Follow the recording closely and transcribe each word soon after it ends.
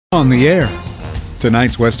On the air.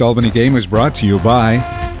 Tonight's West Albany game is brought to you by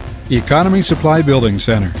Economy Supply Building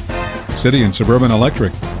Center, City and Suburban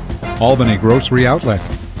Electric, Albany Grocery Outlet,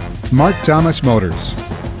 Mark Thomas Motors,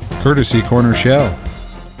 Courtesy Corner Shell,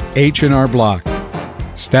 H&R Block,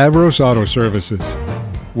 Stavros Auto Services,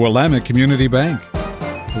 Willamette Community Bank,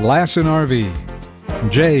 Lassen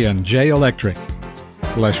RV, J&J Electric,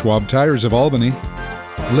 Les Schwab Tires of Albany,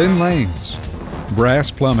 Lynn Lanes,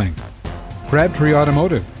 Brass Plumbing, Crabtree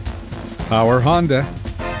Automotive, Power Honda,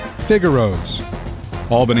 Figaro's,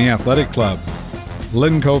 Albany Athletic Club,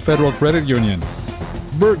 Linco Federal Credit Union,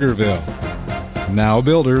 Burgerville, Now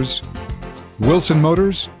Builders, Wilson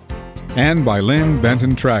Motors, and by Lynn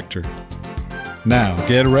Benton Tractor. Now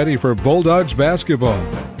get ready for Bulldogs basketball.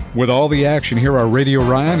 With all the action, here are Radio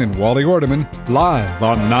Ryan and Wally Ordeman live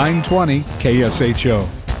on 920 KSHO.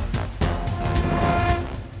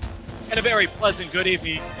 And a very pleasant good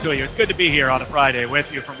evening to you. It's good to be here on a Friday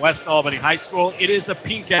with you from West Albany High School. It is a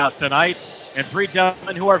pink out tonight, and three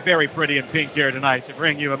gentlemen who are very pretty in pink here tonight to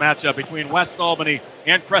bring you a matchup between West Albany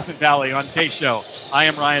and Crescent Valley on KSHO. I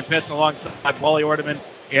am Ryan Pitts alongside Wally Ordeman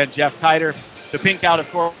and Jeff Kiter. The pink out, of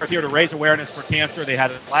course, here to raise awareness for cancer. They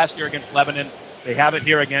had it last year against Lebanon. They have it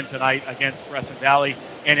here again tonight against Crescent Valley.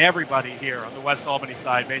 And everybody here on the West Albany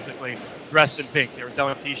side basically dressed in pink. They were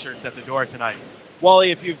selling T-shirts at the door tonight.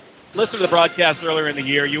 Wally, if you've listened to the broadcast earlier in the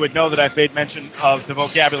year, you would know that I've made mention of the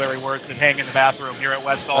vocabulary words that hang in the bathroom here at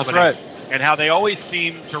West Albany. That's right. And how they always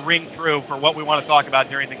seem to ring through for what we want to talk about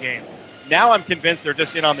during the game. Now I'm convinced they're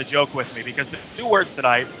just in on the joke with me, because the two words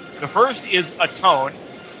tonight, the first is atone,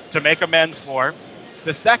 to make amends for.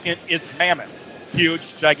 The second is mammoth,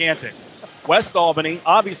 huge, gigantic. West Albany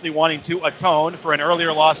obviously wanting to atone for an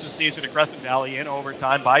earlier loss this season to Crescent Valley in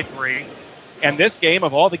overtime by 3. And this game,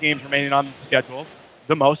 of all the games remaining on the schedule,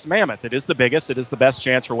 the most mammoth. It is the biggest. It is the best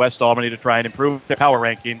chance for West Albany to try and improve their power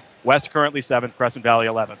ranking. West currently 7th, Crescent Valley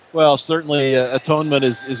 11th. Well, certainly atonement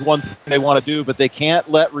is one thing they want to do, but they can't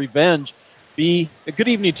let revenge be. Good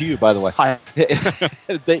evening to you, by the way. Hi.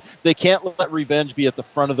 They can't let revenge be at the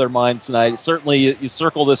front of their minds tonight. Certainly, you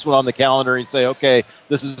circle this one on the calendar and say, okay,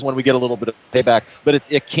 this is when we get a little bit of payback. But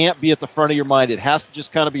it can't be at the front of your mind. It has to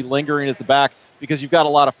just kind of be lingering at the back, because you've got a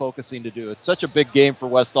lot of focusing to do. It's such a big game for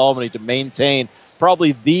West Albany to maintain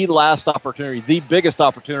probably the last opportunity, the biggest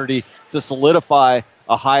opportunity to solidify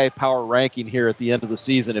a high power ranking here at the end of the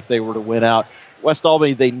season if they were to win out. West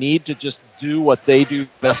Albany, they need to just do what they do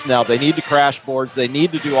best now. They need to crash boards. They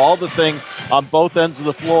need to do all the things on both ends of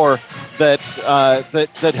the floor that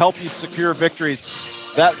help you secure victories.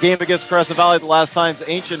 That game against Crescent Valley the last time's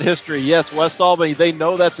ancient history. Yes, West Albany, they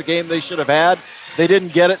know that's a game they should have had. They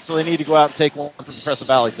didn't get it, so they need to go out and take one from Crescent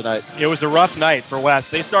Valley tonight. It was a rough night for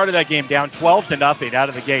West. They started that game down 12-0 out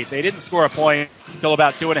of the gate. They didn't score a point until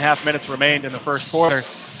about 2.5 minutes remained in the first quarter.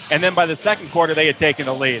 And then by the second quarter, they had taken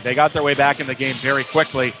the lead. They got their way back in the game very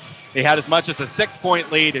quickly. They had as much as a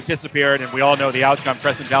 6-point lead. It disappeared, and we all know the outcome.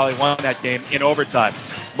 Crescent Valley won that game in overtime.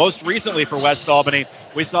 Most recently for West Albany,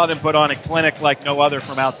 we saw them put on a clinic like no other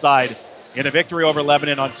from outside in a victory over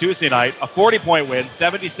Lebanon on Tuesday night, a 40-point win,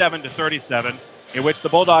 77-37, in which the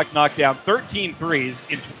Bulldogs knocked down 13 threes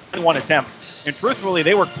in 21 attempts. And truthfully,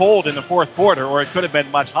 they were cold in the fourth quarter, or it could have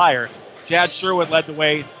been much higher. Chad Sherwood led the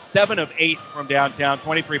way, 7 of 8 from downtown,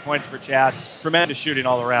 23 points for Chad. Tremendous shooting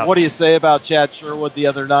all around. What do you say about Chad Sherwood the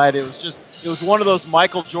other night? It was one of those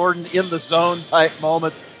Michael Jordan in the zone type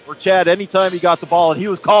moments where Chad, anytime he got the ball, and he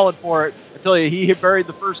was calling for it. I tell you, he buried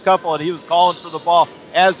the first couple, and he was calling for the ball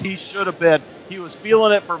as he should have been. He was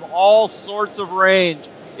feeling it from all sorts of range.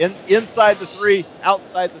 Inside the 3,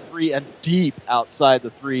 outside the 3, and deep outside the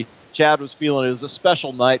 3. Chad was feeling it. It was a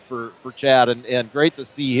special night for Chad, and great to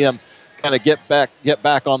see him kind of get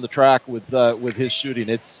back on the track with his shooting.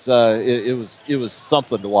 It was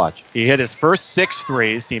something to watch. He hit his first 6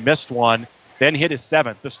 threes. He missed one, then hit his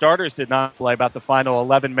 7th. The starters did not play about the final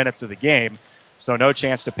 11 minutes of the game, so no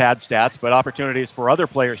chance to pad stats, but opportunities for other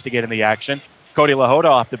players to get in the action. Cody LaHoda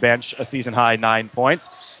off the bench, a season-high 9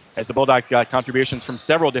 points, as the Bulldogs got contributions from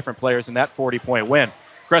several different players in that 40-point win.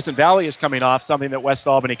 Crescent Valley is coming off something that West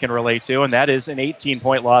Albany can relate to, and that is an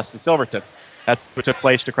 18-point loss to Silverton. That's what took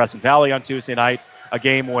place to Crescent Valley on Tuesday night, a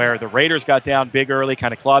game where the Raiders got down big early,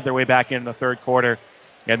 kind of clawed their way back in the third quarter,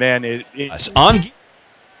 and then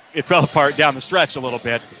it fell apart down the stretch a little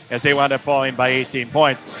bit as they wound up falling by 18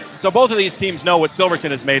 points. So both of these teams know what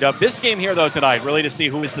Silverton is made of. This game here, though, tonight, really to see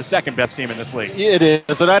who is the second best team in this league. It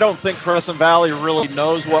is, and I don't think Crescent Valley really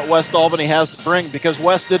knows what West Albany has to bring, because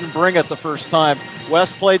West didn't bring it the first time.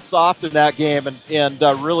 West played soft in that game and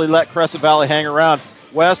really let Crescent Valley hang around.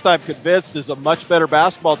 West, I'm convinced, is a much better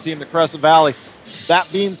basketball team than Crescent Valley.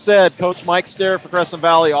 That being said, Coach Mike Stair for Crescent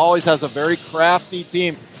Valley always has a very crafty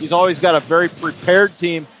team. He's always got a very prepared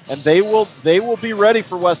team, and they will be ready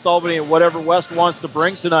for West Albany and whatever West wants to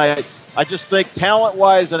bring tonight. I just think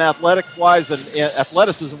talent-wise and athletic-wise and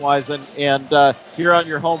athleticism-wise and here on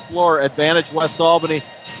your home floor, advantage West Albany.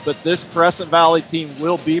 But this Crescent Valley team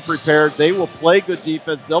will be prepared. They will play good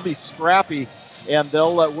defense. They'll be scrappy, and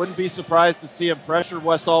they'll wouldn't be surprised to see them pressure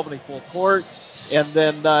West Albany full court, and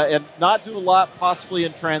then and not do a lot possibly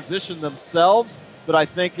in transition themselves. But I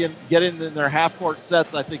think in getting in their half-court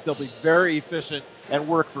sets, I think they'll be very efficient and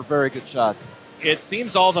work for very good shots. It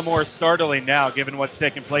seems all the more startling now, given what's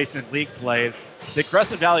taken place in league play, that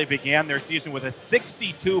Crescent Valley began their season with a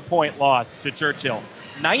 62-point loss to Churchill,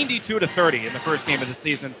 92-30 in the first game of the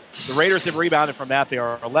season. The Raiders have rebounded from that. They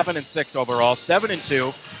are 11-6 overall,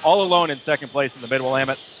 7-2, all alone in second place in the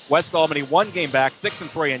Mid-Willamette. West Albany 1 game back,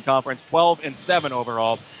 6-3 in conference, 12-7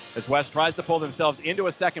 overall. As West tries to pull themselves into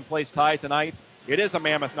a second-place tie tonight, it is a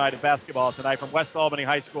mammoth night of basketball tonight from West Albany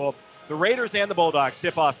High School. The Raiders and the Bulldogs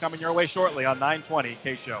tip-off coming your way shortly on 920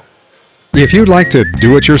 KSHO. If you'd like to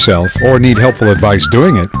do it yourself or need helpful advice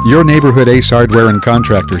doing it, your neighborhood Ace Hardware and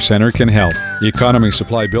Contractor Center can help. Economy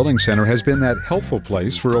Supply Building Center has been that helpful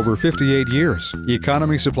place for over 58 years.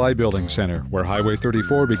 Economy Supply Building Center, where Highway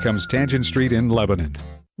 34 becomes Tangent Street in Lebanon.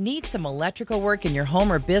 Need some electrical work in your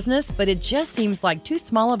home or business, but it just seems like too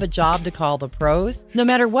small of a job to call the pros? No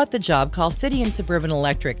matter what the job, call City and Suburban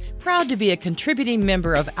Electric. Proud to be a contributing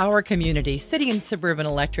member of our community. City and Suburban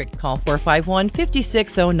Electric. Call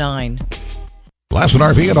 451-5609. Lassen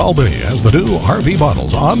RV at Albany has the new RV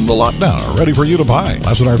models on the lot now, ready for you to buy.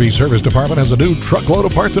 Lassen RV Service Department has a new truckload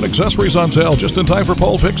of parts and accessories on sale just in time for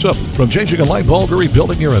fall fix-up. From changing a light bulb to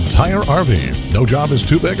rebuilding your entire RV. No job is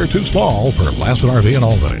too big or too small for Lassen RV in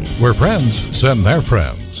Albany, where friends send their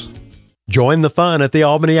friends. Join the fun at the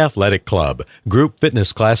Albany Athletic Club. Group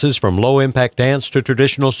fitness classes from low-impact dance to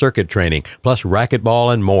traditional circuit training, plus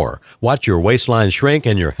racquetball and more. Watch your waistline shrink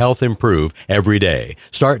and your health improve every day.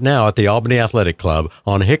 Start now at the Albany Athletic Club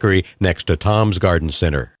on Hickory next to Tom's Garden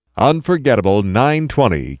Center. Unforgettable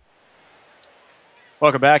 920.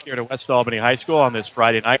 Welcome back here to West Albany High School on this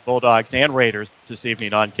Friday night. Bulldogs and Raiders this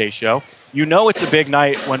evening on KSHO. You know it's a big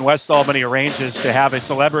night when West Albany arranges to have a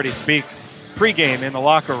celebrity speak pregame in the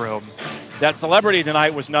locker room. That celebrity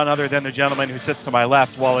tonight was none other than the gentleman who sits to my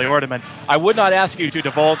left, Wally Ordeman. I would not ask you to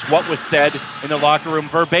divulge what was said in the locker room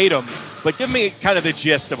verbatim, but give me kind of the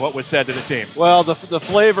gist of what was said to the team. Well, the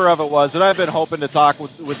flavor of it was that I've been hoping to talk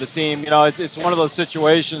with the team. You know, it's one of those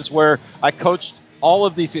situations where I coached all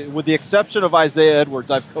of these, with the exception of Isaiah Edwards,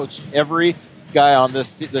 I've coached every guy on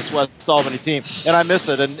this West Albany team, and I miss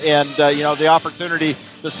it. And you know, the opportunity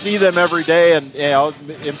to see them every day and, you know,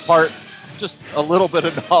 impart just a little bit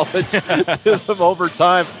of knowledge to them over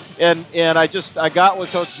time. And I got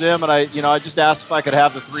with Coach Zim, and I just asked if I could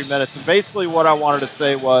have the 3 minutes. And basically what I wanted to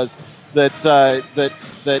say was that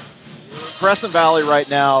that Crescent Valley right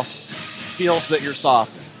now feels that you're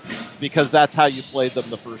soft because that's how you played them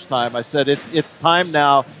the first time. I said it's time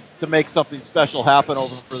now to make something special happen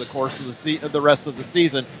over the course of the rest of the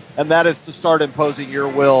season, and that is to start imposing your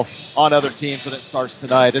will on other teams, and it starts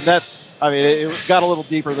tonight. And that's, I mean, it got a little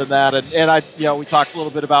deeper than that, and we talked a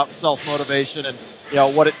little bit about self-motivation and, you know,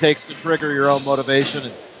 what it takes to trigger your own motivation,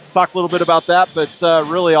 and talked a little bit about that, but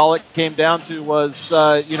really all it came down to was,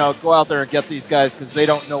 go out there and get these guys because they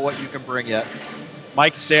don't know what you can bring yet.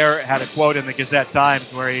 Mike Stair had a quote in the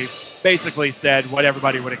Gazette-Times where he basically said what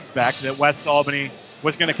everybody would expect, that West Albany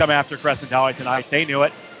was going to come after Crescent Valley tonight. They knew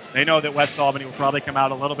it. They know that West Albany will probably come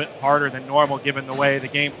out a little bit harder than normal given the way the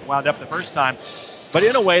game wound up the first time. But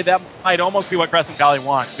in a way, that might almost be what Crescent Valley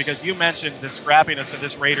wants, because you mentioned the scrappiness of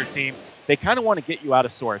this Raider team. They kind of want to get you out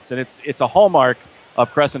of sorts, and it's a hallmark of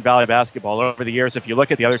Crescent Valley basketball over the years. If you look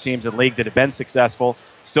at the other teams in the league that have been successful,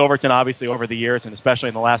 Silverton, obviously, over the years, and especially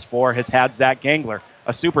in the last 4, has had Zach Gangler,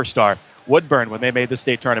 a superstar. Woodburn, when they made the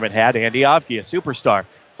state tournament, had Andy Obke, a superstar.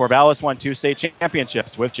 Corvallis won 2 state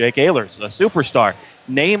championships with Jake Ehlers, a superstar.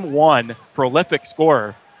 Name one prolific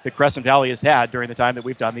scorer that Crescent Valley has had during the time that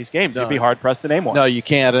we've done these games. No. You'd be hard-pressed to name one. No, you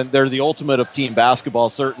can't, and they're the ultimate of team basketball,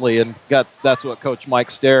 certainly, and that's what Coach Mike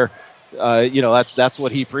Stair, that's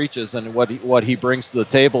what he preaches and what he brings to the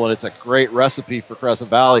table, and it's a great recipe for Crescent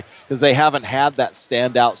Valley because they haven't had that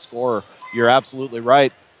standout scorer. You're absolutely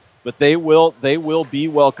right, but they will be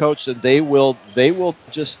well coached, and they will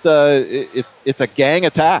just it's a gang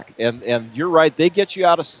attack, and you're right, they get you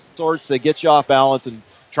out of sorts, they get you off balance, and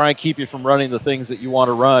try and keep you from running the things that you want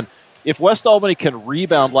to run. If West Albany can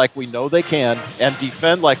rebound like we know they can and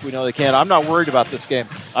defend like we know they can, I'm not worried about this game.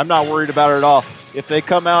 I'm not worried about it at all. if they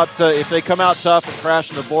come out tough and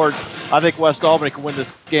crashing the boards, I think West Albany can win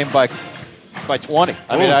this game by 20.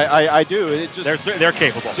 I mean, I do. It just they're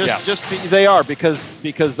capable. They are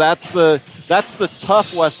because that's the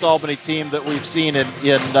tough West Albany team that we've seen in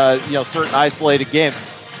certain isolated games.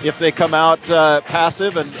 If they come out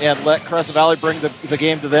passive and let Crescent Valley bring the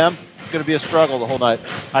game to them, it's going to be a struggle the whole night.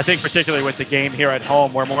 I think particularly with the game here at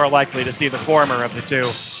home, we're more likely to see the former of the two,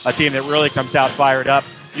 a team that really comes out fired up.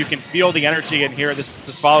 You can feel the energy in here. This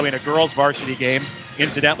is following a girls' varsity game,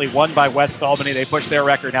 incidentally won by West Albany. They pushed their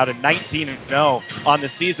record now to 19-0 on the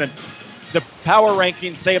season. The power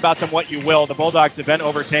rankings, say about them what you will. The Bulldogs have been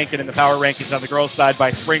overtaken in the power rankings on the girls' side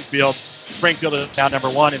by Springfield. Springfield is now number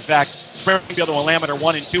one. In fact, Springfield and Willamette are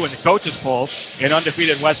 1 and 2 in the coaches' poll, and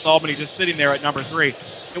undefeated West Albany just sitting there at number 3.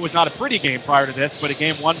 It was not a pretty game prior to this, but a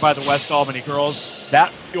game won by the West Albany girls.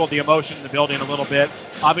 That fueled the emotion in the building a little bit.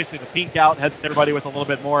 Obviously, the pink out has everybody with a little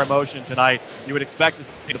bit more emotion tonight. You would expect to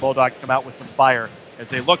see the Bulldogs come out with some fire as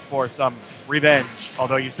they look for some revenge,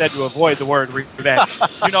 although you said to avoid the word revenge.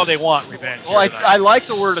 You know they want revenge. Well, I like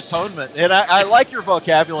the word atonement, and I like your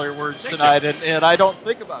vocabulary words tonight, and I don't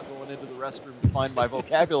think about going into the restroom to find my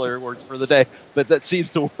vocabulary words for the day, but that seems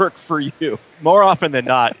to work for you. More often than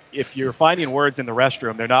not, if you're finding words in the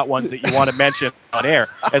restroom, they're not ones that you want to mention on air.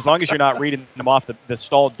 As long as you're not reading them off the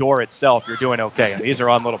stall door itself, you're doing okay. And these are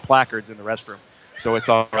on little placards in the restroom, so it's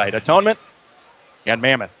all right. Atonement and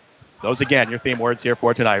Mammoth. Those, again, your theme words here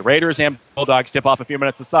for tonight. Raiders and Bulldogs tip off a few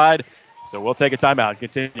minutes aside, so we'll take a timeout and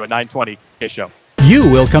continue at 9:20 KSHO. You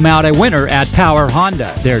will come out a winner at Power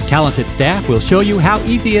Honda. Their talented staff will show you how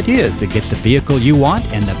easy it is to get the vehicle you want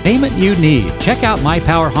and the payment you need. Check out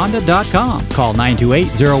mypowerhonda.com. Call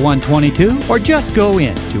 928-0122 or just go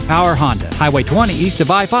in to Power Honda, Highway 20 east of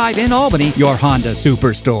I-5 in Albany, your Honda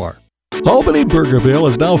Superstore. Albany Burgerville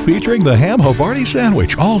is now featuring the Ham Havarti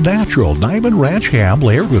Sandwich, all natural Diamond Ranch ham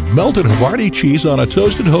layered with melted Havarti cheese on a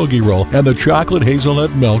toasted hoagie roll and the chocolate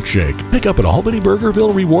hazelnut milkshake. Pick up an Albany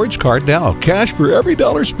Burgerville rewards card now. Cash for every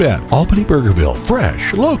dollar spent. Albany Burgerville,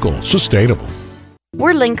 fresh, local, sustainable.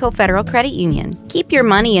 We're Linco Federal Credit Union. Keep your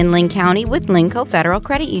money in Linn County with Linco Federal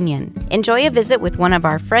Credit Union. Enjoy a visit with one of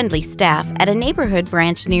our friendly staff at a neighborhood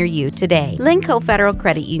branch near you today. Linco Federal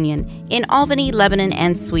Credit Union in Albany, Lebanon,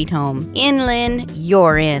 and Sweet Home. In Linn,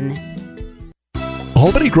 you're in.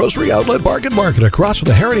 Albany Grocery Outlet Bargain Market across from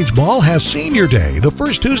the Heritage Mall has Senior Day, the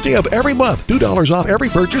first Tuesday of every month. $2 off every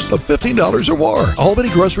purchase of $15 or more. Albany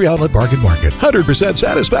Grocery Outlet Bargain Market. 100%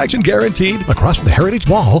 satisfaction guaranteed across from the Heritage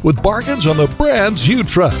Mall with bargains on the brands you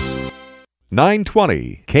trust.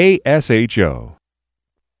 920 KSHO.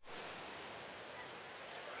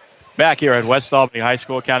 Back here at West Albany High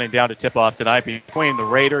School, counting down to tip-off tonight between the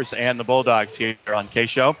Raiders and the Bulldogs here on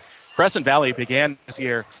KSHO. Crescent Valley began this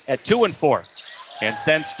year at 2-4. And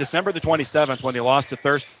since December the 27th, when they lost to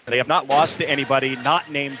Thurston, they have not lost to anybody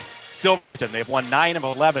not named Silverton. They've won 9 of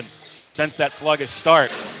 11 since that sluggish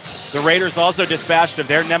start. The Raiders also dispatched of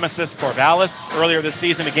their nemesis, Corvallis, earlier this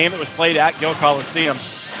season, a game that was played at Gill Coliseum.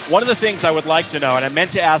 One of the things I would like to know, and I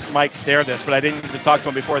meant to ask Mike Stair this, but I didn't get to talk to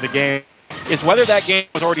him before the game, is whether that game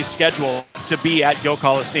was already scheduled to be at Gill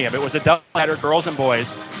Coliseum. It was a doubleheader, girls and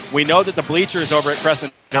boys. We know that the bleachers over at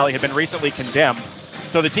Crescent Valley have been recently condemned.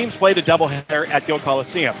 So the teams played a doubleheader at Gill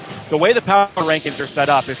Coliseum. The way the power rankings are set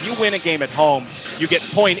up, if you win a game at home, you get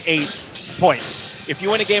 0.8 points. If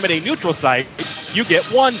you win a game at a neutral site, you get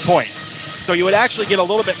 1 point. So you would actually get a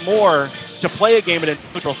little bit more to play a game at a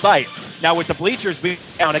neutral site. Now with the bleachers being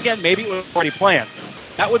down, again, maybe it was already planned.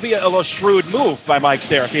 That would be a little shrewd move by Mike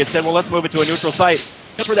Stair if he had said, well, let's move it to a neutral site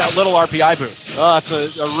just for that little RPI boost. Oh, that's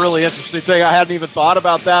a really interesting thing. I hadn't even thought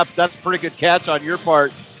about that. But that's a pretty good catch on your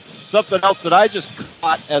part. Something else that I just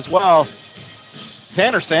caught as well,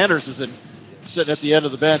 Tanner Sanders is sitting at the end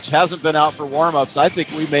of the bench, hasn't been out for warm-ups. I think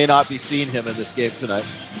we may not be seeing him in this game tonight.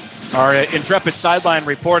 Our intrepid sideline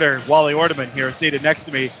reporter, Wally Ordeman, here seated next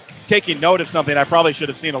to me, taking note of something I probably should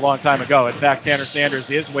have seen a long time ago. In fact, Tanner Sanders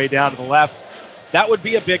is way down to the left. That would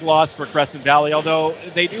be a big loss for Crescent Valley, although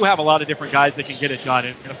they do have a lot of different guys that can get it done.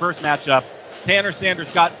 In the first matchup, Tanner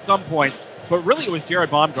Sanders got some points, but really it was Jared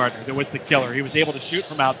Baumgartner that was the killer. He was able to shoot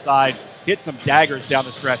from outside, hit some daggers down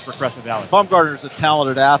the stretch for Crescent Valley. Baumgartner's a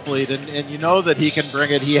talented athlete, and you know that he can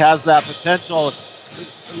bring it. He has that potential.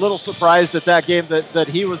 A little surprised at that game that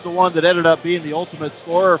he was the one that ended up being the ultimate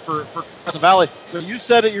scorer for Crescent Valley. But you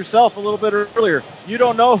said it yourself a little bit earlier. You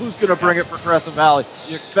don't know who's going to bring it for Crescent Valley.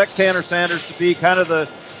 You expect Tanner Sanders to be kind of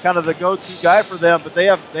the go-to guy for them, but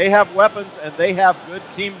they have weapons and they have good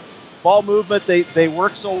team ball movement. They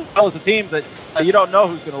work so well as a team that you don't know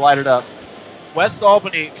who's going to light it up. West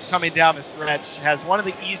Albany, coming down the stretch, has one of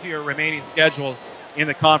the easier remaining schedules in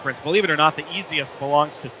the conference. Believe it or not, the easiest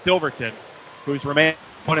belongs to Silverton, whose remaining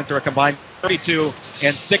opponents are a combined 32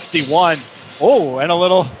 and 61. Oh, and a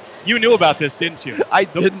little, you knew about this, didn't you? I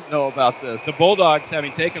didn't know about this. The Bulldogs,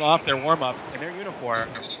 having taken off their warm-ups, and their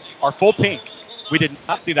uniforms are full pink. We did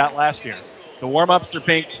not see that last year. The warm-ups are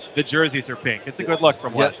pink, the jerseys are pink. It's a good look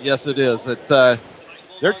from West. Yes, it is.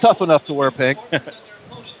 They're tough enough to wear pink.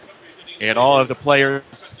 And all of the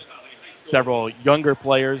players, several younger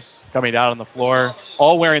players coming out on the floor,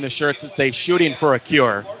 all wearing the shirts that say "Shooting for a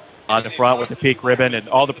Cure" on the front with the pink ribbon, and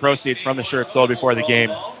all the proceeds from the shirts sold before the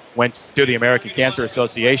game went to the American Cancer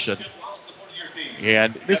Association.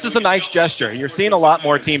 And this is a nice gesture. You're seeing a lot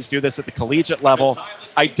more teams do this at the collegiate level.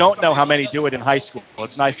 I don't know how many do it in high school.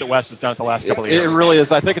 It's nice that West has done it the last couple of years. It really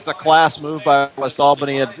is. I think it's a class move by West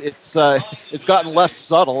Albany, and it's gotten less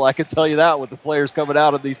subtle. I can tell you that with the players coming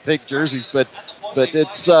out of these pink jerseys. But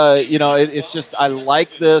it's it's just, I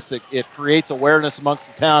like this. It creates awareness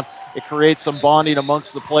amongst the town. It creates some bonding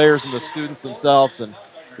amongst the players and the students themselves. And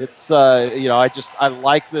it's I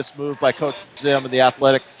like this move by Coach Zim and the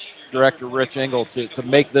athletic director Rich Engel to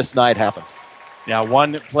make this night happen. Now,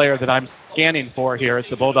 one player that I'm scanning for here as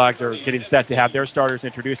the Bulldogs are getting set to have their starters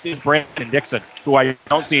introduced is Brandon Dixon, who I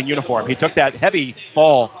don't see in uniform. He took that heavy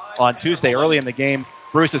fall on Tuesday early in the game,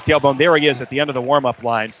 bruised his tailbone. There he is at the end of the warm-up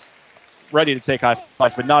line, ready to take high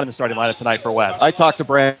fives, but not in the starting lineup tonight for West. I talked to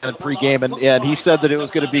Brandon pregame, and he said that it was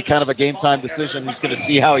going to be kind of a game-time decision. He's going to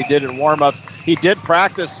see how he did in warm-ups. He did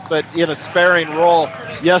practice, but in a sparing role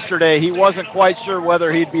yesterday. He wasn't quite sure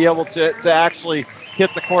whether he'd be able to actually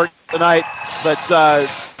hit the court tonight, but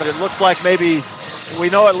it looks like maybe we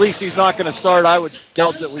know at least he's not going to start. I would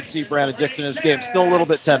doubt that we'd see Brandon Dixon in this game. Still a little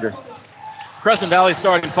bit tender. Crescent Valley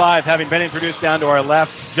starting five, having been introduced down to our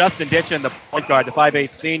left. Justin Ditchin, the point guard, the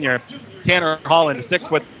 5'8" senior. Tanner Holland, a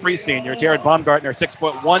 6'3" senior. Jared Baumgartner,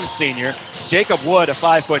 6'1" senior. Jacob Wood, a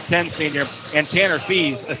 5'10" senior. And Tanner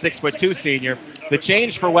Fees, a 6'2" senior. The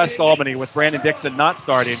change for West Albany with Brandon Dixon not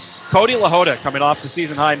starting. Cody LaHoda coming off the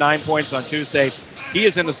season-high 9 points on Tuesday. He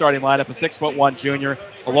is in the starting lineup, a 6'1" junior,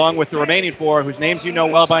 along with the remaining four, whose names you know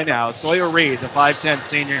well by now. Sawyer Reed, the 5'10"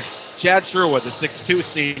 senior. Chad Sherwood, the 6'2"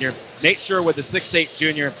 senior. Nate Sherwood, the 6'8"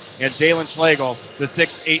 junior. And Jalen Schlegel, the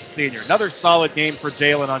 6'8" senior. Another solid game for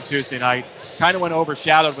Jalen on Tuesday night. Kind of went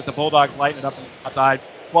overshadowed with the Bulldogs lighting it up on the side.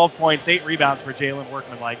 12 points, 8 rebounds for Jalen,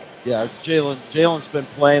 workmanlike. Yeah, Jalen's been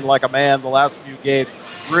playing like a man the last few games.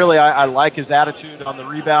 Really, I like his attitude on the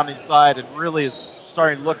rebounding side and really is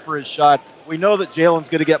starting to look for his shot. We know that Jalen's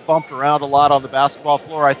going to get bumped around a lot on the basketball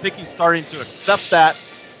floor. I think he's starting to accept that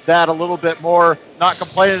a little bit more, not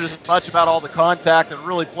complaining as much about all the contact and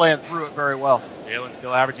really playing through it very well. Jalen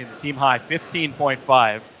still averaging the team high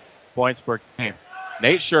 15.5 points per game.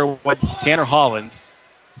 Nate Sherwood, Tanner Holland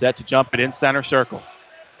set to jump it in center circle.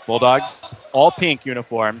 Bulldogs, all pink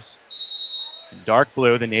uniforms. In dark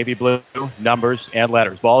blue, the navy blue numbers and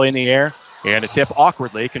letters. Ball in the air, and a tip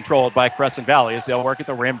awkwardly controlled by Crescent Valley as they'll work at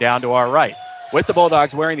the rim down to our right. With the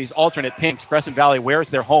Bulldogs wearing these alternate pinks, Crescent Valley wears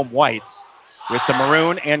their home whites with the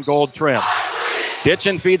maroon and gold trim.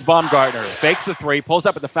 Ditchin feeds Baumgartner, fakes the three, pulls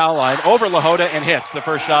up at the foul line, over LaHoda, and hits the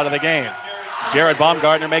first shot of the game. Jared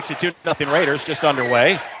Baumgartner makes it 2-0 Raiders, just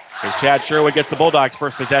underway. As Chad Sherwood gets the Bulldogs'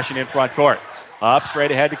 first possession in front court. Up straight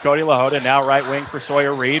ahead to Cody LaHoda, now right wing for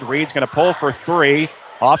Sawyer Reed. Reed's going to pull for three.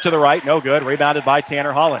 Off to the right, no good. Rebounded by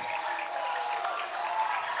Tanner Holland.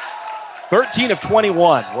 13 of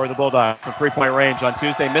 21 were the Bulldogs from three-point range on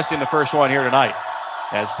Tuesday, missing the first one here tonight.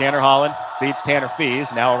 As Tanner Holland feeds Tanner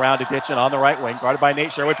Fees, now around to Ditchin on the right wing, guarded by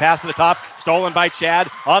Nate Sherwood. Pass to the top, stolen by Chad,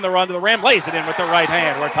 on the run to the rim, lays it in with the right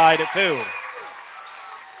hand. We're tied at 2.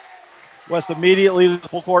 West immediately the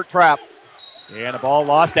full court trap. And a ball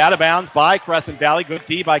lost out of bounds by Crescent Valley. Good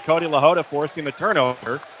D by Cody LaHoda, forcing the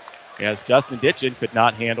turnover as Justin Ditchin could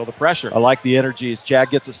not handle the pressure. I like the energy as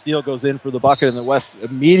Chad gets a steal, goes in for the bucket, and the West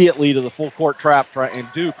immediately to the full court trap and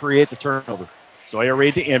do create the turnover. Sawyer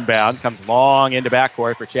Reed to inbound, comes long into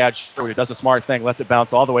backcourt for Chad Sherwood, who does a smart thing, lets it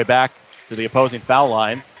bounce all the way back to the opposing foul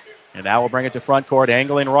line. And now we'll bring it to front court,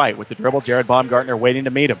 angling right with the dribble. Jared Baumgartner waiting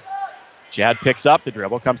to meet him. Chad picks up the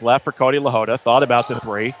dribble, comes left for Cody LaHoda, thought about the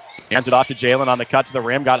three, hands it off to Jalen on the cut to the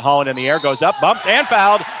rim, got Holland in the air, goes up, bumped and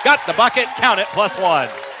fouled, got the bucket, count it, +1.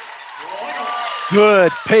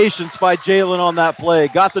 Good patience by Jalen on that play.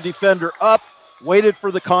 Got the defender up, waited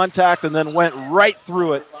for the contact, and then went right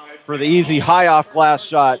through it for the easy high off glass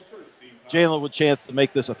shot. Jalen with a chance to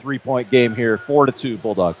make this a 3-point game here, 4-2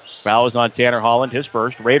 Bulldogs. Foul is on Tanner Holland, his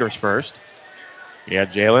first, Raiders first. Yeah,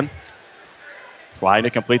 Jalen trying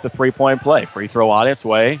to complete the 3-point play. Free throw on its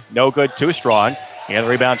way. No good, too strong. And the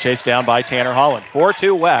rebound chased down by Tanner Holland.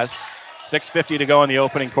 4-2 West. 6:50 to go in the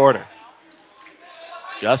opening quarter.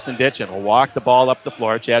 Justin Ditchin will walk the ball up the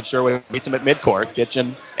floor. Chad Sherwood meets him at midcourt.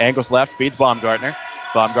 Ditchin angles left, feeds Baumgartner.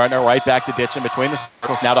 Baumgartner right back to Ditchin between the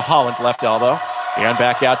circles. Now to Holland, left elbow. And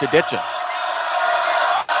back out to Ditchin.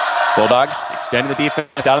 Bulldogs extending the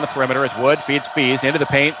defense out on the perimeter as Wood feeds Fees into the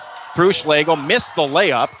paint. Through Schlegel, missed the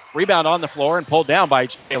layup. Rebound on the floor and pulled down by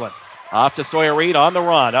Jalen. Off to Sawyer Reed on the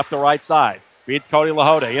run, up the right side. Feeds Cody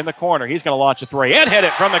LaHoda in the corner. He's going to launch a three and hit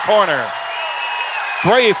it from the corner.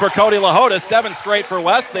 3 for Cody LaHoda, 7 straight for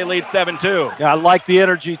West. They lead 7-2. Yeah, I like the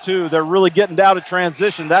energy, too. They're really getting down to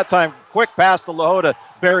transition. That time, quick pass to LaHoda,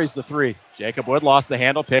 buries the 3. Jacob Wood lost the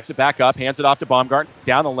handle, picks it back up, hands it off to Baumgartner.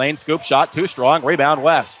 Down the lane, scoop shot, too strong. Rebound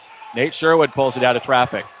West. Nate Sherwood pulls it out of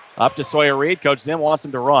traffic. Up to Sawyer Reed. Coach Zim wants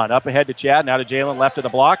him to run. Up ahead to Chad. Now to Jalen, left of the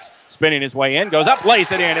blocks. Spinning his way in. Goes up,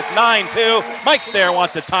 lays it in. It's 9-2. Mike Stair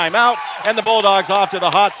wants a timeout. And the Bulldogs off to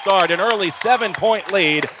the hot start. An early 7-point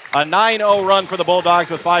lead. A 9-0 run for the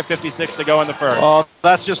Bulldogs with 5:56 to go in the first. Oh,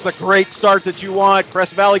 that's just the great start that you want.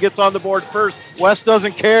 Crescent Valley gets on the board first. West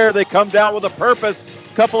doesn't care. They come down with a purpose.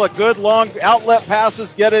 Couple of good long outlet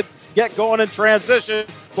passes. Get going in transition.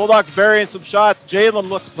 Bulldogs burying some shots. Jalen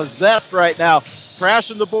looks possessed right now.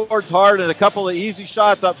 Crashing the boards hard and a couple of easy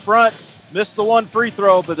shots up front. Missed the one free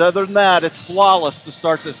throw, but other than that, it's flawless to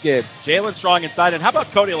start this game. Jalen strong inside. And how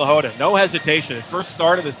about Cody LaHoda? No hesitation. His first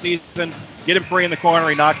start of the season. Get him free in the corner.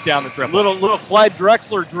 He knocks down the triple. Little Clyde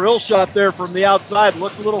Drexler drill shot there from the outside.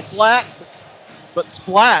 Looked a little flat, but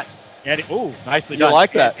splat. And nicely done. You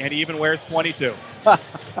like that. And he even wears 22.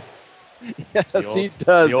 Yes, he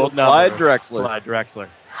does. The old Clyde Drexler. Clyde Drexler.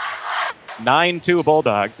 9-2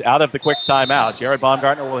 Bulldogs out of the quick timeout. Jared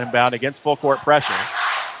Baumgartner will inbound against full court pressure.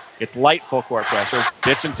 It's light full court pressure.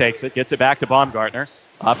 Ditchin takes it, gets it back to Baumgartner.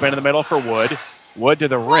 Up into the middle for Wood. Wood to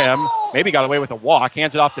the rim. Maybe got away with a walk.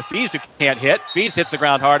 Hands it off to Fees, who can't hit. Fees hits the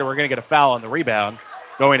ground hard, and we're going to get a foul on the rebound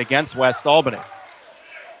going against West Albany.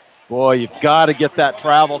 Boy, you've got to get that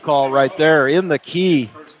travel call right there in the key.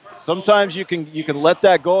 Sometimes you can let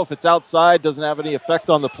that go if it's outside, doesn't have any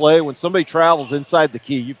effect on the play. When somebody travels inside the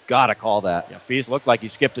key, you've got to call that. Yeah, Fees looked like he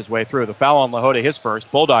skipped his way through. The foul on LaHoda, his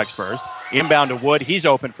first. Bulldogs first. Inbound to Wood. He's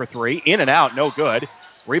open for 3. In and out, no good.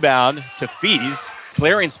 Rebound to Fees.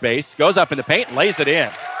 Clearing space. Goes up in the paint and lays it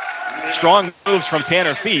in. Strong moves from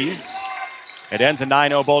Tanner Fees. It ends a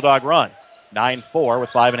 9-0 Bulldog run. 9-4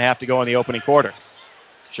 with 5.5 to go in the opening quarter.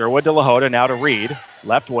 Sherwood to LaHoda, now to Reed.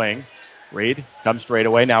 Left wing. Reed comes straight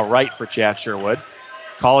away, now right for Chad Sherwood.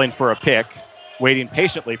 Calling for a pick, waiting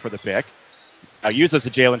patiently for the pick. Now uses the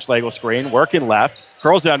Jalen Schlegel screen, working left,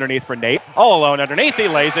 curls it underneath for Nate. All alone underneath, he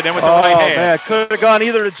lays it in with the right hand. Man, could have gone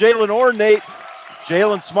either to Jalen or Nate.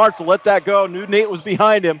 Jalen smart to let that go. Knew Nate was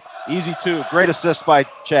behind him. Easy 2. Great assist by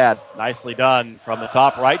Chad. Nicely done from the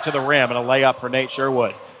top right to the rim, and a layup for Nate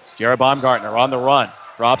Sherwood. Jared Baumgartner on the run.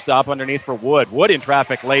 Drops up underneath for Wood. Wood in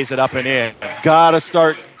traffic, lays it up and in. Got to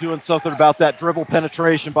start doing something about that dribble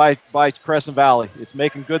penetration by Crescent Valley. It's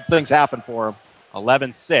making good things happen for him.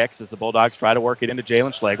 11-6 as the Bulldogs try to work it into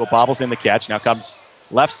Jalen Schlegel. Bobbles in the catch. Now comes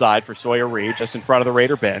left side for Sawyer Reed, just in front of the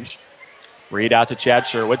Raider bench. Reed out to Chad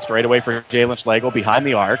Sherwood. Straight away for Jalen Schlegel behind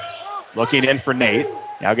the arc. Looking in for Nate.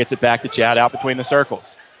 Now gets it back to Chad out between the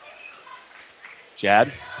circles.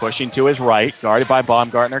 Chad pushing to his right, guarded by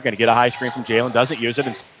Baumgartner. Going to get a high screen from Jalen. Doesn't use it.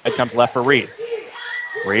 Instead comes left for Reed.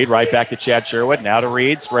 Reed right back to Chad Sherwood. Now to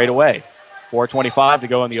Reed straight away. 4:25 to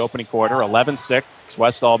go in the opening quarter. 11-6.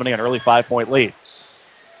 West Albany, an early 5-point lead.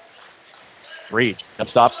 Reed up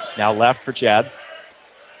stop. Now left for Chad.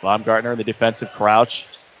 Baumgartner in the defensive crouch.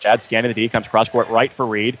 Chad scanning the D. Comes cross court right for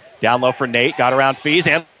Reed. Down low for Nate. Got around Fees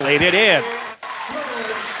and laid it in.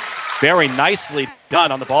 Very nicely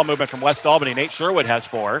done on the ball movement from West Albany. Nate Sherwood has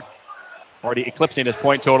 4, already eclipsing his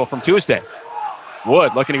point total from Tuesday.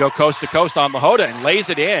 Wood looking to go coast to coast on LaHoda and lays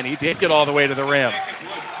it in. He did get all the way to the rim.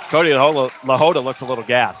 Cody LaHoda looks a little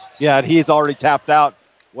gassed. Yeah, and he's already tapped out.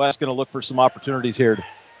 West going to look for some opportunities here.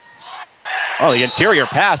 Oh, the interior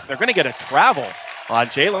pass. They're going to get a travel on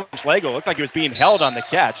Jalen Schlegel. Looked like he was being held on the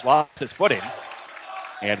catch. Lost his footing.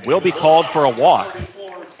 And will be called for a walk.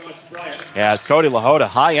 As Cody LaHoda,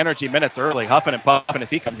 high energy minutes early, huffing and puffing as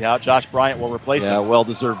he comes out. Josh Bryant will replace him. Yeah,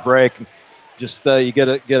 well-deserved break. Just you get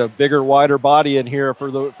a bigger, wider body in here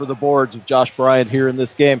for the boards with Josh Bryant here in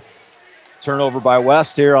this game. Turnover by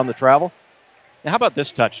West here on the travel. Now, how about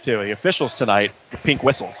this touch, too? The officials tonight with pink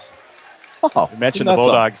whistles. Oh, we mentioned the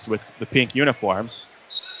Bulldogs with the pink uniforms.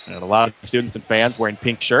 And a lot of students and fans wearing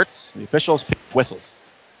pink shirts. The officials, pink whistles.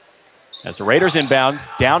 As the Raiders inbound,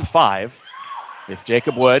 down 5. If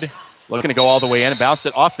Jacob Wood looking to go all the way in and bounce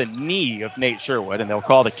it off the knee of Nate Sherwood, and they'll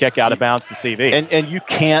call the kick out of bounds to CV. And you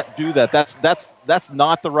can't do that. That's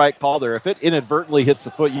not the right call there. If it inadvertently hits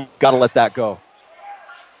the foot, you got to let that go.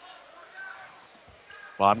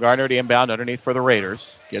 Baumgartner to inbound underneath for the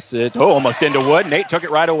Raiders. Gets it, almost into Wood. Nate took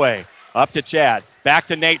it right away. Up to Chad. Back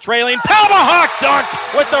to Nate, trailing. Tomahawk dunk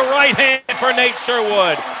with the right hand for Nate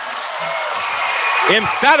Sherwood.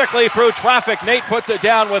 Emphatically through traffic, Nate puts it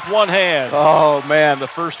down with one hand. Oh, man, the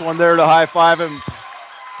first one there to high-five him.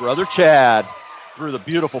 Brother Chad threw the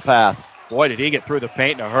beautiful pass. Boy, did he get through the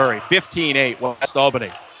paint in a hurry. 15-8, West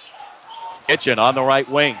Albany. Kitchen on the right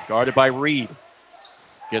wing, guarded by Reed.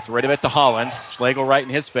 Gets rid of it to Holland. Schlegel right in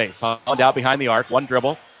his face. Holland out behind the arc, one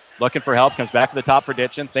dribble. Looking for help, comes back to the top for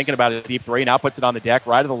Ditchin. Thinking about a deep three, now puts it on the deck,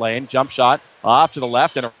 right of the lane. Jump shot off to the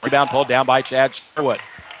left, and a rebound pulled down by Chad Sherwood.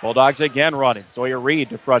 Bulldogs again running. Sawyer Reed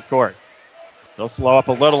to front court. They'll slow up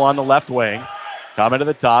a little on the left wing. Coming to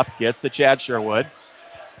the top, gets to Chad Sherwood.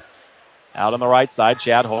 Out on the right side,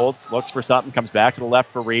 Chad holds, looks for something, comes back to the left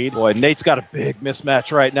for Reed. Boy, Nate's got a big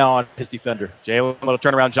mismatch right now on his defender. Jalen, little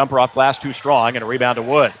turnaround jumper off glass, too strong, and a rebound to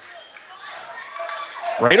Wood.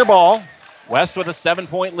 Raider ball. West with a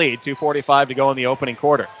 7-point lead, 2:45 to go in the opening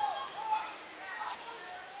quarter.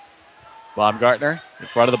 Baumgartner in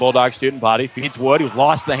front of the Bulldog student body, feeds Wood, who's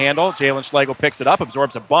lost the handle. Jalen Schlegel picks it up,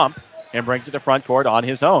 absorbs a bump, and brings it to front court on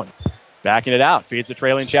his own. Backing it out, feeds the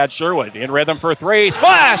trailing Chad Sherwood. In rhythm for three,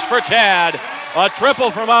 splash for Chad. A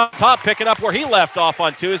triple from up top, picking up where he left off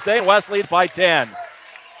on Tuesday, and West leads by 10.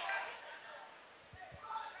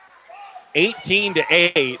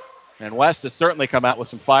 18-8, and West has certainly come out with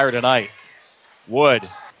some fire tonight. Wood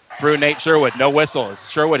through Nate Sherwood, no whistle as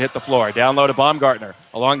Sherwood hit the floor. Down low to Baumgartner.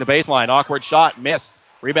 Along the baseline, awkward shot, missed.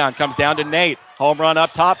 Rebound comes down to Nate. Home run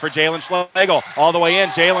up top for Jalen Schlegel. All the way in,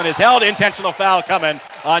 Jalen is held. Intentional foul coming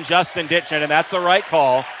on Justin Ditchin, and that's the right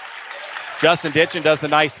call. Justin Ditchin does the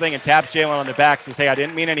nice thing and taps Jalen on the back, says, hey, I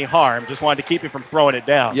didn't mean any harm. Just wanted to keep you from throwing it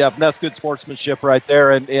down. Yeah, that's good sportsmanship right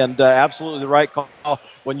there, and absolutely the right call.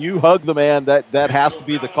 When you hug the man, that has to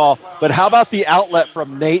be the call. But how about the outlet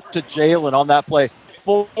from Nate to Jalen on that play?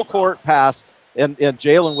 Full court pass, and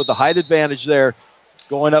Jalen with the height advantage there,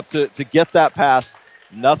 going up to get that pass.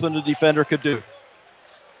 Nothing the defender could do.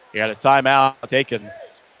 He had a timeout taken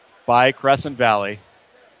by Crescent Valley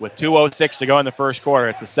with 2:06 to go in the first quarter.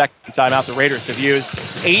 It's the second timeout the Raiders have used.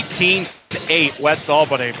 18-8 West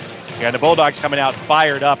Albany. And the Bulldogs coming out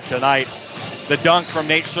fired up tonight. The dunk from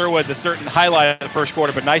Nate Sherwood, the certain highlight of the first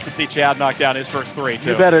quarter, but nice to see Chad knock down his first three,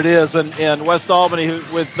 too. You bet it is. And West Albany,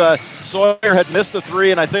 with Sawyer had missed a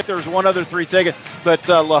three, and I think there was one other three taken, but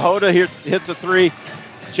Lahota hits a three.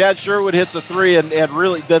 Chad Sherwood hits a three, and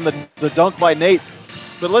really then the dunk by Nate.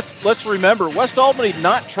 But let's remember, West Albany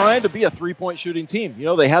not trying to be a three-point shooting team. You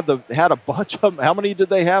know, they had a bunch of them. How many did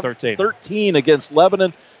they have? 13 against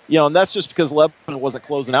Lebanon. You know, and that's just because Lebanon wasn't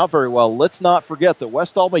closing out very well. Let's not forget that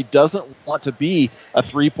West Albany doesn't want to be a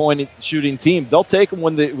three-point shooting team. They'll take them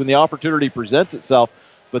when the opportunity presents itself.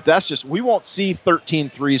 But that's just, we won't see 13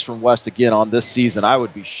 threes from West again on this season. I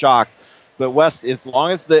would be shocked. But West, as long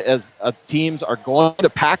as teams are going to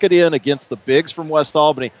pack it in against the bigs from West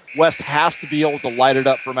Albany, West has to be able to light it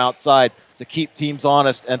up from outside to keep teams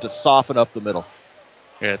honest and to soften up the middle.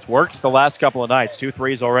 It's worked the last couple of nights. 2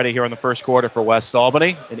 threes already here in the first quarter for West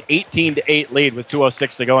Albany. An 18-8 lead with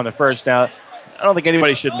 2:06 to go in the first. Now, I don't think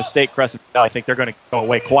anybody should mistake Crescent Valley. I think they're going to go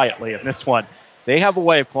away quietly in this one. They have a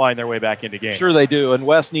way of clawing their way back into games. Sure they do, and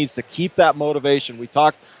West needs to keep that motivation. We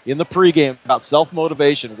talked in the pregame about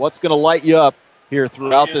self-motivation. What's going to light you up here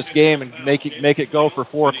throughout this game and make it go for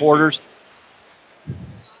 4 quarters?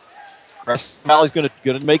 Crescent Valley's going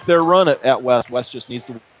to make their run at West. West just needs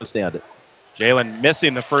to withstand it. Jalen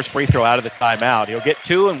missing the first free throw out of the timeout. He'll get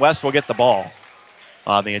 2, and West will get the ball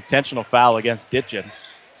on the intentional foul against Ditchin.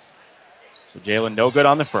 So Jalen no good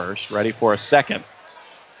on the first, ready for a second.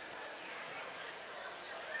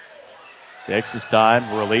 Takes his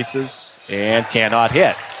time, releases, and cannot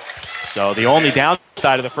hit. So the only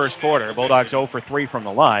downside of the first quarter, Bulldogs 0 for 3 from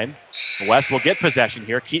the line. West will get possession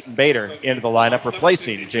here. Keaton Bader into the lineup,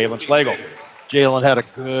 replacing Jalen Schlegel. Jalen had a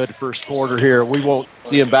good first quarter here. We won't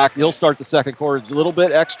see him back. He'll start the second quarter. A little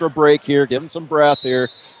bit extra break here. Give him some breath here.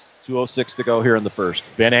 2:06 to go here in the first.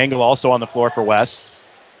 Ben Engel also on the floor for West.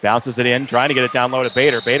 Bounces it in, trying to get it down low to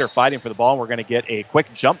Bader. Bader fighting for the ball. We're going to get a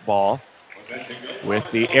quick jump ball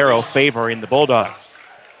with the arrow favoring the Bulldogs.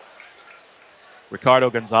 Ricardo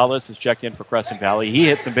Gonzalez has checked in for Crescent Valley. He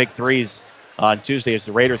hit some big threes on Tuesday as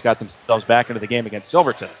the Raiders got themselves back into the game against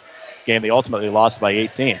Silverton. Game they ultimately lost by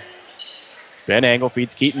 18. Ben Engel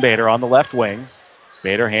feeds Keaton Bader on the left wing.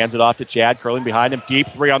 Bader hands it off to Chad, curling behind him. Deep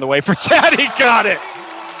three on the way for Chad. He got it.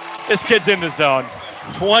 This kid's in the zone.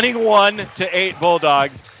 21-8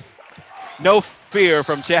 Bulldogs. No fear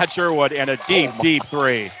from Chad Sherwood and a deep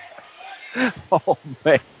three. Oh,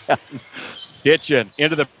 man. Ditchin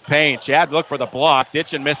into the paint. Chad looked for the block.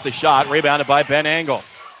 Ditchin missed the shot. Rebounded by Ben Engel.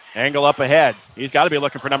 Engel up ahead. He's got to be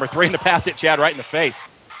looking for number 3, and the pass hit Chad right in the face.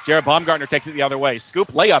 Jared Baumgartner takes it the other way.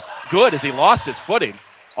 Scoop layup. Good as he lost his footing.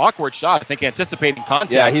 Awkward shot. I think anticipating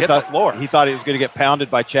contact. Yeah, hit the floor. He thought he was going to get pounded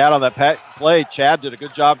by Chad on that play. Chad did a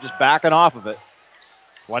good job just backing off of it.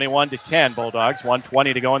 21-10 Bulldogs.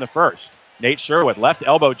 1:20 to go in the first. Nate Sherwood, left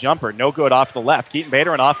elbow jumper. No good off the left. Keaton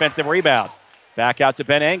Bader, an offensive rebound. Back out to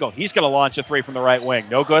Ben Engel. He's going to launch a 3 from the right wing.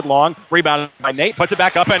 No good, long. Rebounded by Nate. Puts it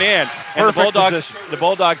back up and in. And the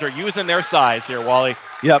Bulldogs are using their size here, Wally.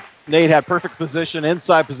 Yep. Nate had perfect position,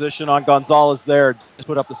 inside position on Gonzalez there. Just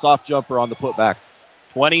put up the soft jumper on the putback.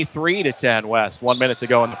 23-10 West. 1 minute to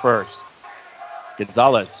go in the first.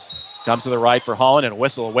 Gonzalez comes to the right for Holland and a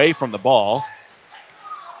whistle away from the ball.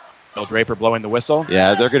 Bill Draper blowing the whistle.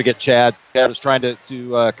 Yeah, they're going to get Chad. Chad was trying to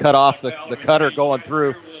cut off the cutter going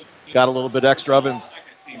through. Got a little bit extra of him.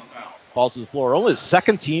 Falls to the floor. Only his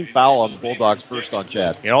second team foul on the Bulldogs, first on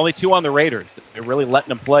Chad. And only 2 on the Raiders. They're really letting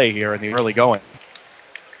them play here in the early going.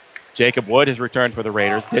 Jacob Wood has returned for the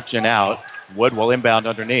Raiders. Ditchin out. Wood will inbound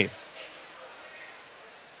underneath.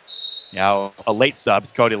 Now a late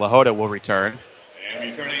subs. Cody LaHoda will return.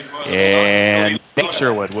 And Nate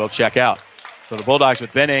Sherwood will check out. So the Bulldogs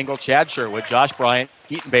with Ben Engel, Chad Sherwood, Josh Bryant,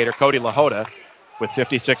 Keaton Bader, Cody LaHoda with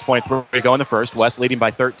 56.3 to go in the first. West leading by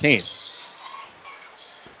 13.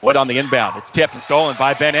 Wood on the inbound. It's tipped and stolen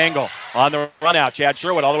by Ben Engel. On the run out, Chad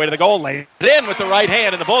Sherwood all the way to the goal lane. In with the right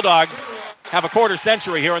hand, and the Bulldogs have a quarter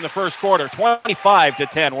century here in the first quarter.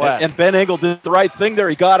 25-10 West. And Ben Engel did the right thing there.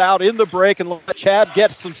 He got out in the break and let Chad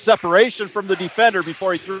get some separation from the defender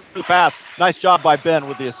before he threw the pass. Nice job by Ben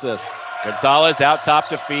with the assist. Gonzalez out top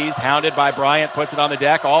to Fees, hounded by Bryant, puts it on the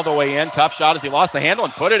deck all the way in. Tough shot as he lost the handle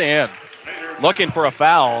and put it in. Looking for a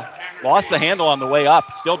foul. Lost the handle on the way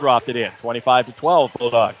up, still dropped it in. 25-12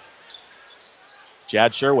 Bulldogs.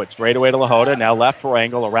 Chad Sherwood straight away to LaHoda, now left for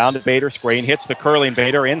Engel, around the Bader screen, hits the curling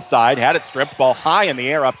Bader inside, had it stripped, ball high in the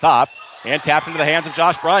air up top, and tapped into the hands of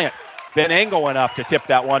Josh Bryant. Ben Engel went up to tip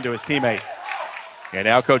that one to his teammate. And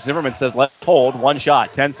now Coach Zimmerman says, let's hold, 1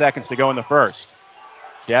 shot, 10 seconds to go in the first.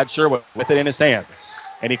 Chad Sherwood with it in his hands.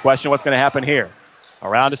 Any question what's going to happen here?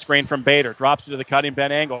 Around a screen from Bader, drops it to the cutting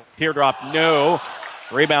Ben Engel. Teardrop, no.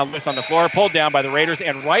 Rebound loose on the floor, pulled down by the Raiders,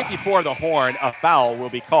 and right before the horn, a foul will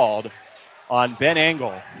be called on Ben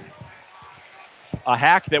Engel. A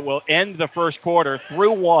hack that will end the first quarter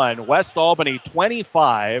through 1. West Albany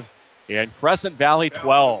 25 and Crescent Valley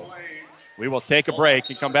 12. We will take a break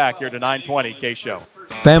and come back here to 920 KSHO.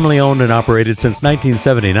 Family owned and operated since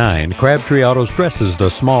 1979, Crabtree Auto stresses the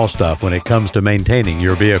small stuff when it comes to maintaining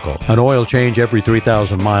your vehicle. An oil change every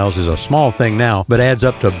 3,000 miles is a small thing now, but adds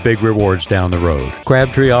up to big rewards down the road.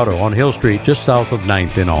 Crabtree Auto on Hill Street, just south of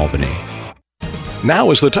 9th in Albany.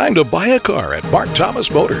 Now is the time to buy a car at Mark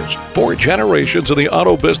Thomas Motors. 4 generations in the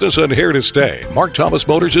auto business and here to stay. Mark Thomas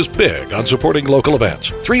Motors is big on supporting local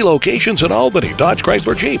events. 3 locations in Albany: Dodge,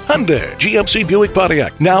 Chrysler, Jeep, Hyundai, GMC, Buick,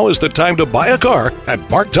 Pontiac. Now is the time to buy a car at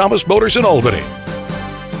Mark Thomas Motors in Albany.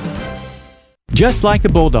 Just like the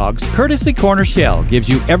Bulldogs, Courtesy Corner Shell gives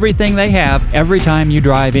you everything they have every time you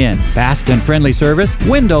drive in. Fast and friendly service,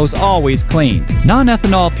 windows always clean.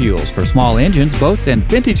 Non-ethanol fuels for small engines, boats, and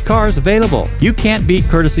vintage cars available. You can't beat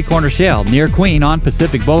Courtesy Corner Shell near Queen on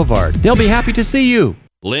Pacific Boulevard. They'll be happy to see you.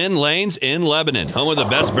 Lynn Lane's in Lebanon, home of the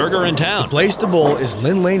best burger in town. Place to bowl is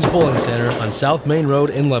Lynn Lane's Bowling Center on South Main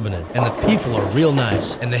Road in Lebanon. And the people are real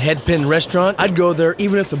nice. And the Head Pin Restaurant, I'd go there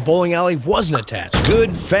even if the bowling alley wasn't attached.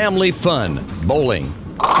 Good family fun. Bowling.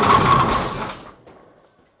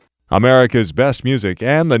 America's best music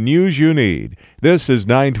and the news you need. This is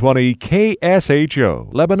 920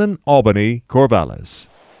 KSHO, Lebanon, Albany, Corvallis.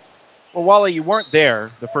 Well, Wally, you weren't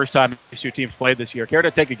there the first time these 2 teams played this year. Care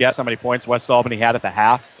to take a guess how many points West Albany had at the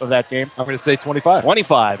half of that game? I'm going to say 25.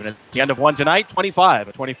 25. And at the end of one tonight, 25.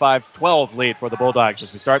 A 25-12 lead for the Bulldogs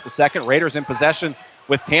as we start the second. Raiders in possession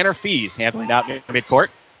with Tanner Fees handling out midcourt.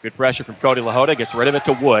 Good pressure from Cody LaHoda. Gets rid of it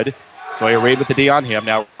to Wood. Sawyer Reed with the D on him.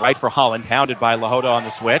 Now right for Holland. Hounded by LaHoda on the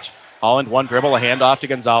switch. Holland, one dribble, a handoff to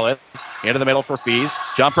Gonzalez. Into the middle for Fees.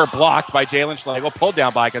 Jumper blocked by Jalen Schlegel. Pulled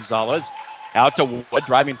down by Gonzalez. Out to Wood,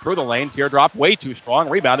 driving through the lane. Teardrop way too strong.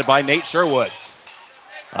 Rebounded by Nate Sherwood.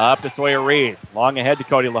 Up to Sawyer Reed. Long ahead to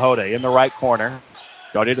Cody LaHoda in the right corner.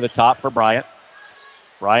 Cody to the top for Bryant.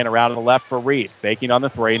 Bryant around to the left for Reed. Faking on the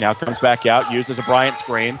 3. Now comes back out. Uses a Bryant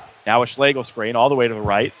screen. Now a Schlegel screen all the way to the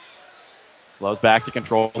right. Slows back to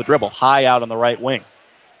control the dribble. High out on the right wing.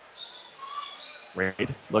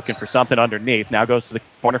 Reed looking for something underneath. Now goes to the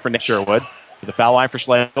corner for Nate Sherwood. The foul line for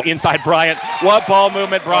Schlegel. Inside Bryant. What ball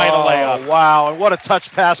movement, Bryant, a layup. Wow, and what a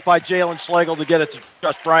touch pass by Jalen Schlegel to get it to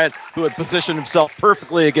Josh Bryant, who had positioned himself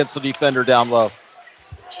perfectly against the defender down low.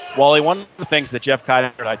 Wally, one of the things that Jeff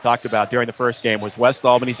Kaiser and I talked about during the first game was West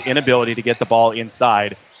Albany's inability to get the ball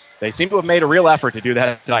inside. They seem to have made a real effort to do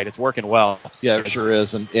that tonight. It's working well. Yeah, it sure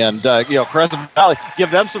is. And Crescent Valley,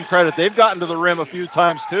 give them some credit. They've gotten to the rim a few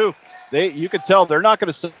times, too. You can tell they're not going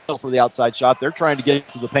to settle for the outside shot. They're trying to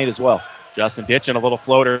get to the paint as well. Justin Ditchin, a little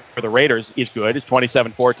floater for the Raiders, is good. It's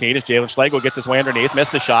 27-14 as Jalen Schlegel gets his way underneath,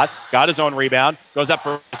 missed the shot, got his own rebound, goes up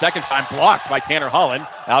for a second time, blocked by Tanner Holland.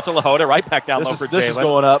 Out to LaHoda, right back down low for Jalen. This is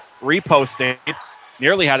going up. Reposting.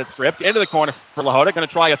 Nearly had it stripped. Into the corner for LaHoda. Going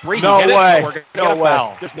to try a three. No way. No way.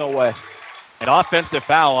 Foul. There's no way. An offensive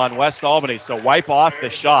foul on West Albany, so wipe off the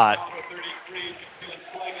shot.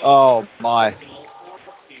 Oh, my.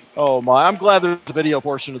 Oh, my. I'm glad there's a video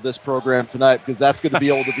portion of this program tonight because that's going to be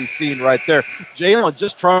able to be seen right there. Jalen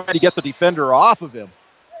just trying to get the defender off of him.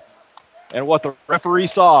 And what the referee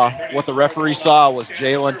saw was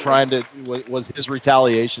Jalen trying to, was his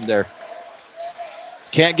retaliation there.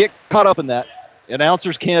 Can't get caught up in that.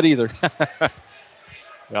 Announcers can't either.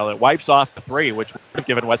 Well, it wipes off the three, which would have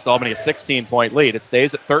given West Albany a 16-point lead. It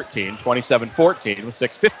stays at 13, 27-14 with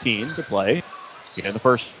 6:15 to play in the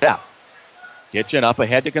first half. Ditchin up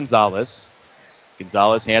ahead to Gonzalez.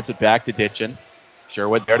 Gonzalez hands it back to Ditchin.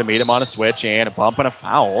 Sherwood there to meet him on a switch, and a bump and a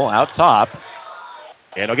foul out top.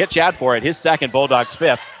 And he'll get Chad for it, his second, Bulldogs'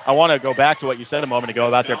 fifth. I want to go back to what you said a moment ago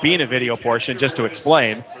about there being a video portion, just to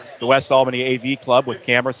explain. The West Albany AV Club with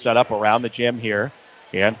cameras set up around the gym here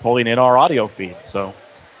and pulling in our audio feed. So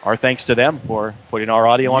our thanks to them for putting our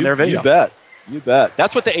audio on their video. You bet.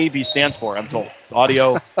 That's what the AV stands for, I'm told. It's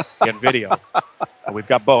audio and video. And we've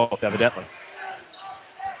got both, evidently.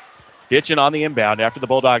 Ditchin on the inbound after the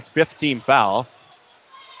Bulldogs' fifth team foul.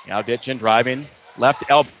 Now Ditchin driving left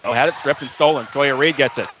elbow. Had it stripped and stolen. Sawyer Reed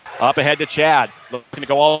gets it. Up ahead to Chad. Looking to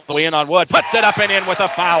go all the way in on Wood. Puts it up and in with a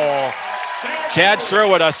foul. Chad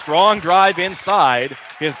Sherwood, a strong drive inside.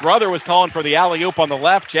 His brother was calling for the alley-oop on the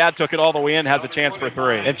left. Chad took it all the way in, has a chance for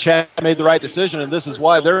three. And Chad made the right decision, and this is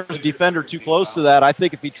why there's a defender too close to that. I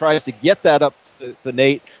think if he tries to get that up to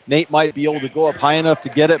Nate, Nate might be able to go up high enough to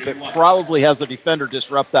get it, but probably has a defender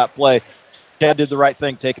disrupt that play. Chad did the right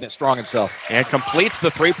thing, taking it strong himself. And completes the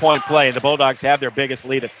three-point play, and the Bulldogs have their biggest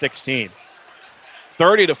lead at 16.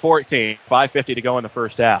 30-14, 5:50 to go in the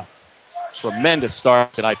first half. Tremendous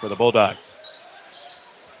start tonight for the Bulldogs.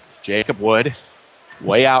 Jacob Wood,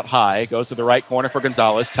 way out high, goes to the right corner for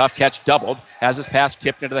Gonzalez. Tough catch doubled. Has his pass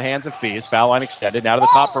tipped into the hands of Fees. Foul line extended. Now to the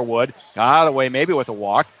top for Wood. Got away maybe with a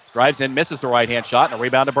walk. Drives in, misses the right-hand shot, and a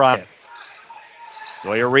rebound to Bryant.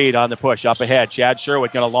 Sawyer Reed on the push up ahead. Chad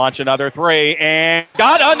Sherwood going to launch another three, and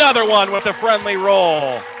got another one with a friendly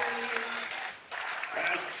roll.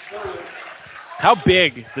 How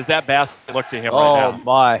big does that basket look to him right now? Oh,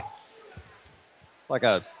 my. Like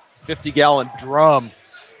a 50-gallon drum.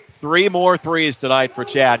 3 more threes tonight for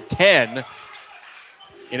Chad. 10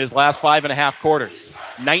 in his last 5.5 quarters.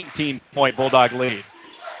 19-point Bulldog lead.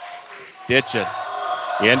 Ditchin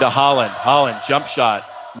into Holland. Holland jump shot.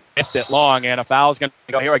 Missed it long, and a foul's going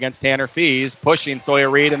to go here against Tanner Fees, pushing Sawyer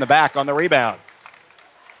Reed in the back on the rebound.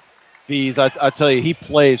 Fees, I tell you, he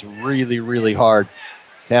plays really, really hard.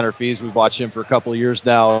 Tanner Fees, we've watched him for a couple of years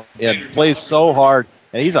now, and plays so hard.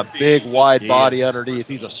 And he's a big, wide body underneath.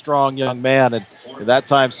 He's a strong young man. And at that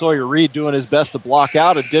time, Sawyer Reed doing his best to block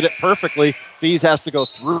out and did it perfectly. Fees has to go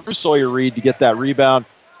through Sawyer Reed to get that rebound.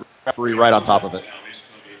 Referee right on top of it.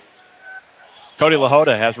 Cody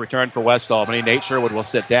LaHoda has returned for West Albany. Nate Sherwood will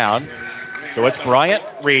sit down. So it's Bryant,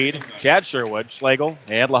 Reed, Chad Sherwood, Schlegel,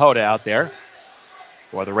 and LaHoda out there.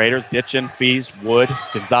 For the Raiders, Ditchin, Fees, Wood,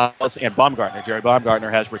 Gonzalez, and Baumgartner. Jerry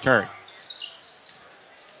Baumgartner has returned.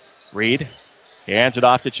 Reed hands it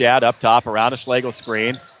off to Chad up top around a Schlegel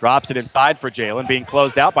screen. Drops it inside for Jalen, being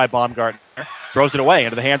closed out by Baumgartner. Throws it away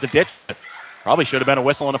into the hands of Ditchin. Probably should have been a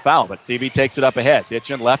whistle and a foul, but CB takes it up ahead.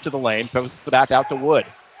 Ditchin left to the lane, goes back out to Wood.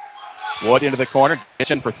 Wood into the corner.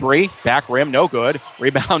 Ditchin for three. Back rim, no good.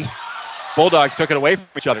 Rebound. Bulldogs took it away from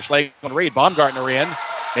each other. Schlegel and Reed. Baumgartner in.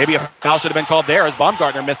 Maybe a foul should have been called there as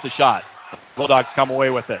Baumgartner missed the shot. Bulldogs come away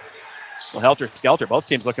with it. Well, helter-skelter. Both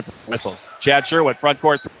teams looking for whistles. Chad Sherwood, front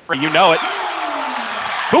court three. You know it.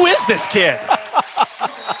 Who is this kid?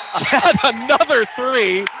 Chad, another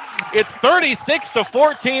three. It's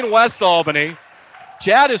 36-14 West Albany.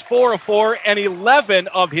 Chad is 4 of 4 and 11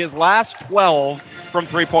 of his last 12 from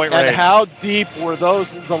three-point range. And how deep were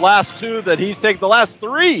those, the last two that he's taken, the last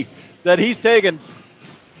three that he's taken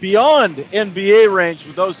beyond NBA range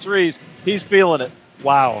with those threes? He's feeling it.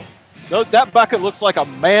 Wow. That bucket looks like a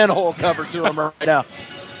manhole cover to him right now.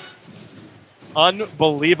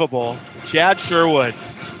 Unbelievable. Chad Sherwood.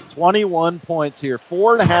 21 points here.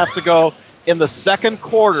 4.5 to go in the second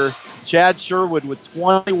quarter. Chad Sherwood with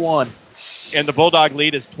 21. And the Bulldog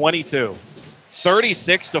lead is 22.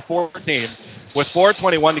 36-14 with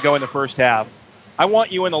 4:21 to go in the first half. I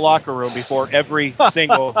want you in the locker room before every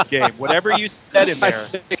single game. Whatever you said in there.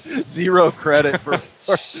 I take zero credit for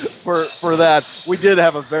that. We did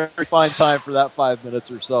have a very fine time for that 5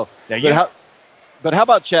 minutes or so. But how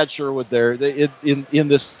about Chad Sherwood there in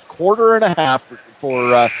this quarter and a half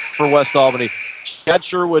for West Albany? Chad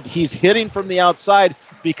Sherwood, he's hitting from the outside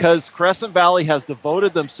because Crescent Valley has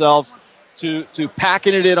devoted themselves to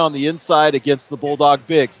packing it in on the inside against the Bulldog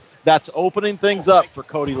bigs. That's opening things up for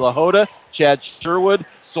Cody LaHoda, Chad Sherwood,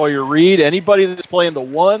 Sawyer Reed. Anybody that's playing the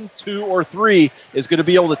 1, 2, or 3 is going to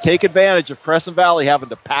be able to take advantage of Crescent Valley having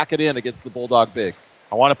to pack it in against the Bulldog bigs.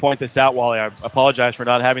 I want to point this out, Wally. I apologize for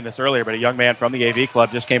not having this earlier, but a young man from the AV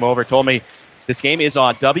Club just came over, told me this game is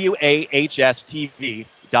on WAHSTV.com.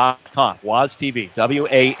 WAS TV,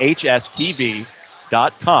 WAHSTV.com.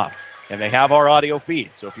 And they have our audio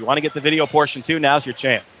feed. So if you want to get the video portion too, now's your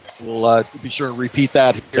chance. We'll be sure to repeat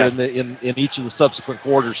that here in each of the subsequent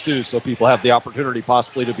quarters too, so people have the opportunity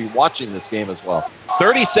possibly to be watching this game as well.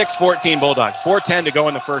 36-14 Bulldogs. 4:10 to go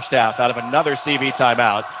in the first half out of another CV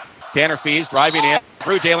timeout. Tanner Fees driving in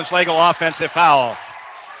through Jalen Schlegel, offensive foul.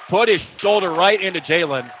 Put his shoulder right into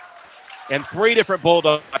Jalen, and 3 different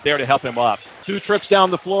Bulldogs there to help him up. 2 trips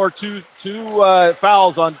down the floor, two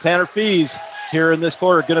fouls on Tanner Fees here in this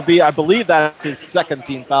quarter. Going to be, I believe that's his second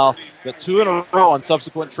team foul, but 2 in a row on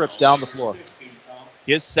subsequent trips down the floor.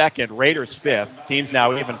 His second, Raiders' 5th. Teams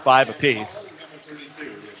now even 5 apiece.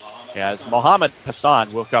 As Mohammed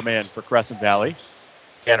Hassan will come in for Crescent Valley.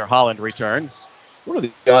 Tanner Holland returns. What are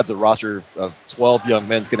the odds a roster of 12 young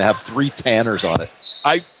men is going to have 3 Tanners on it?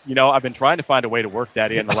 I've been trying to find a way to work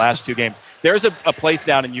that in the last 2 games. There's a place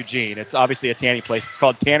down in Eugene. It's obviously a Tanny place. It's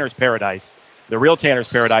called Tanner's Paradise. The real Tanner's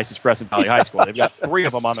Paradise is Crescent Valley High School. They've got 3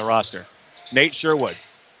 of them on the roster. Nate Sherwood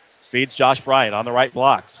feeds Josh Bryant on the right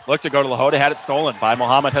blocks. Looked to go to LaHoda, had it stolen by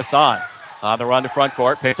Mohammed Hassan. On the run to front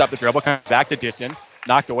court, picks up the dribble, comes back to Ditchin.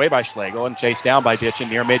 Knocked away by Schlegel and chased down by Ditchin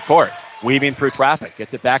near midcourt. Weaving through traffic,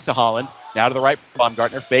 gets it back to Holland. Now to the right,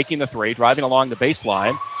 Baumgartner faking the 3, driving along the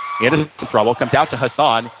baseline. Into some trouble, comes out to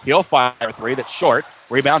Hassan. He'll fire a 3 that's short.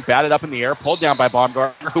 Rebound batted up in the air, pulled down by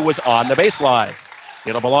Baumgartner, who was on the baseline.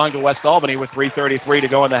 It'll belong to West Albany with 3:33 to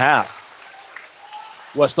go in the half.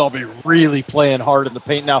 West Albany really playing hard in the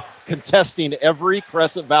paint now, contesting every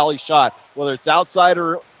Crescent Valley shot, whether it's outside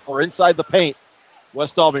or inside the paint.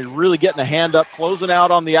 West Albany really getting a hand up, closing out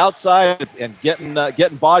on the outside, and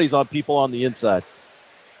getting bodies on people on the inside.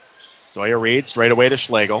 Sawyer Reed straight away to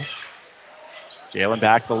Schlegel. Jalen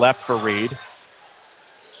back to the left for Reed.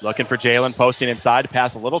 Looking for Jalen, posting inside,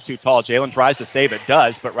 pass a little too tall. Jalen tries to save it,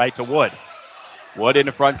 does, but right to Wood. Wood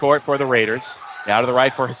into front court for the Raiders. Now to the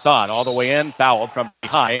right for Hassan. All the way in, fouled from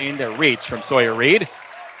behind. A reach from Sawyer Reed.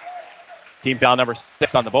 Team foul number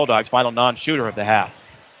 6 on the Bulldogs. Final non-shooter of the half.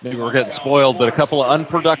 Maybe we're getting spoiled, but a couple of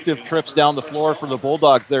unproductive trips down the floor for the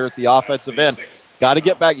Bulldogs there at the offensive end. Got to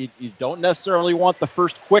get back. You don't necessarily want the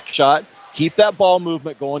first quick shot. Keep that ball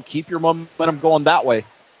movement going. Keep your momentum going that way.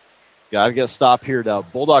 Got to get a stop here now.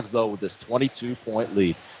 Bulldogs, though, with this 22-point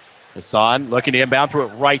lead. Hassan looking to inbound through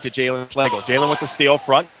it right to Jalen Schlegel. Jalen with the steal,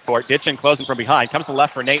 front court. Ditchin closing from behind. Comes to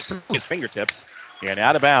left for Nate through his fingertips. And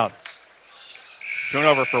out of bounds.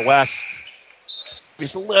 Turnover for West.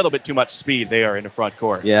 Just a little bit too much speed there in the front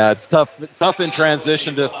court. Yeah, it's tough in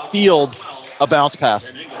transition to field a bounce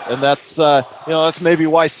pass. And that's that's maybe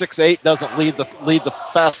why 6'8" doesn't lead the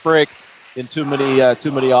fast break in too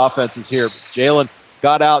many offenses here. Jalen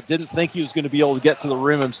got out, didn't think he was going to be able to get to the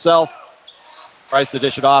rim himself. Tries to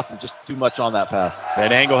dish it off, and just too much on that pass.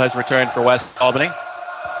 Van Angle has returned for West Albany.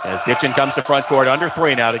 As Ditchin comes to front court, under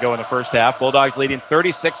 3 now to go in the first half. Bulldogs leading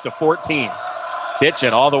 36-14.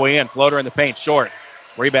 Ditchin all the way in, floater in the paint, short.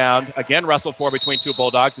 Rebound, again wrestled for between 2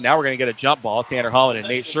 Bulldogs, and now we're going to get a jump ball. Tanner Holland and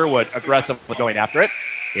Nate Sherwood aggressively going after it.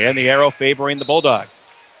 And the arrow favoring the Bulldogs.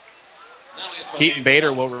 Keaton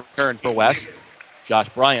Bader will return for West. Josh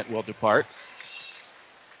Bryant will depart.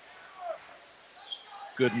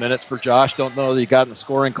 Good minutes for Josh. Don't know that he got in the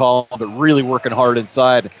scoring column, but really working hard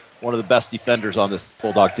inside. One of the best defenders on this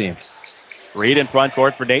Bulldog team. Reed in front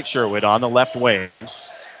court for Nate Sherwood on the left wing.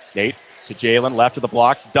 Nate to Jalen, left of the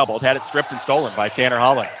blocks, doubled, had it stripped and stolen by Tanner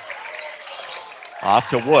Holland. Off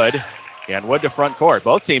to Wood, and Wood to front court.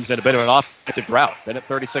 Both teams in a bit of an offensive drought. Been at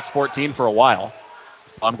 36-14 for a while.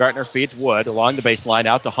 Baumgartner feeds Wood along the baseline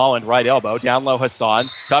out to Holland, right elbow. Down low, Hassan.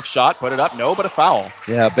 Tough shot, put it up. No, but a foul.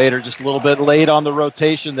 Yeah, Bader just a little bit late on the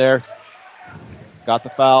rotation there. Got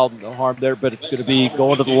the foul, no harm there, but it's going to be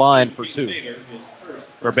going to the line for 2.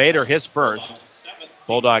 For Bader, his first.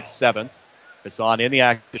 Bulldogs 7th. Hassan in the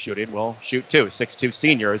act of shooting will shoot 2. 6'2"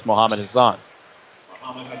 senior is Mohammed Hassan.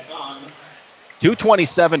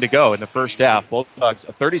 2:27 to go in the first half. Bulldogs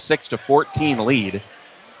a 36-14 lead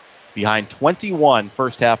behind 21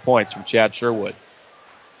 first half points from Chad Sherwood.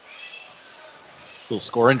 Little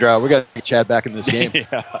scoring drought. We got to get Chad back in this game.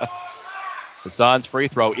 Yeah. Hassan's free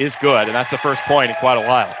throw is good, and that's the first point in quite a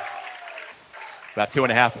while. About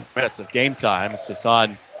 2.5 minutes of game time. It's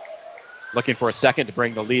Hassan looking for a second to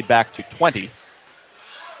bring the lead back to 20.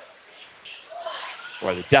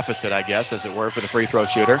 Or the deficit, I guess, as it were, for the free throw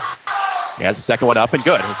shooter. He has the second one up and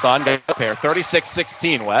good. Hassan got a pair.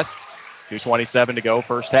 36-16 West. 2:27 to go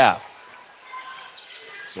first half.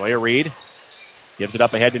 Sawyer Reed gives it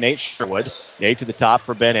up ahead to Nate Sherwood. Nate to the top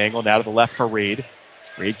for Ben Engel. Now to the left for Reed.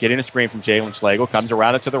 Reed getting a screen from Jalen Schlegel. Comes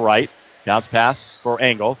around it to the right. Bounce pass for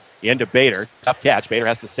Engel. Into Bader. Tough catch. Bader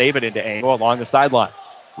has to save it into Engel along the sideline.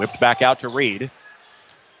 Whipped back out to Reed.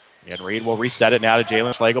 And Reed will reset it now to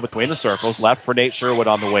Jalen Schlegel between the circles. Left for Nate Sherwood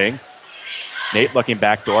on the wing. Nate looking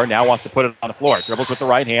backdoor. Now wants to put it on the floor. Dribbles with the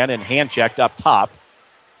right hand and hand checked up top.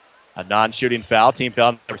 A non-shooting foul. Team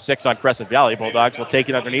foul number 6 on Crescent Valley. Bulldogs will take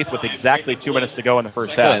it underneath with exactly 2 minutes to go in the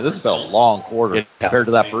first half. This has been a long quarter compared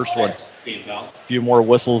to that first one. A few more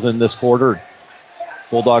whistles in this quarter.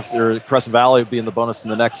 Bulldogs or Crescent Valley will be in the bonus in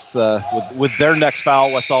the next, with their next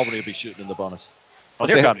foul, West Albany will be shooting in the bonus. Well,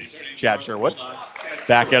 here comes Chad Sherwood.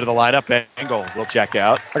 Back out of the lineup. Ben Engel will check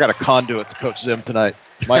out. I got a conduit to Coach Zim tonight.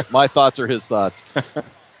 My thoughts are his thoughts.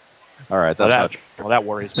 All right, that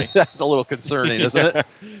worries me. That's a little concerning, isn't it?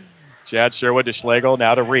 Chad Sherwood to Schlegel,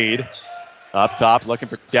 now to Reed. Up top, looking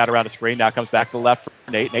for Chad around the screen. Now comes back to the left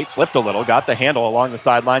for Nate. Nate slipped a little, got the handle along the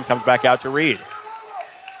sideline, comes back out to Reed.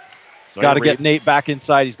 So got to get Nate back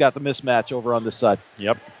inside. He's got the mismatch over on this side.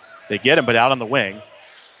 Yep. They get him, but out on the wing.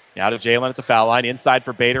 Now to Jalen at the foul line. Inside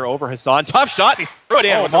for Bader over Hassan. Tough shot. He threw it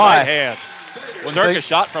in with the right hand. Circus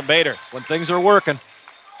shot from Bader. When things are working.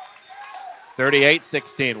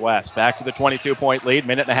 38-16 West. Back to the 22-point lead.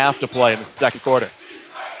 Minute and a half to play in the second quarter.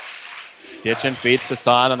 Ditchin feeds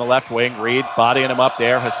Hassan on the left wing. Reed bodying him up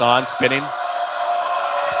there. Hassan spinning.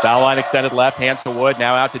 Foul line extended left. Hands to Wood.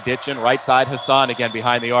 Now out to Ditchin. Right side Hassan again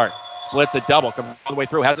behind the arc. Splits a double. Comes all the way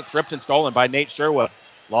through. Has it stripped and stolen by Nate Sherwood.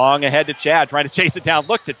 Long ahead to Chad. Trying to chase it down.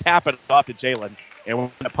 Look to tap it off to Jalen. And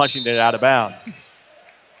we're punching it out of bounds.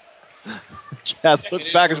 Chad looks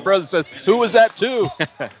back at his brother and says, "Who was that to?"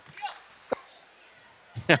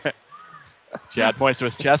 Chad points to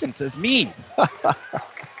his chest and says, "Me."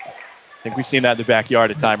 I think we've seen that in the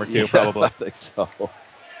backyard a time or two, probably. I think so.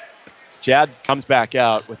 Chad comes back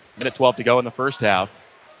out with minute 12 to go in the first half.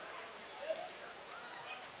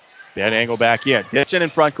 Ben Engel back in. Ditchin in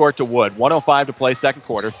front court to Wood. 1:05 to play second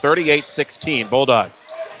quarter. 38-16 Bulldogs.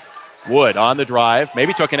 Wood on the drive.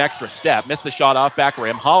 Maybe took an extra step. Missed the shot off back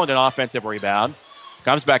rim. Holland an offensive rebound.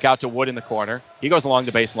 Comes back out to Wood in the corner. He goes along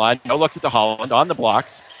the baseline. No looks at the Holland on the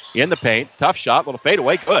blocks. In the paint. Tough shot. Little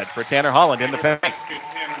fadeaway. Good for Tanner Holland in the paint.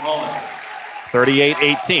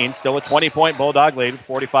 38-18. Still a 20-point Bulldog lead with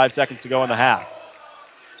 45 seconds to go in the half.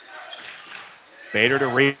 Bader to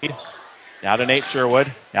Reed. Now to Nate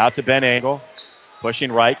Sherwood. Out to Ben Engel.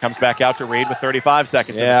 Pushing right. Comes back out to Reed with 35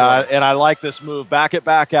 seconds. Yeah, and I like this move. Back it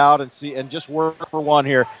back out and just work for one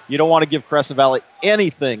here. You don't want to give Crescent Valley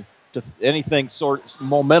anything sort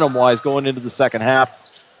momentum-wise going into the second half.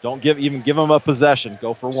 Don't give them a possession.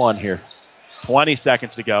 Go for one here. 20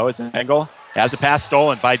 seconds to go as Engel has a pass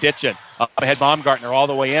stolen by Ditchin. Up ahead Baumgartner all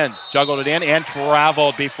the way in. Juggled it in and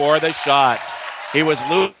traveled before the shot. He was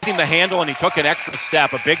losing the handle and he took an extra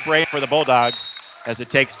step. A big break for the Bulldogs as it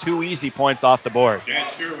takes 2 easy points off the board.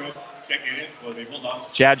 Chad Sherwood checking in for the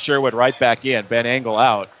Bulldogs. Chad Sherwood right back in. Ben Engel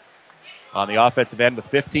out on the offensive end with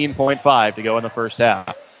 15.5 to go in the first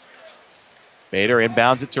half. Bader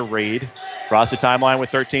inbounds it to Reed. Across the timeline with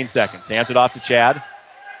 13 seconds. Hands it off to Chad.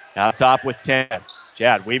 Out top with 10.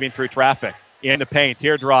 Chad weaving through traffic. In the paint.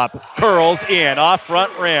 Teardrop. Curls in. Off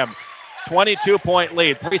front rim. 22-point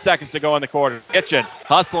lead. 3 seconds to go in the quarter. Ditchin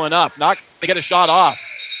hustling up. Not going to get a shot off.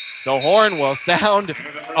 The horn will sound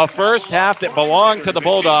a first half that belonged to the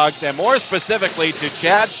Bulldogs, and more specifically to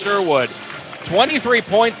Chad Sherwood. 23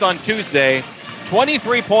 points on Tuesday.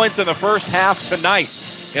 23 points in the first half tonight.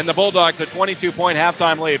 In the Bulldogs, a 22-point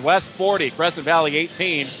halftime lead. West 40, Crescent Valley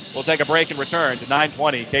 18. We'll take a break and return to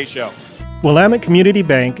 920 KSHO. Willamette Community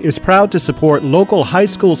Bank is proud to support local high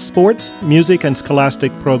school sports, music, and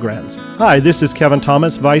scholastic programs. Hi, this is Kevin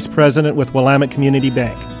Thomas, Vice President with Willamette Community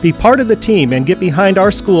Bank. Be part of the team and get behind our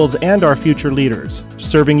schools and our future leaders,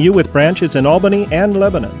 serving you with branches in Albany and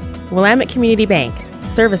Lebanon. Willamette Community Bank,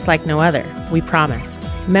 service like no other, we promise.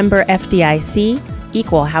 Member FDIC,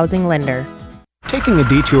 equal housing lender. Taking a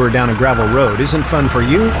detour down a gravel road isn't fun for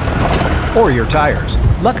you or your tires.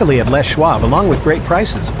 Luckily at Les Schwab, along with great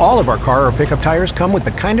prices, all of our car or pickup tires come with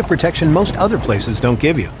the kind of protection most other places don't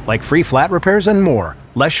give you, like free flat repairs and more.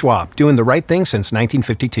 Les Schwab, doing the right thing since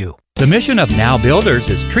 1952. The mission of Now Builders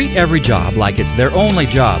is treat every job like it's their only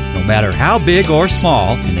job, no matter how big or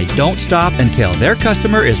small, and they don't stop until their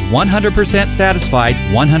customer is 100% satisfied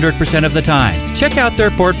 100% of the time. Check out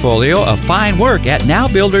their portfolio of fine work at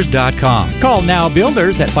nowbuilders.com. Call Now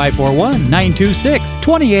Builders at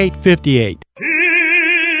 541-926-2858.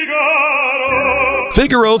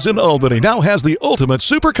 Figaro's in Albany now has the Ultimate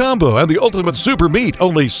Super Combo and the Ultimate Super Meat,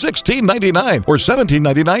 only $16.99 or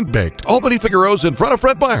 $17.99 baked. Albany Figaro's in front of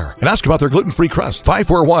Fred Meyer. And ask about their gluten-free crust,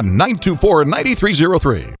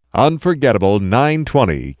 541-924-9303. Unforgettable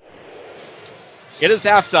 920. It is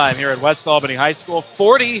halftime here at West Albany High School,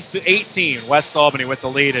 40-18. West Albany with the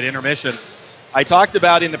lead at intermission. I talked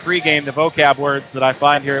about in the pregame the vocab words that I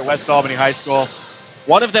find here at West Albany High School.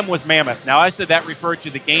 One of them was mammoth. Now, I said that referred to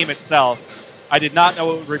the game itself. I did not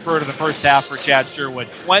know it would refer to the first half for Chad Sherwood.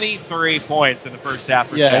 23 points in the first half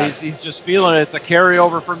for Chad. Yeah, he's just feeling it. It's a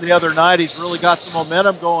carryover from the other night. He's really got some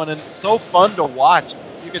momentum going, and it's so fun to watch.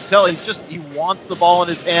 You can tell he wants the ball in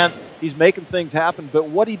his hands. He's making things happen. But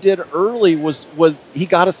what he did early was he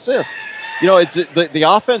got assists. You know, it's the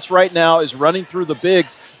offense right now is running through the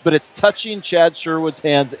bigs, but it's touching Chad Sherwood's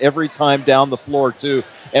hands every time down the floor too.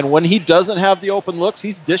 And when he doesn't have the open looks,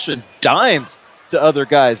 he's dishing dimes to other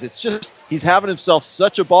guys. It's just he's having himself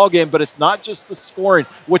such a ball game, but it's not just the scoring,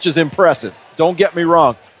 which is impressive. Don't get me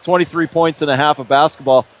wrong. 23 points and a half of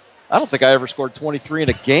basketball. I don't think I ever scored 23 in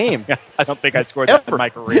a game. I don't think I scored that in my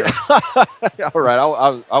career. All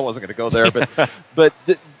right, I wasn't going to go there, but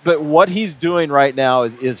what he's doing right now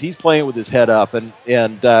is he's playing with his head up and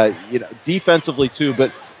defensively too,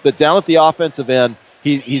 but down at the offensive end,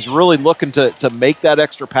 He's really looking to make that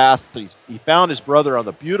extra pass. He found his brother on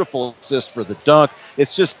the beautiful assist for the dunk.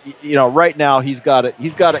 It's just, right now he's got it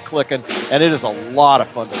clicking, and it is a lot of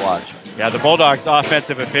fun to watch. Yeah, the Bulldogs'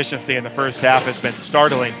 offensive efficiency in the first half has been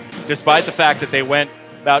startling, despite the fact that they went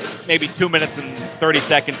about maybe 2 minutes and 30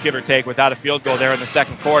 seconds, give or take, without a field goal there in the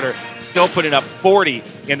second quarter, still putting up 40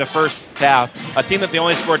 in the first half. A team that they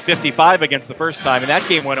only scored 55 against the first time, and that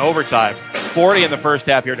game went overtime. 40 in the first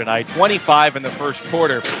half here tonight, 25 in the first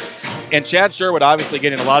quarter. And Chad Sherwood obviously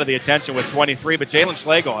getting a lot of the attention with 23, but Jalen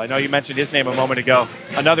Schlegel, I know you mentioned his name a moment ago,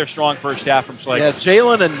 another strong first half from Schlegel. Yeah,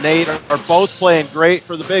 Jalen and Nate are both playing great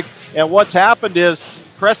for the Bigs. And what's happened is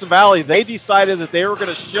Crescent Valley, they decided that they were going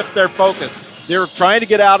to shift their focus. They were trying to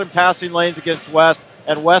get out in passing lanes against West,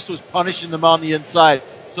 and West was punishing them on the inside.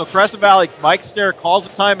 So Crescent Valley, Mike Stair calls a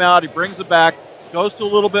timeout. He brings it back, goes to a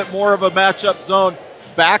little bit more of a matchup zone,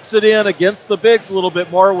 backs it in against the Bigs a little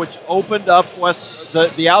bit more, which opened up West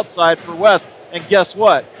the outside for West. And guess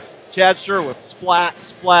what? Chad Sherwood, splat,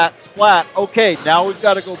 splat, splat. Okay, now we've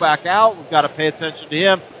got to go back out. We've got to pay attention to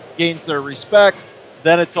him. Gains their respect.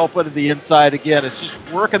 Then it's open to the inside again. It's just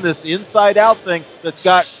working this inside-out thing that's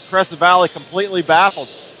got Crescent Valley completely baffled.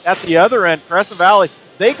 At the other end, Crescent Valley,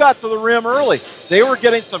 they got to the rim early. They were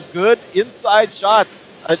getting some good inside shots.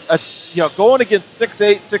 Going against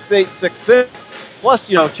 6'8", 6'8", 6'6". Plus,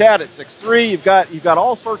 Chad at 6'3". You've got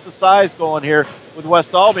all sorts of size going here with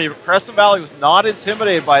West Albany. Crescent Valley was not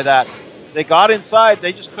intimidated by that. They got inside.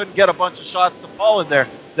 They just couldn't get a bunch of shots to fall in there.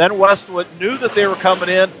 Then Westwood knew that they were coming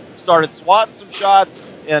in, started swatting some shots,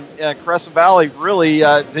 and Crescent Valley really,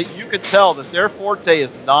 you could tell that their forte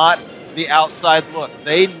is not the outside look.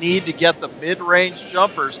 They need to get the mid-range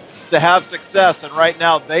jumpers to have success, and right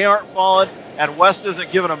now they aren't falling, and West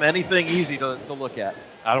isn't giving them anything easy to look at.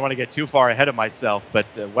 I don't want to get too far ahead of myself, but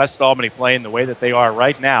West Albany playing the way that they are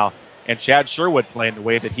right now, and Chad Sherwood playing the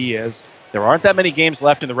way that he is. There aren't that many games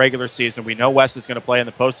left in the regular season. We know West is going to play in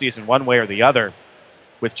the postseason one way or the other.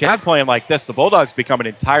 With Chad playing like this, the Bulldogs become an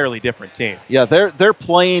entirely different team. Yeah, they're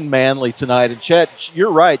playing manly tonight. And Chad,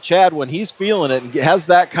 you're right. Chad, when he's feeling it and has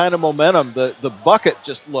that kind of momentum, the bucket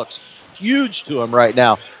just looks huge to him right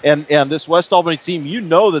now. And this West Albany team,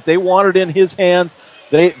 that they want it in his hands.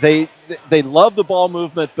 They love the ball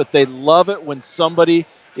movement, but they love it when somebody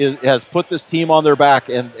has put this team on their back.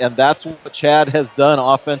 And that's what Chad has done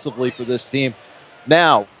offensively for this team.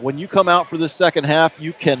 Now, when you come out for this second half,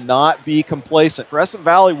 you cannot be complacent. Crescent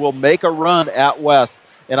Valley will make a run at West,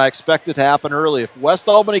 and I expect it to happen early. If West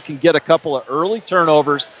Albany can get a couple of early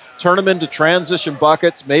turnovers, turn them into transition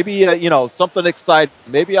buckets, maybe something exciting,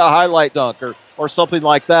 maybe a highlight dunk or something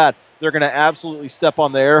like that, they're going to absolutely step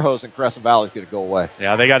on the air hose, and Crescent Valley is going to go away.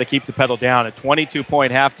 Yeah, they got to keep the pedal down. A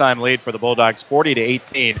 22-point halftime lead for the Bulldogs,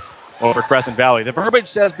 40-18 over Crescent Valley. The verbiage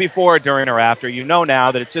says before, during, or after. You know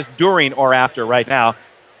now that it's just during or after right now.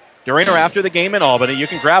 During or after the game in Albany, you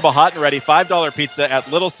can grab a hot and ready $5 pizza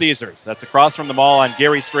at Little Caesars. That's across from the mall on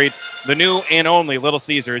Geary Street, the new and only Little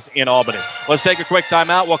Caesars in Albany. Let's take a quick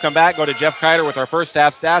timeout. We'll come back, go to Jeff Kiter with our first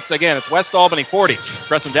half stats. Again, it's West Albany 40,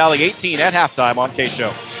 Crescent Valley 18 at halftime on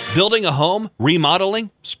KSHO. Building a home,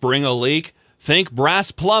 remodeling, spring a leak? Think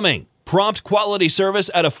Brass Plumbing. Prompt quality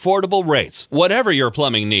service at affordable rates. Whatever your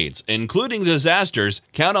plumbing needs, including disasters,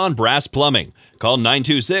 count on Brass Plumbing. Call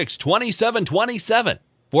 926-2727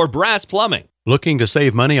 for Brass Plumbing. Looking to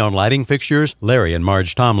save money on lighting fixtures? Larry and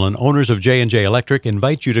Marge Tomlin, owners of J&J Electric,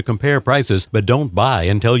 invite you to compare prices, but don't buy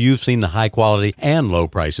until you've seen the high quality and low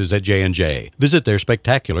prices at J&J. Visit their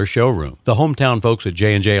spectacular showroom. The hometown folks at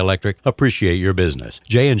J&J Electric appreciate your business.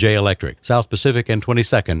 J&J Electric, South Pacific and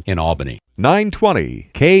 22nd in Albany.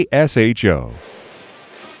 920 KSHO.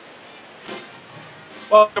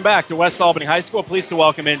 Welcome back to West Albany High School. Pleased to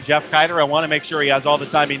welcome in Jeff Kiter. I want to make sure he has all the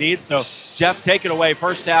time he needs. So, Jeff, take it away.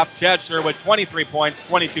 First half, Chad Sherwood, 23 points,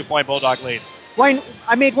 22-point Bulldog lead. Wayne,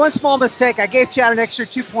 I made one small mistake. I gave Chad an extra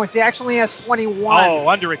 2 points. He actually has 21. Oh,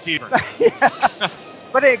 underachiever. Yeah.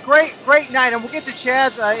 But a great night. And we'll get to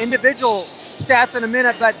Chad's individual stats in a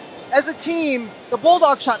minute. But as a team, the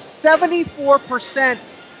Bulldogs shot 74%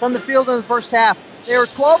 from the field in the first half. They were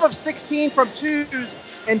 12 of 16 from twos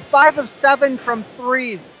and 5 of 7 from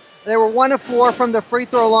threes. They were 1 of 4 from the free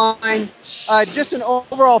throw line. Just an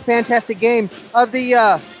overall fantastic game. Of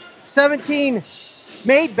the 17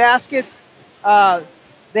 made baskets, they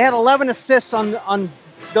had 11 assists on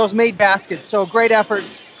those made baskets. So great effort.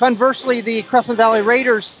 Conversely, the Crescent Valley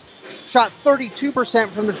Raiders shot 32%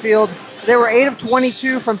 from the field. They were 8 of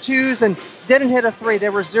 22 from twos and didn't hit a three. They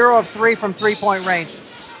were 0 of 3 from three-point range.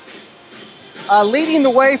 Leading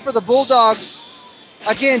the way for the Bulldogs,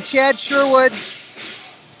 again, Chad Sherwood,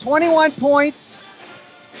 21 points.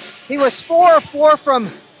 He was 4 of 4 from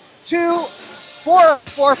 2, 4 of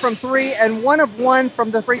 4 from 3, and 1 of 1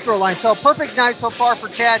 from the free throw line. So perfect night so far for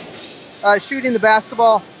Chad shooting the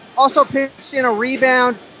basketball. Also pitched in a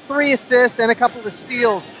rebound, 3 assists, and a couple of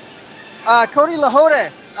steals. Cody Lahota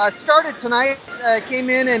started tonight, came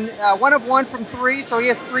in and 1 of 1 from 3, so he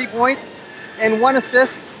has 3 points and 1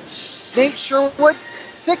 assist. Nate Sherwood,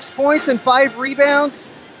 6 points and 5 rebounds.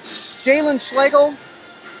 Jalen Schlegel,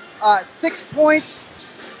 6 points,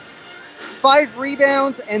 5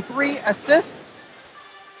 rebounds, and 3 assists.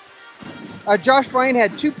 Josh Bryan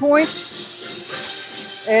had 2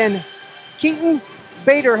 points. And Keaton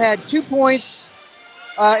Bader had 2 points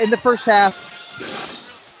in the first half.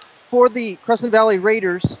 For the Crescent Valley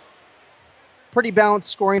Raiders, pretty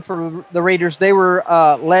balanced scoring for the Raiders. They were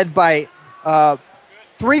led by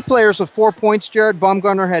 3 players with 4 points. Jared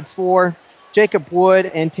Baumgartner had 4. Jacob Wood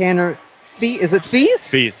and Tanner Is it Fees?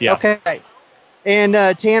 Fees, yeah. Okay. And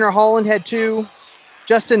Tanner Holland had 2.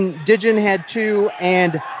 Justin Digin had 2.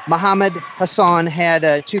 And Muhammad Hassan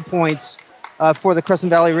had 2 points for the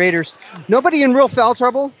Crescent Valley Raiders. Nobody in real foul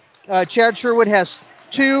trouble. Chad Sherwood has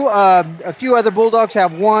 2. A few other Bulldogs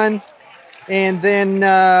have 1. And then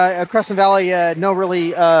Crescent Valley, not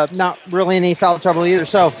really any foul trouble either.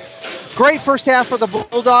 So great first half for the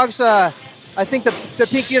Bulldogs. I think the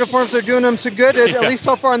pink uniforms are doing them so good, at least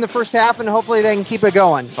so far in the first half, and hopefully they can keep it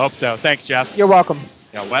going. Hope so. Thanks, Jeff. You're welcome.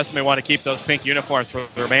 Yeah, West may want to keep those pink uniforms for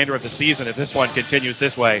the remainder of the season if this one continues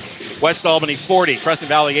this way. West Albany 40, Crescent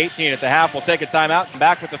Valley 18 at the half. We'll take a timeout and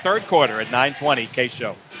back with the third quarter at 9:20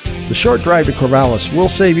 KSHO. The short drive to Corvallis will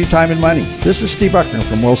save you time and money. This is Steve Buckner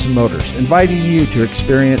from Wilson Motors, inviting you to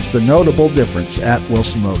experience the notable difference at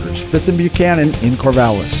Wilson Motors, 5th and Buchanan in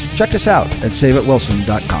Corvallis. Check us out at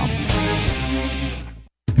saveatwilson.com.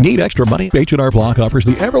 Need extra money? H&R Block offers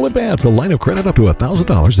the Emerald Advance, a line of credit up to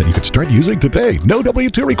 $1,000 that you can start using today. No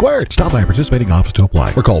W-2 required. Stop by a participating office to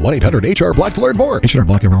apply or call 1-800-HR-BLOCK to learn more. H&R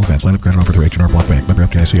Block Emerald Advance, line of credit offered through H&R Block Bank. Member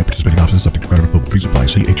FDIC at participating offices, subject to credit approval. Free supply.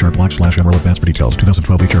 See HR Block/Emerald Advance for details.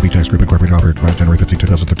 2012 HRB Tax Group Incorporated offered January 15,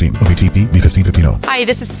 2013. OVTP B1515. Hi,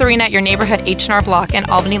 this is Serena at your neighborhood H&R Block in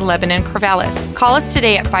Albany, Lebanon, Corvallis. Call us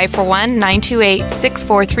today at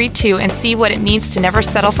 541-928-6432 and see what it means to never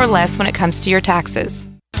settle for less when it comes to your taxes.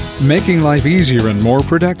 Making life easier and more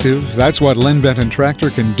productive, that's what Len Benton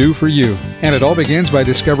Tractor can do for you. And it all begins by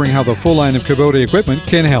discovering how the full line of Kubota equipment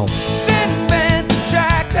can help. Benton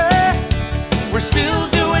Tractor, we're still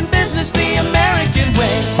doing business the American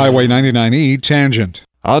way. Highway 99E Tangent.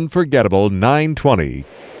 Unforgettable 920.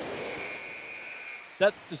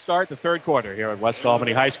 Set to start the third quarter here at West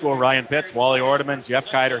Albany High School. Ryan Pitts, Wally Ordeman, Jeff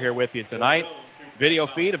Kiter here with you tonight. Video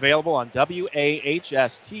feed available on WAHSTV.com.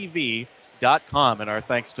 And our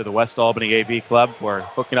thanks to the West Albany AV Club for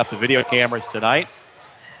hooking up the video cameras tonight.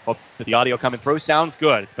 Hope that the audio coming through sounds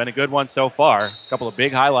good. It's been a good one so far. A couple of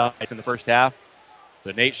big highlights in the first half.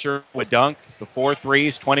 The Nate Sherwood dunk, the 4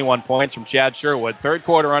 threes, 21 points from Chad Sherwood. Third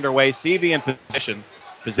quarter underway. CV in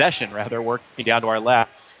possession, working down to our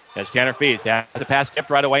left. As Tanner Fees has a pass tipped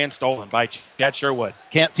right away and stolen by Chad Sherwood.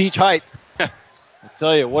 Can't teach height. I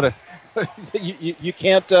tell you, what a you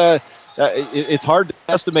can't. It's hard to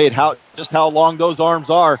estimate how long those arms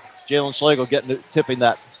are. Jalen Schlegel tipping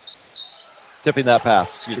that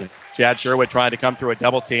pass. Excuse me. Chad Sherwood trying to come through a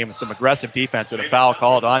double team with some aggressive defense with a foul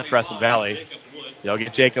called on Crescent Valley. They'll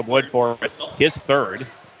get Jacob Wood for his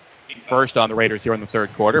first on the Raiders here in the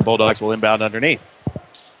third quarter. Bulldogs will inbound underneath.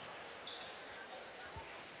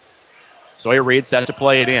 Sawyer Reed set to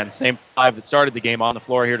play it in. Same 5 that started the game on the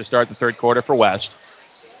floor here to start the third quarter for West.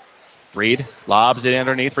 Reed lobs it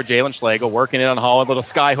underneath for Jalen Schlegel, working it on Holland. Little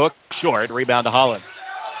sky hook, short. Rebound to Holland.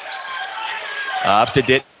 Up to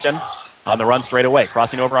Ditchen on the run straight away.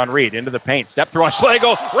 Crossing over on Reed into the paint. Step through on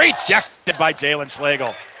Schlegel. Rejected by Jalen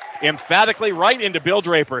Schlegel. Emphatically right into Bill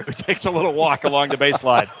Draper, who takes a little walk along the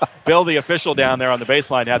baseline. Bill, the official down there on the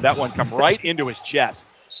baseline, had that one come right into his chest.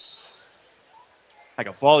 Like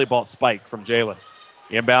a volleyball spike from Jalen.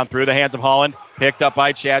 Inbound through the hands of Holland. Picked up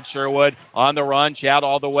by Chad Sherwood. On the run. Chad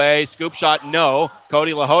all the way. Scoop shot, no.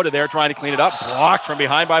 Cody Lahota there trying to clean it up. Blocked from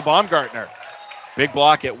behind by Baumgartner. Big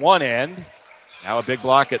block at one end. Now a big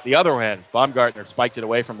block at the other end. Baumgartner spiked it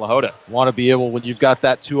away from Lahota. Want to be able, when you've got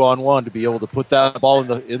that 2-on-1, to be able to put that ball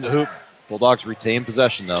in the hoop. Bulldogs retain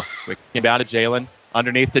possession, though. Quick inbound to Jalen.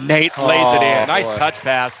 Underneath to Nate, lays it in. Nice touch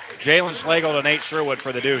pass. Jalen Schlegel to Nate Sherwood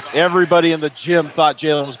for the deuce. Everybody in the gym thought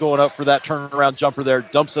Jalen was going up for that turnaround jumper there.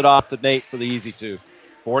 Dumps it off to Nate for the easy 2.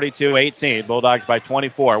 42-18. Bulldogs by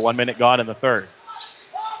 24. 1 minute gone in the third.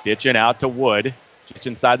 Ditchen out to Wood. Just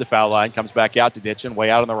inside the foul line. Comes back out to Ditchen. Way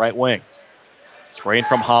out on the right wing. Screen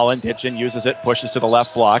from Holland. Ditchen uses it. Pushes to the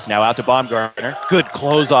left block. Now out to Baumgartner. Good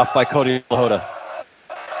close off by Cody Lahota.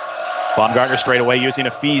 Baumgartner straight away using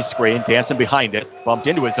a Fees screen, dancing behind it. Bumped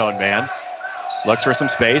into his own man. Looks for some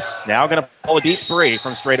space. Now going to pull a deep 3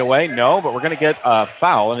 from straight away. No, but we're going to get a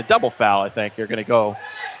foul, and a double foul, I think. You're going to go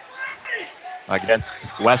against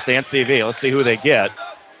West and CV. Let's see who they get.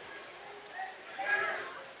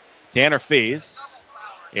 Tanner Fees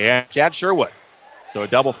and Chad Sherwood. So a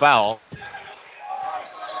double foul.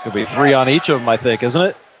 Could be 3 on each of them, I think, isn't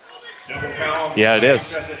it? Yeah, it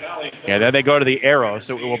is. And then they go to the arrow,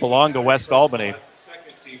 so it will belong to West Albany.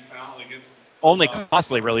 Only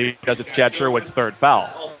costly, really, because it's Chad Sherwood's third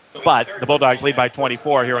foul. But the Bulldogs lead by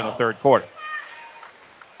 24 here in the third quarter.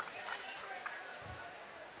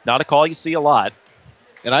 Not a call you see a lot.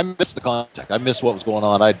 And I missed the contact. I missed what was going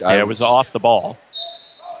on. It was off the ball,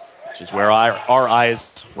 which is where our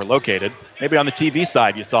eyes were located. Maybe on the TV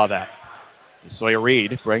side you saw that. Sawyer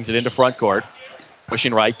Reed brings it into front court.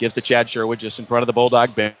 Pushing right, gives to Chad Sherwood just in front of the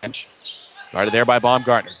Bulldog bench. Guarded there by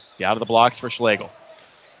Baumgartner. Down to the blocks for Schlegel.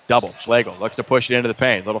 Double. Schlegel looks to push it into the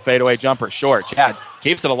paint. Little fadeaway jumper, short. Chad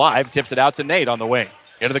keeps it alive, tips it out to Nate on the wing.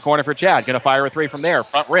 Into the corner for Chad. Going to fire a 3 from there.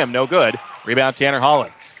 Front rim, no good. Rebound Tanner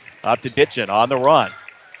Holland. Up to Ditchen on the run.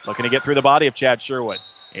 Looking to get through the body of Chad Sherwood.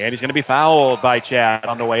 And he's going to be fouled by Chad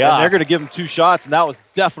on the way up. And they're going to give him 2 shots, and that was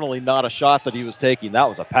definitely not a shot that he was taking. That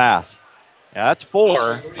was a pass. Yeah, that's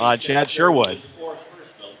 4 on Chad Sherwood.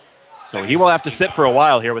 So he will have to sit for a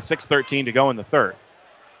while here with 6:13 to go in the third.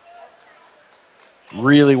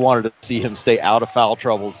 Really wanted to see him stay out of foul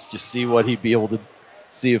troubles, just see what he'd be able to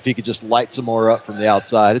see if he could just light some more up from the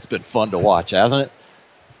outside. It's been fun to watch, hasn't it?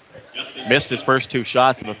 Missed his first 2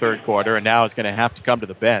 shots in the third quarter, and now is going to have to come to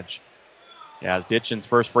the bench. As Ditchen's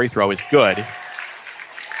first free throw is good.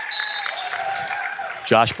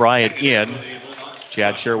 Josh Bryant in.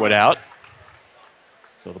 Chad Sherwood out.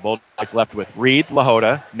 So the Bulldogs left with Reed,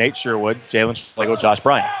 Lahota, Nate Sherwood, Jalen Schlegel, Josh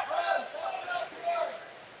Bryant.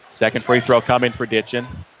 Second free throw coming for Ditchen.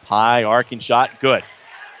 High arcing shot, good.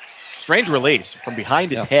 Strange release from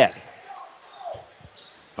behind his head.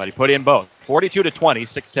 But he put in both. 42-20,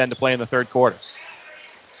 6:10 to play in the third quarter.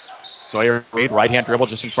 Sawyer Reed, right-hand dribble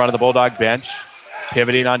just in front of the Bulldog bench.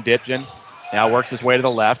 Pivoting on Ditchen. Now works his way to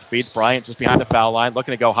the left. Feeds Bryant just behind the foul line.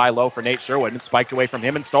 Looking to go high-low for Nate Sherwood. And spiked away from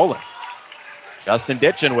him and stolen. Justin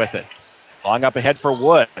Ditchen with it. Long up ahead for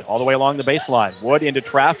Wood. All the way along the baseline. Wood into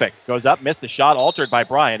traffic. Goes up, missed the shot. Altered by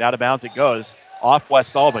Bryant. Out of bounds it goes. Off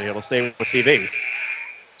West Albany. It'll stay with CV.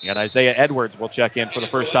 And Isaiah Edwards will check in for the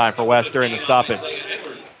first time for West during the stoppage.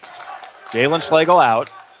 Jalen Schlegel out.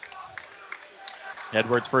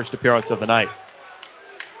 Edwards' first appearance of the night.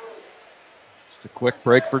 Just a quick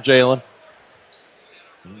break for Jalen.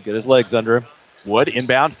 Get his legs under him. Wood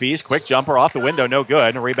inbound, Fees, quick jumper off the window, no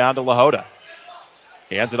good. A rebound to LaHoda.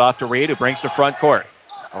 Hands it off to Reed, who brings to front court.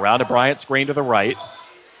 Around to Bryant, screen to the right.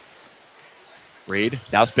 Reed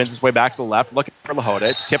now spins his way back to the left, looking for LaHoda.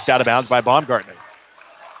 It's tipped out of bounds by Baumgartner.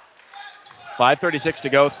 5:36 to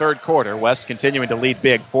go, third quarter. West continuing to lead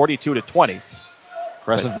big, 42-20.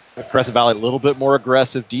 Crescent Valley a little bit more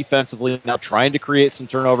aggressive defensively, now trying to create some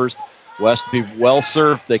turnovers. West be well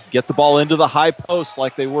served. They get the ball into the high post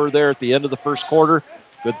like they were there at the end of the first quarter.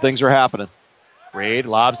 Good things are happening. Reed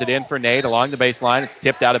lobs it in for Nate along the baseline. It's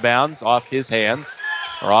tipped out of bounds off his hands,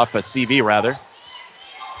 or off a CV rather.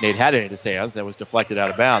 Nate had it in his hands. That was deflected out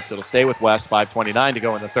of bounds. So it'll stay with West. 5:29 to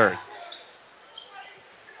go in the third.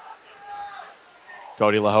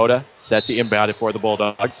 Cody LaHoda set to inbound it for the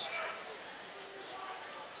Bulldogs.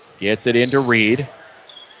 Gets it into Reed.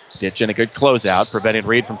 Ditching a good closeout, preventing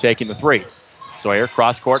Reed from taking the three. Sawyer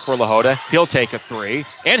cross court for LaHoda. He'll take a three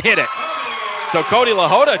and hit it. So Cody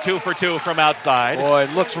LaHoda 2 for 2 from outside. Boy,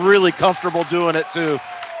 it looks really comfortable doing it too.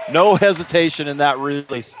 No hesitation in that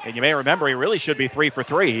release. And you may remember he really should be 3 for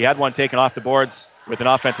 3. He had one taken off the boards with an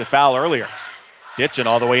offensive foul earlier. Ditchin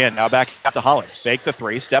all the way in. Now back up to Holland. Fake the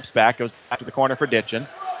three, steps back, goes back to the corner for Ditchin.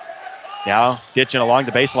 Now Ditchin along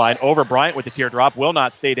the baseline over Bryant with the teardrop. Will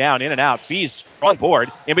not stay down, in and out. Fees on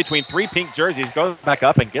board in between three pink jerseys. Goes back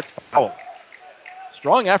up and gets fouled.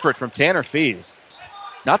 Strong effort from Tanner Fees.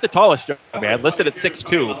 Not the tallest man, listed at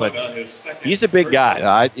 6'2", but he's a big guy.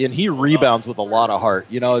 Yeah, and he rebounds with a lot of heart.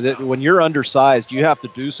 You know, that when you're undersized, you have to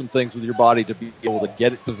do some things with your body to be able to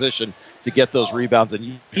get in position to get those rebounds.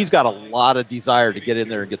 And he's got a lot of desire to get in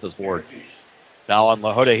there and get those boards. Foul on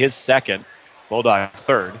LaHoda, his second. Bulldogs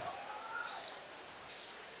third.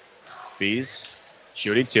 Fees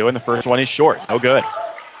shooting 2, and the first one is short. No good.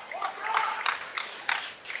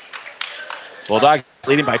 Bulldogs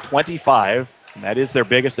leading by 25. And that is their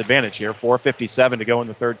biggest advantage here. 4:57 to go in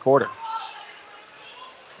the third quarter.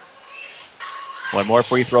 One more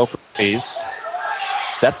free throw for Fees.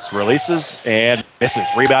 Sets, releases, and misses.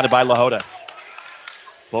 Rebounded by LaHoda.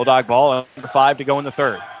 Bulldog ball, under 5 to go in the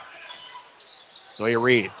third. Sawyer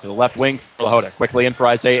Reed to the left wing for LaHoda. Quickly in for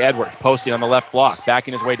Isaiah Edwards. Posting on the left block.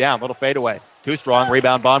 Backing his way down. Little fadeaway. Too strong.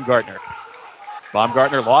 Rebound Baumgartner.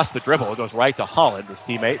 Baumgartner lost the dribble. It goes right to Holland. His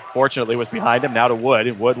teammate, fortunately, was behind him. Now to Wood,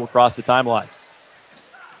 and Wood will cross the timeline.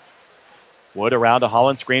 Wood around to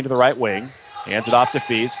Holland, screen to the right wing. Hands it off to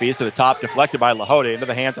Fees. Fees to the top, deflected by LaHoda into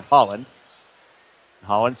the hands of Holland.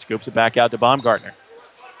 Holland scoops it back out to Baumgartner.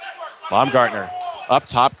 Baumgartner up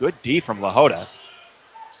top, good D from LaHoda.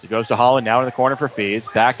 So it goes to Holland, now in the corner for Fees.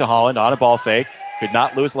 Back to Holland on a ball fake. Could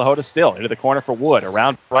not lose LaHoda still. Into the corner for Wood.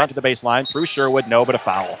 Around front to the baseline, through Sherwood, no, but a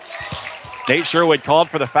foul. Nate Sherwood called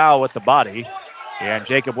for the foul with the body, and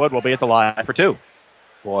Jacob Wood will be at the line for 2.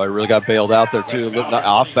 Boy, really got bailed out there, too.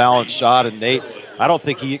 Off-balance shot, and Nate, I don't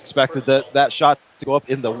think he expected that shot to go up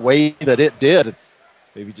in the way that it did.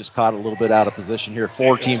 Maybe just caught a little bit out of position here.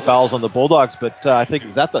 4 team fouls on the Bulldogs, but I think,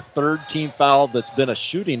 is that the third team foul that's been a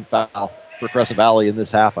shooting foul for Crescent Valley in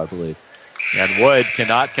this half, I believe. And Wood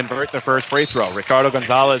cannot convert the first free throw. Ricardo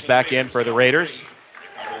Gonzalez back in for the Raiders.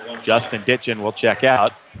 Justin Ditchin will check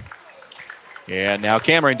out. And now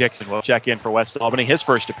Cameron Dixon will check in for West Albany, his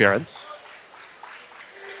first appearance.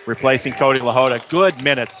 Replacing Cody LaHoda. Good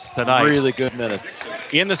minutes tonight. Really good minutes.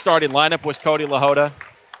 In the starting lineup was Cody LaHoda.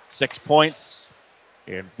 6 points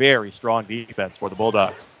and very strong defense for the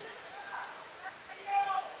Bulldogs.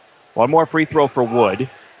 One more free throw for Wood.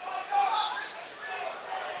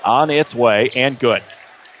 On its way and good.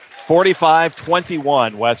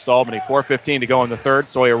 45-21 West Albany. 4:15 to go in the third.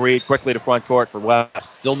 Sawyer Reed quickly to front court for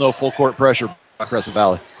West. Still no full court pressure by Crescent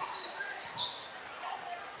Valley.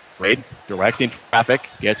 Reed directing traffic.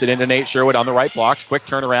 Gets it into Nate Sherwood on the right blocks. Quick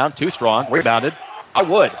turnaround. Too strong. Rebounded by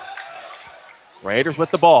Wood. Raiders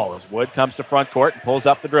with the ball as Wood comes to front court and pulls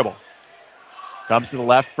up the dribble. Comes to the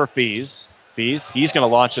left for Fees. Fees, he's going to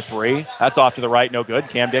launch a three. That's off to the right. No good.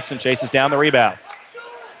 Cam Dixon chases down the rebound.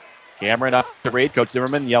 Cameron up to Reed. Coach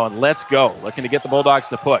Zimmerman yelling, let's go. Looking to get the Bulldogs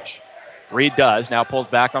to push. Reed does. Now pulls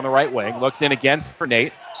back on the right wing. Looks in again for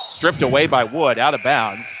Nate. Stripped away by Wood. Out of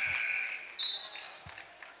bounds.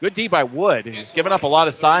 Good D by Wood. He's given up a lot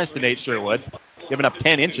of size to Nate Sherwood. Given up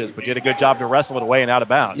 10 inches, but did a good job to wrestle it away and out of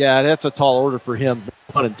bounds. Yeah, that's a tall order for him.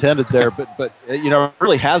 Unintended there, but you know,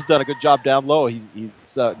 really has done a good job down low.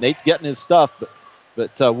 He's Nate's getting his stuff,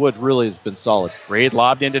 but Wood really has been solid. Reed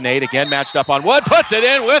lobbed into Nate, again matched up on Wood, puts it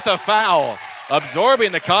in with a foul.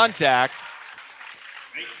 Absorbing the contact.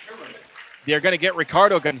 they're going to get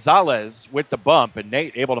Ricardo Gonzalez with the bump, and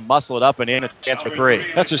Nate able to muscle it up and in a chance for three.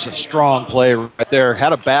 That's just a strong play right there.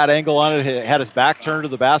 Had a bad angle on it, had his back turned to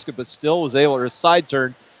the basket, but still was able, or his side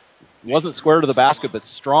turn, wasn't square to the basket, but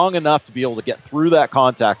strong enough to be able to get through that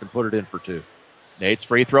contact and put it in for two. Nate's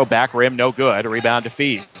free throw, back rim, no good. A rebound to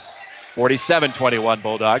Fees. 47-21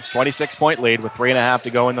 Bulldogs, 26-point lead with 3.5 to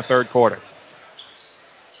go in the third quarter.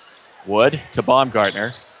 Wood to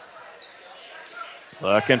Baumgartner.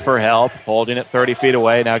 Looking for help, holding it 30 feet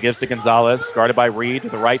away. Now gives to Gonzalez, guarded by Reed to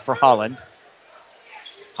the right for Holland.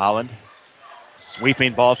 Holland,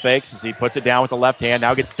 sweeping ball fakes as he puts it down with the left hand.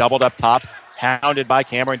 Now gets doubled up top, hounded by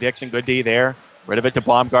Cameron Dixon. Good D there. Rid of it to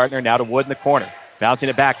Baumgartner, now to Wood in the corner. Bouncing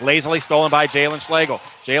it back, lazily stolen by Jalen Schlegel.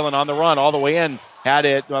 Jalen on the run all the way in. Had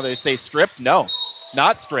it, well, they say stripped? No,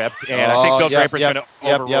 not stripped. And I think Bill Draper's going to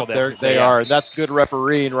overrule this. They are. That's good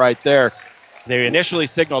refereeing right there. They initially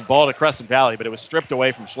signaled ball to Crescent Valley, but it was stripped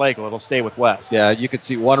away from Schlegel. It'll stay with West. Yeah, you could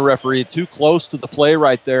see one referee too close to the play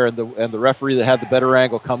right there, and the referee that had the better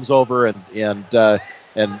angle comes over and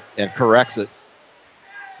corrects it.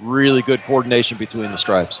 Really good coordination between the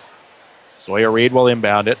stripes. Sawyer Reed will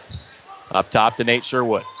inbound it. Up top to Nate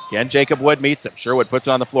Sherwood. Again, Jacob Wood meets him. Sherwood puts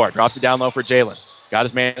it on the floor, drops it down low for Jalen. Got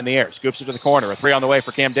his man in the air, scoops it to the corner. A three on the way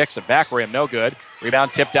for Cam Dixon. Back rim, no good.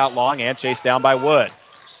 Rebound tipped out long and chased down by Wood.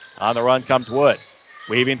 On the run comes Wood.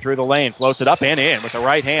 Weaving through the lane, floats it up and in with the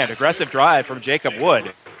right hand. Aggressive drive from Jacob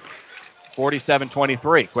Wood.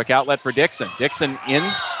 47-23. Quick outlet for Dixon. Dixon in,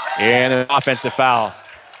 and an offensive foul.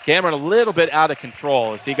 Cameron a little bit out of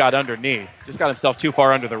control as he got underneath. Just got himself too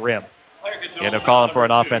far under the rim. End up calling for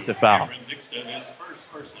an offensive foul.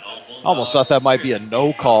 Almost thought that might be a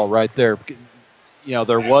no call right there. You know,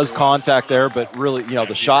 there was contact there, but really, you know,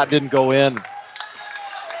 the shot didn't go in.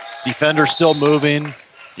 Defender still moving.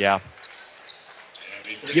 Yeah.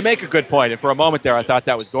 You make a good point, and for a moment there I thought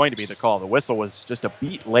that was going to be the call. The whistle was just a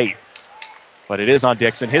beat late, but it is on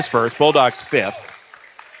Dixon, his first, Bulldogs' fifth.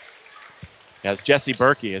 As Jesse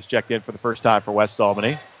Berkey has checked in for the first time for West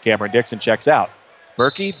Albany. Cameron Dixon checks out.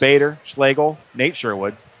 Berkey, Bader, Schlegel, Nate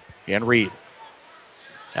Sherwood, and Reed.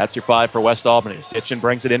 That's your five for West Albany. Ditchin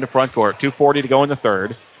brings it into front court. 2:40 to go in the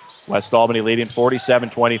third. West Albany leading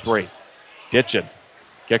 47-23. Ditchin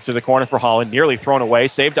kicks to the corner for Holland. Nearly thrown away.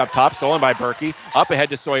 Saved up top. Stolen by Berkey. Up ahead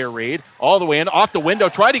to Sawyer Reed. All the way in. Off the window.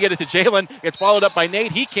 Tried to get it to Jalen. It's followed up by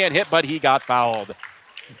Nate. He can't hit, but he got fouled.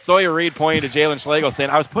 Sawyer Reed pointing to Jalen Schlegel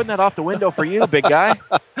saying, I was putting that off the window for you, big guy.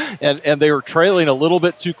 and they were trailing a little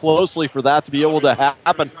bit too closely for that to be able to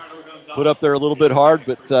happen. Put up there a little bit hard,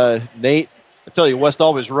 but Nate, I tell you, West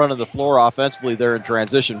Albany's running the floor offensively there in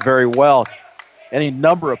transition very well. Any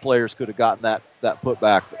number of players could have gotten that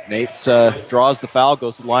putback. But Nate draws the foul,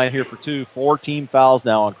 goes to the line here for two. 4 team fouls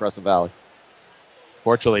now on Crescent Valley.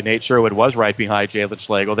 Fortunately, Nate Sherwood was right behind Jalen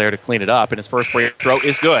Schlegel there to clean it up, and his first free throw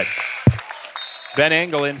is good. Ben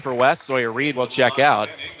Engel in for West. Sawyer Reed will check out.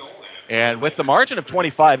 And with the margin of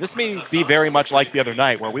 25, this may be very much like the other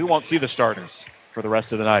night where we won't see the starters for the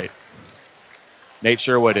rest of the night. Nate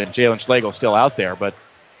Sherwood and Jalen Schlegel still out there, but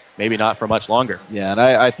maybe not for much longer. Yeah, and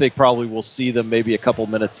I think probably we'll see them maybe a couple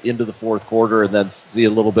minutes into the fourth quarter and then see a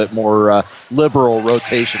little bit more liberal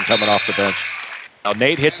rotation coming off the bench. Now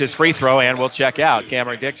Nate hits his free throw and will check out.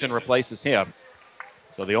 Cameron Dixon replaces him.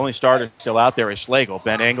 So the only starter still out there is Schlegel.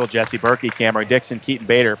 Ben Engel, Jesse Berkey, Cameron Dixon, Keaton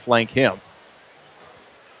Bader flank him.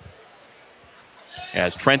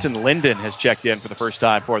 As Trenton Linden has checked in for the first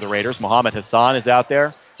time for the Raiders. Mohamed Hassan is out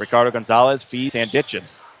there. Ricardo Gonzalez, Fees, and Ditchin.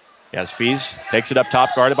 As Fees takes it up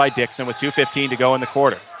top, guarded by Dixon with 2:15 to go in the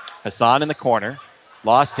quarter. Hassan in the corner.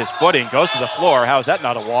 Lost his footing, goes to the floor. How is that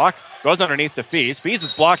not a walk? Goes underneath the Fees. Fees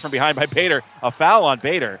is blocked from behind by Bader. A foul on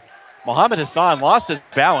Bader. Mohamed Hassan lost his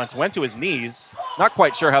balance, went to his knees. Not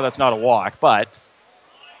quite sure how that's not a walk, but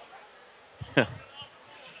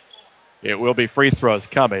it will be free throws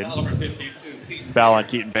coming. Foul on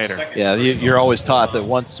Keaton Bader. Yeah, you're always taught that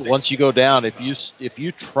once you go down, if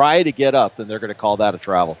you try to get up, then they're going to call that a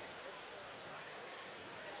travel.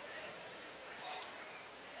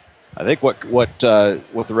 I think what the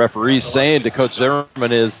referee's saying to Coach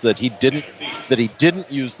Zimmerman is that he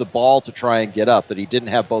didn't use the ball to try and get up, that he didn't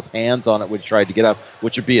have both hands on it when he tried to get up,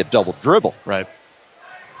 which would be a double dribble. Right.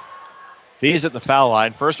 Fees at the foul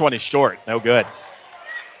line. First one is short. No good.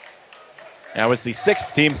 That was the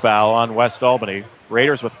 6th team foul on West Albany.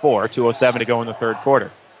 Raiders with 4. 2:07 to go in the third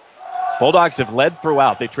quarter. Bulldogs have led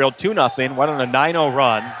throughout. They trailed 2-0, went on a 9-0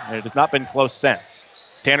 run, and it has not been close since.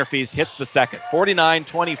 Tanner Fees hits the second.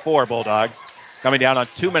 49-24 Bulldogs, coming down on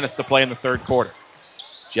 2 minutes to play in the third quarter.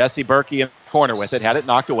 Jesse Berkey in the corner with it, had it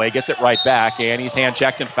knocked away, gets it right back, and he's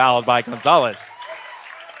hand-checked and fouled by Gonzalez.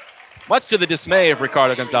 much to the dismay of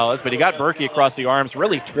Ricardo Gonzalez, but he got Berkey across the arms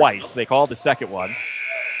really twice. They called the second one.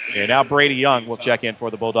 And now Brady Young will check in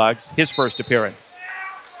for the Bulldogs, his first appearance.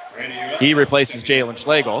 He replaces Jalen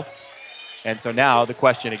Schlegel. And so now the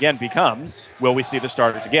question again becomes, will we see the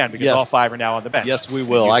starters again? Because all 5 are now on the bench. Yes, we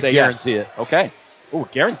will. I guarantee it. Okay. Ooh,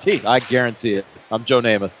 guaranteed. I guarantee it. I'm Joe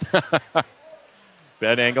Namath.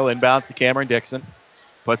 Ben Engel inbounds to Cameron Dixon.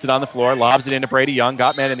 Puts it on the floor, lobs it into Brady Young.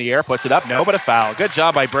 Got man in the air, puts it up. No, but a foul. Good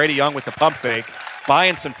job by Brady Young with the pump fake.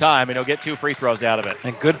 Buying some time, and he'll get 2 free throws out of it.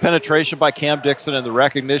 And good penetration by Cam Dixon and the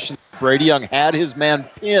recognition. Brady Young had his man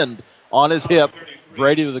pinned on his hip.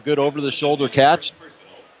 Brady with a good over-the-shoulder catch.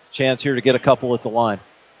 Chance here to get a couple at the line.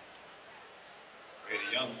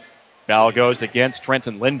 Foul goes against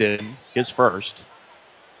Trenton Linden, his first.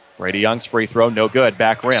 Brady Young's free throw, no good,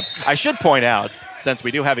 back rim. I should point out, since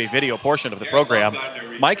we do have a video portion of the program,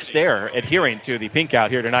 Mike Stair adhering to the pink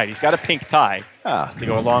out here tonight. He's got a pink tie to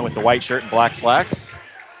go along with the white shirt and black slacks.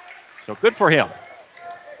 So good for him.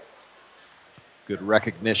 Good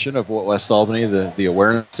recognition of what West Albany, the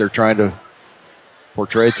awareness they're trying to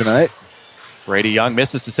portray tonight. Brady Young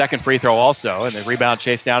misses the second free throw also, and the rebound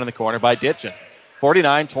chased down in the corner by Ditchin.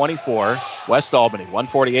 49-24, West Albany,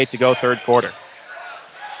 1:48 to go, third quarter.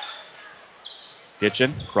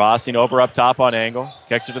 Ditchin crossing over up top on Angle,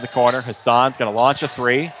 kicks it to the corner. Hassan's going to launch a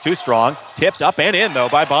three, too strong. Tipped up and in, though,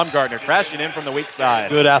 by Baumgartner, crashing in from the weak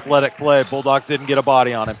side. Good athletic play. Bulldogs didn't get a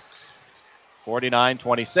body on him.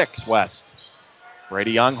 49-26, West.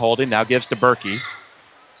 Brady Young holding, now gives to Berkey.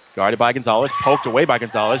 Guarded by Gonzalez, poked away by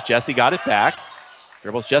Gonzalez. Jesse got it back.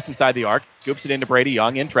 Dribbles just inside the arc, scoops it into Brady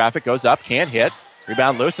Young. In traffic, goes up, can't hit.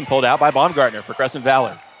 Rebound loose and pulled out by Baumgartner for Crescent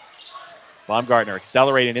Valley. Baumgartner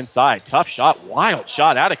accelerating inside. Tough shot, wild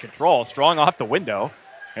shot, out of control. Strong off the window.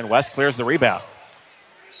 And West clears the rebound.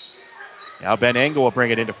 Now Ben Engel will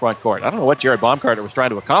bring it into front court. I don't know what Jared Baumgartner was trying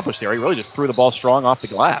to accomplish there. He really just threw the ball strong off the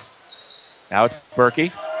glass. Now it's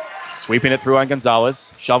Berkey. Sweeping it through on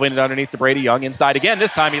Gonzalez. Shoveling it underneath to Brady Young. Inside again.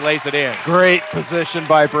 This time he lays it in. Great position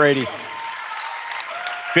by Brady.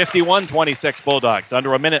 51-26 Bulldogs.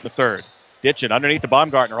 Under a minute in the third. Ditchin underneath the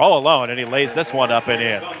Baumgartner all alone, and he lays this one up and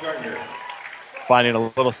in. Finding a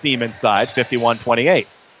little seam inside. 51-28.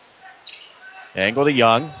 Angle to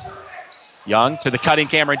Young. Young to the cutting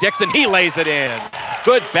Cameron Dixon. He lays it in.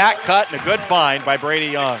 Good back cut and a good find by Brady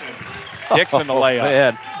Young. Dixon the layup.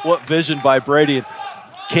 Man, what vision by Brady.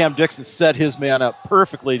 Cam Dixon set his man up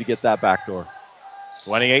perfectly to get that backdoor.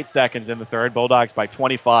 28 seconds in the third. Bulldogs by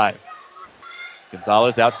 25.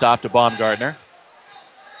 Gonzalez out top to Baumgartner.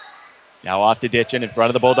 Now off to Ditchin in front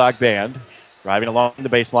of the Bulldog band. Driving along the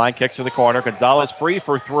baseline, kicks to the corner. Gonzalez free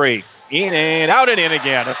for three. In and out and in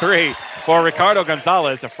again. A three for Ricardo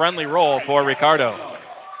Gonzalez. A friendly roll for Ricardo.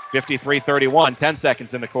 53-31, 10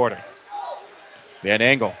 seconds in the quarter. Van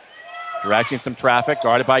Engel directing some traffic,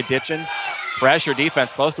 guarded by Ditchin. Pressure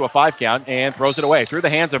defense close to a 5 count and throws it away through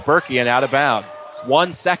the hands of Berkey and out of bounds.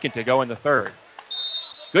 1 second to go in the third.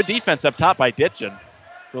 Good defense up top by Ditchin,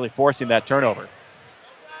 really forcing that turnover.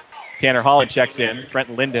 Tanner Holland checks in.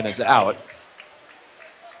 Trenton Linden is out.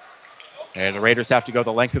 And the Raiders have to go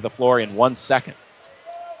the length of the floor in 1 second.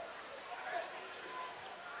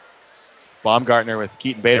 Baumgartner with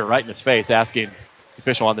Keaton Bader right in his face, asking the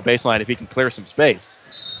official on the baseline if he can clear some space.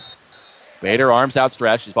 Bader, arms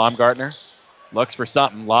outstretched, as Baumgartner looks for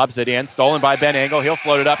something, lobs it in, stolen by Ben Engel. He'll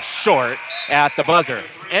float it up short at the buzzer.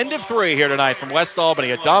 End of three here tonight from West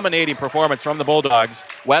Albany. A dominating performance from the Bulldogs.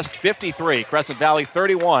 West 53, Crescent Valley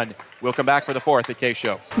 31. We'll come back for the fourth at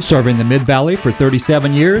KSHO. Serving the Mid-Valley for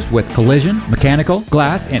 37 years with collision, mechanical,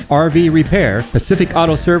 glass, and RV repair, Pacific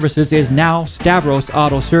Auto Services is now Stavros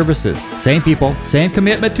Auto Services. Same people, same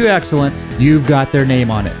commitment to excellence. You've got their name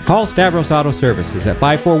on it. Call Stavros Auto Services at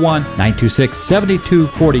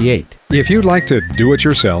 541-926-7248. If you'd like to do it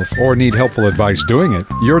yourself or need helpful advice doing it,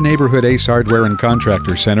 your neighborhood Ace Hardware and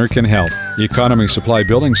Contractor Center can help. Economy Supply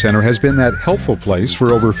Building Center has been that helpful place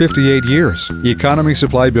for over 58 years. Economy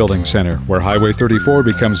Supply Building Center, where Highway 34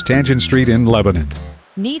 becomes Tangent Street in Lebanon.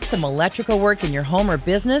 Need some electrical work in your home or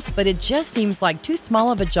business, but it just seems like too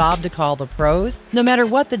small of a job to call the pros? No matter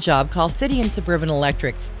what the job, call City and Suburban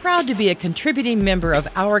Electric. Proud to be a contributing member of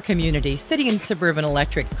our community. City and Suburban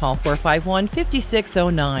Electric. Call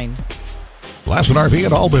 451-5609. Lassen RV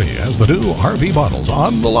at Albany has the new RV models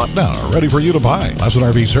on the lot now, ready for you to buy. Lassen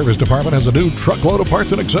RV Service Department has a new truckload of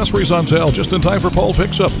parts and accessories on sale just in time for fall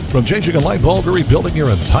fix-up. From changing a light bulb to rebuilding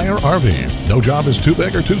your entire RV, no job is too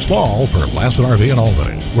big or too small for Lassen RV in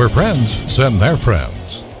Albany, where friends send their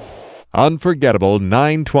friends. Unforgettable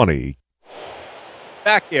 920.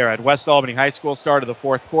 Back here at West Albany High School, start of the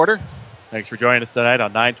fourth quarter. Thanks for joining us tonight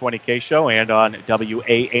on 920 KSHO and on WAHSTV.com.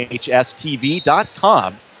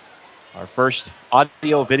 Our first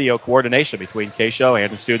audio-video coordination between KSHO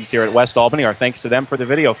and the students here at West Albany. Our thanks to them for the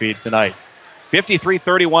video feed tonight.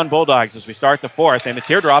 53-31 Bulldogs as we start the fourth, and the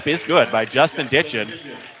teardrop is good by Justin Ditchin.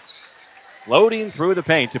 Floating through the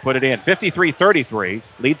paint to put it in. 53-33,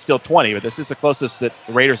 lead still 20, but this is the closest that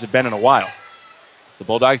the Raiders have been in a while. So the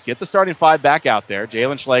Bulldogs get the starting five back out there.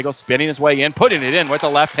 Jalen Schlegel spinning his way in, putting it in with the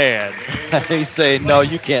left hand. He's saying, no,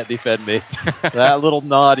 you can't defend me. That little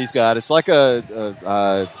nod he's got. It's like a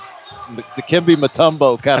Dikembe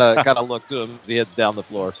Mutombo kind of look to him as he heads down the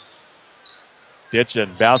floor.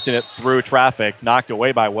 Ditchin bouncing it through traffic, knocked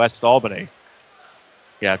away by West Albany.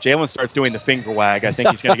 Yeah, if Jalen starts doing the finger wag, I think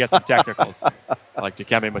he's going to get some technicals like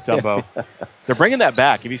Dikembe Mutombo. They're bringing that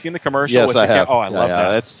back. Have you seen the commercial? Yes, I have. Oh, I love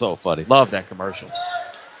that. That's so funny. Love that commercial.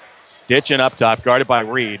 Ditchin up top, guarded by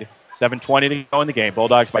Reed. 7:20 to go in the game.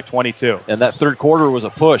 Bulldogs by 22. And that third quarter was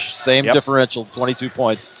a push. Same differential, 22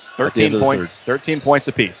 points. 13 points. 13 points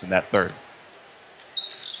apiece in that third.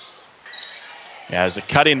 As a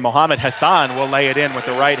cutting Mohammed Hassan will lay it in with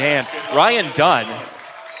the right hand. Ryan Dunn.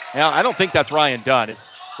 Now, I don't think that's Ryan Dunn.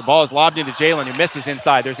 The ball is lobbed into Jalen, who misses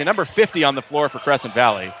inside. There's a number 50 on the floor for Crescent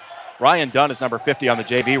Valley. Ryan Dunn is number 50 on the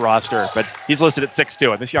JV roster, but he's listed at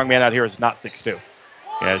 6'2", and this young man out here is not 6'2".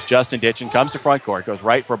 As Justin Ditchin comes to front court, goes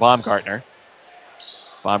right for Baumgartner.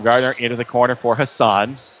 Baumgartner into the corner for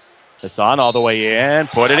Hassan. Hassan all the way in,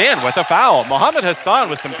 put it in with a foul. Mohammed Hassan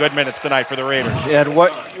with some good minutes tonight for the Raiders. And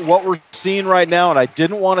what we're seeing right now, and I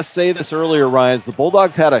didn't want to say this earlier, Ryan, is the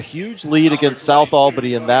Bulldogs had a huge lead against South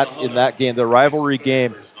Albany in that game, the rivalry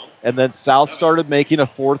game. And then South started making a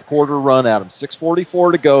fourth quarter run at them.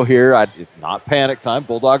 6:44 to go here. Not panic time.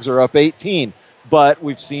 Bulldogs are up 18. But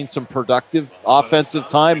we've seen some productive offensive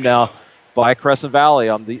time now by Crescent Valley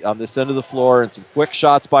on this end of the floor, and some quick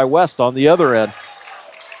shots by West on the other end.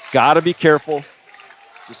 Got to be careful.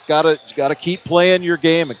 Just got to keep playing your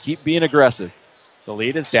game and keep being aggressive. The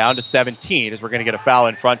lead is down to 17 as we're going to get a foul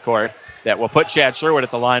in front court that will put Chad Sherwood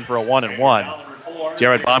at the line for a 1-and-1.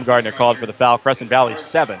 Jared Baumgartner called for the foul. Crescent Valley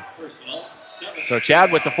 7. So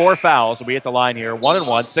Chad with the 4 fouls will be at the line here.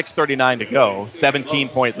 1-and-1, 6:39 to go.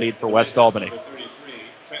 17-point lead for West Albany.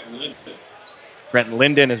 Trenton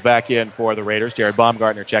Linden is back in for the Raiders. Jared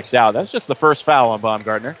Baumgartner checks out. That's just the first foul on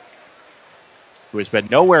Baumgartner, who has been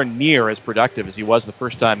nowhere near as productive as he was the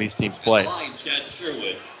first time these teams played. Chad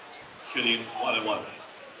Sherwood shooting 1-and-1.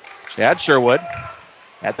 Chad Sherwood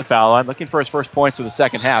at the foul line, looking for his first points of the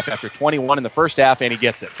second half after 21 in the first half, and he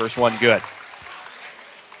gets it. First one good.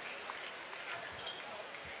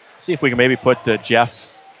 See if we can maybe put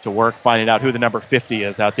Jeff to work finding out who the number 50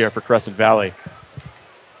 is out there for Crescent Valley.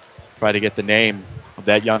 Try to get the name of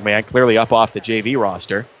that young man, clearly up off the JV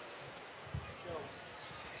roster.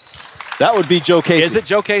 That would be Joe Casey. Is it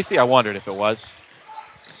Joe Casey? I wondered if it was.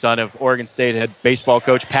 Son of Oregon State head baseball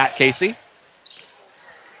coach Pat Casey.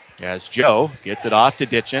 As Joe gets it off to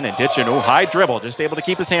Ditchin, and Ditchin, high dribble, just able to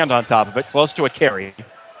keep his hand on top of it, close to a carry.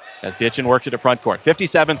 As Ditchin works it to front court.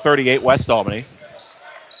 57-38 West Albany.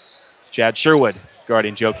 It's Chad Sherwood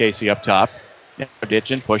guarding Joe Casey up top.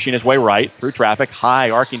 Ditchin pushing his way right through traffic. High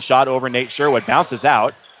arcing shot over Nate Sherwood. Bounces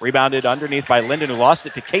out. Rebounded underneath by Linden, who lost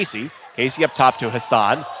it to Casey. Casey up top to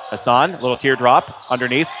Hassan. Hassan, little teardrop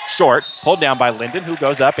underneath. Short. Pulled down by Linden, who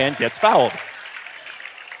goes up and gets fouled.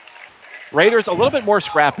 Raiders a little bit more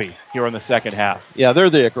scrappy here in the second half. Yeah, they're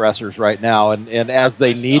the aggressors right now, and as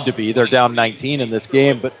they need to be. They're down 19 in this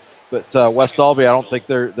game, but West Albany, I don't think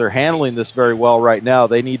they're handling this very well right now.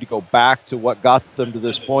 They need to go back to what got them to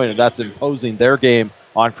this point, and that's imposing their game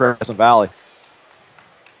on Crescent Valley.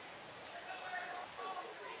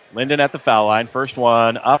 Linden at the foul line. First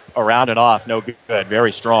one up, around, and off. No good.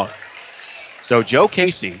 Very strong. So Joe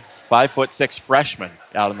Casey, 5'6" freshman,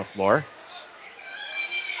 out on the floor.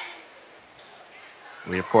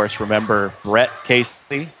 We, of course, remember Brett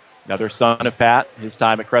Casey, another son of Pat, his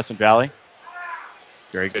time at Crescent Valley.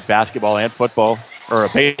 Very good basketball and football, or a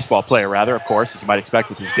baseball player, rather, of course, as you might expect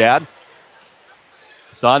with his dad.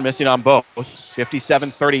 Son missing on both.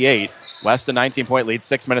 57-38. West a 19-point lead,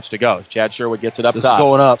 6 minutes to go. Chad Sherwood gets it up top. This is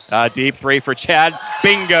going up. Deep three for Chad.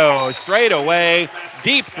 Bingo. Straight away.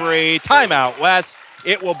 Deep three. Timeout, West.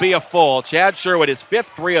 It will be a full. Chad Sherwood, his 5th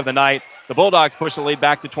three of the night. The Bulldogs push the lead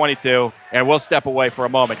back to 22, and we'll step away for a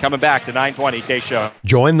moment. Coming back to 920 KSHO.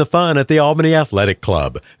 Join the fun at the Albany Athletic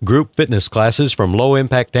Club. Group fitness classes from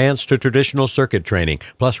low-impact dance to traditional circuit training,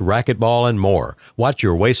 plus racquetball and more. Watch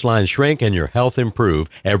your waistline shrink and your health improve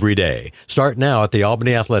every day. Start now at the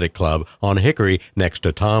Albany Athletic Club on Hickory next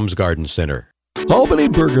to Tom's Garden Center. Albany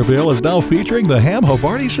Burgerville is now featuring the Ham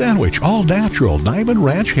Havarti Sandwich, all natural Diamond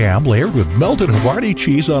Ranch ham layered with melted Havarti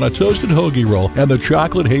cheese on a toasted hoagie roll and the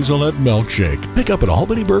chocolate hazelnut milkshake. Pick up an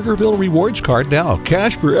Albany Burgerville rewards card now.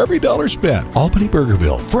 Cash for every dollar spent. Albany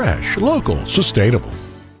Burgerville, fresh, local, sustainable.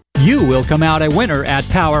 You will come out a winner at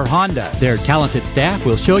Power Honda. Their talented staff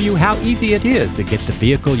will show you how easy it is to get the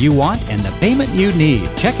vehicle you want and the payment you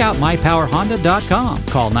need. Check out mypowerhonda.com.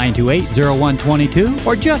 Call 928-0122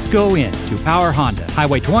 or just go in to Power Honda,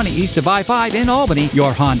 Highway 20 east of I-5 in Albany,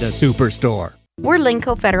 your Honda Superstore. We're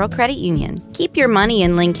Linco Federal Credit Union. Keep your money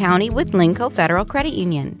in Linn County with Linco Federal Credit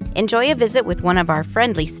Union. Enjoy a visit with one of our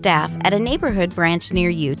friendly staff at a neighborhood branch near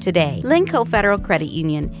you today. Linco Federal Credit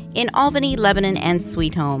Union in Albany, Lebanon, and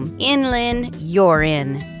Sweet Home. In Lynn, you're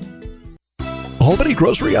in. Albany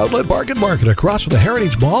Grocery Outlet Bargain Market across from the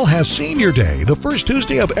Heritage Mall has Senior Day, the first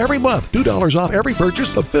Tuesday of every month. $2 off every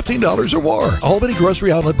purchase of $15 or more. Albany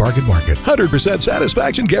Grocery Outlet Bargain Market. 100%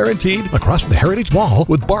 satisfaction guaranteed across from the Heritage Mall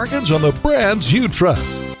with bargains on the brands you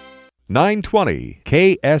trust. 920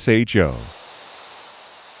 KSHO.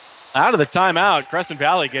 Out of the timeout, Crescent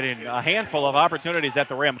Valley getting a handful of opportunities at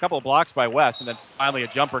the rim. A couple of blocks by West, and then finally a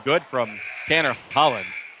jumper good from Tanner Holland.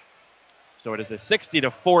 So it is a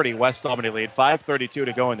 60-40 West Albany lead, 5:32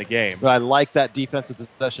 to go in the game. I like that defensive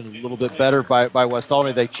possession a little bit better by West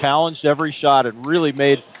Albany. They challenged every shot and really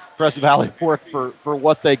made Crescent Valley work for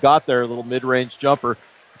what they got there, a little mid-range jumper,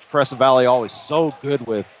 which Crescent Valley always so good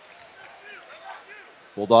with.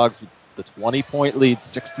 Bulldogs with the 20-point lead,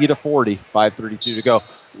 60-40, 5:32 to go.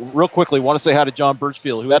 Real quickly, want to say hi to John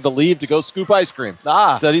Birchfield, who had to leave to go scoop ice cream.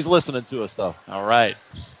 Said he's listening to us, though. All right.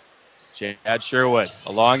 Chad Sherwood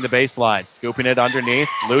along the baseline, scooping it underneath,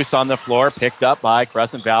 loose on the floor, picked up by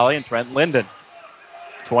Crescent Valley and Trent Linden.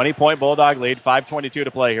 20-point Bulldog lead, 5:22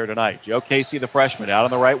 to play here tonight. Joe Casey, the freshman, out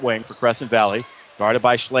on the right wing for Crescent Valley, guarded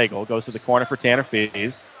by Schlegel, goes to the corner for Tanner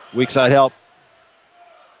Fees. Weak side help.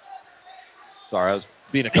 Sorry, I was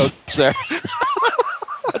being a coach there.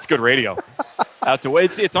 That's good radio. Out to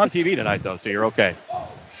it's on TV tonight, though, so you're okay.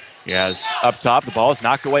 Yes, up top, the ball is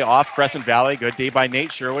knocked away off Crescent Valley. Good D by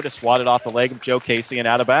Nate Sherwood to swat it off the leg of Joe Casey and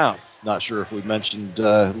out of bounds. Not sure if we mentioned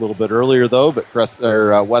a little bit earlier, though, but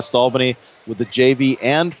West Albany with the JV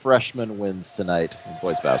and freshman wins tonight in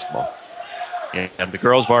boys basketball. And the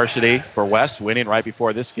girls varsity for West winning right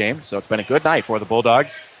before this game, so it's been a good night for the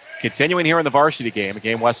Bulldogs. Continuing here in the varsity game, a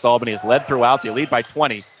game West Albany has led throughout. They lead by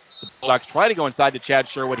 20. The Bulldogs try to go inside to Chad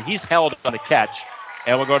Sherwood. He's held on the catch.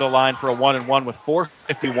 And we'll go to the line for a 1-and-1 with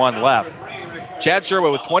 4:51 left. Chad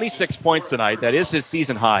Sherwood with 26 points tonight. That is his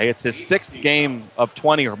season high. It's his sixth game of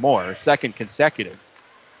 20 or more, second consecutive.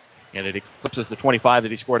 And it eclipses the 25 that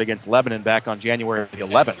he scored against Lebanon back on January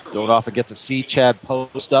 11th. Don't often get to see Chad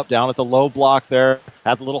post up down at the low block there.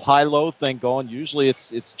 Had the little high-low thing going. Usually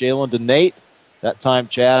it's Jalen to Nate. That time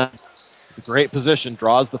Chad, a great position,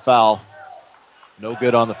 draws the foul. No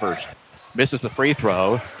good on the first. Misses the free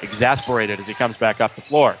throw, exasperated as he comes back up the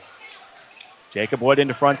floor. Jacob Wood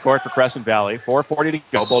into front court for Crescent Valley. 4:40 to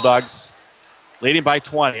go. Bulldogs leading by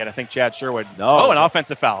 20, and I think Chad Sherwood. An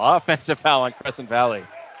offensive foul. Offensive foul on Crescent Valley.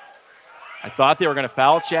 I thought they were going to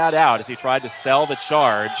foul Chad out as he tried to sell the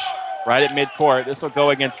charge right at midcourt. This will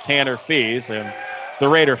go against Tanner Fees, and the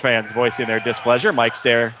Raider fans voicing their displeasure. Mike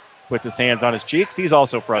Stair puts his hands on his cheeks. He's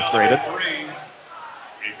also frustrated.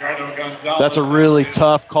 That's a really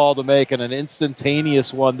tough call to make and an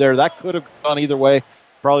instantaneous one there. That could have gone either way.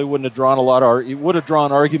 Probably wouldn't have drawn it would have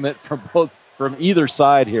drawn argument from either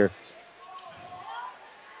side here.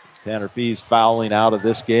 Tanner Fees fouling out of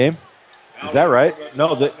this game. Is that right?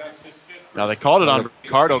 No, they called it on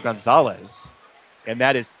Ricardo Gonzalez, and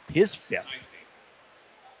that is his fifth.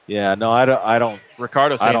 Yeah, no, I don't.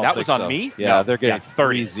 Ricardo saying that was on me? Yeah, no, they're getting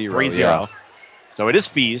 3-0. 3-0. Yeah. So it is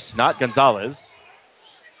Fees, not Gonzalez.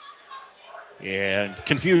 And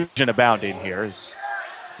confusion abounding here as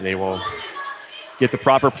they will get the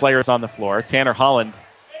proper players on the floor. Tanner Holland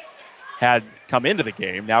had come into the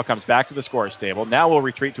game, now comes back to the scorer's table. Now will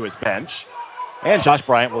retreat to his bench. And Josh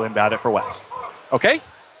Bryant will inbound it for West. Okay?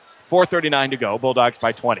 4:39 to go. Bulldogs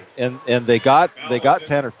by 20. And they got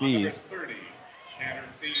Tanner Fees.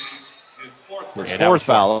 His fourth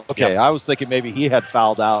foul. Okay, yep. I was thinking maybe he had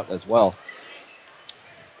fouled out as well.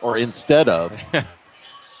 Or instead of.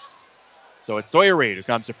 So it's Sawyer Reed who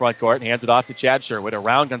comes to front court and hands it off to Chad Sherwood.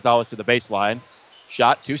 Around Gonzalez to the baseline.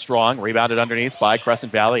 Shot too strong. Rebounded underneath by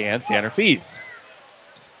Crescent Valley and Tanner Fees.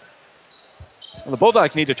 Well, the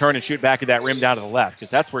Bulldogs need to turn and shoot back at that rim down to the left because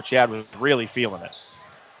that's where Chad was really feeling it.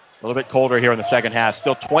 A little bit colder here in the second half.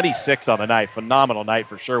 Still 26 on the night. Phenomenal night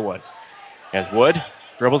for Sherwood. As Wood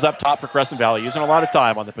dribbles up top for Crescent Valley, using a lot of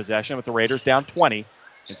time on the possession with the Raiders down 20.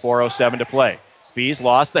 and 4:07 to play. Fees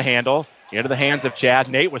lost the handle into the hands of Chad.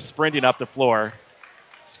 Nate was sprinting up the floor,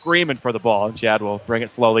 screaming for the ball, and Chad will bring it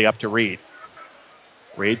slowly up to Reed.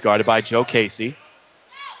 Reed guarded by Joe Casey.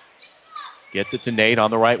 Gets it to Nate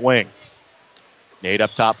on the right wing. Nate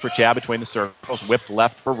up top for Chad between the circles. Whipped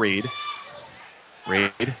left for Reed.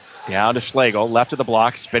 Reed down to Schlegel. Left of the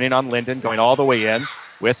block. Spinning on Linden. Going all the way in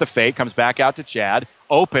with the fake. Comes back out to Chad.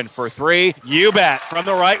 Open for three. You bet. From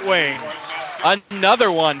the right wing.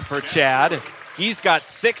 Another one for Chad. He's got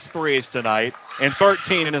 6 threes tonight and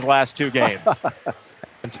 13 in his last 2 games.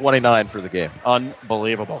 And 29 for the game.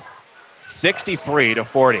 Unbelievable.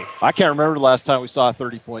 63-40. I can't remember the last time we saw a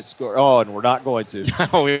 30-point score. Oh, and we're not going to.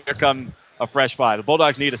 Here come a fresh 5. The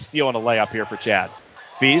Bulldogs need a steal and a layup here for Chad.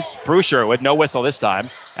 Fees through Sherwood. No whistle this time.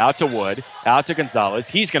 Out to Wood. Out to Gonzalez.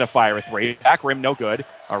 He's going to fire a 3. Back rim, no good.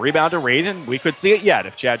 A rebound to Reed, and we could see it yet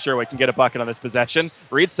if Chad Sherwood can get a bucket on this possession.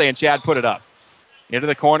 Reed's saying, Chad, put it up. Into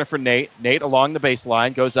the corner for Nate. Nate along the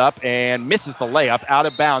baseline. Goes up and misses the layup. Out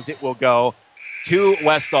of bounds. It will go to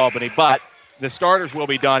West Albany, but the starters will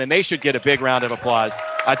be done, and they should get a big round of applause.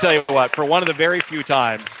 I tell you what, for one of the very few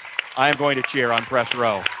times, I am going to cheer on press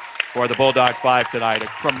row for the Bulldog 5 tonight. A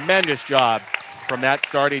tremendous job from that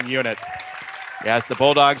starting unit. Yes, the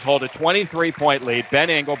Bulldogs hold a 23-point lead. Ben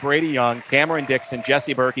Engel, Brady Young, Cameron Dixon,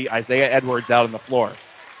 Jesse Berkey, Isaiah Edwards out on the floor.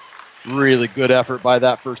 Really good effort by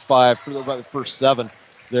that first 5, by the first 7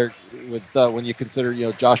 there. With when you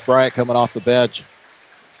consider Josh Bryant coming off the bench.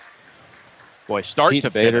 Boy, start to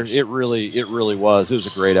finish. It really was. It was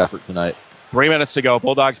a great effort tonight. 3 minutes to go.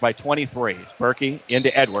 Bulldogs by 23. Berkey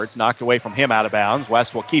into Edwards, knocked away from him out of bounds.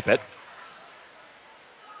 West will keep it.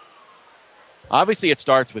 Obviously, it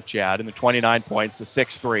starts with Chad and the 29 points, the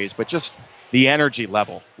 6 threes, but just the energy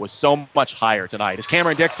level was so much higher tonight. As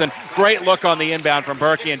Cameron Dixon, great look on the inbound from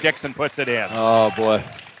Berkey, and Dixon puts it in. Oh, boy.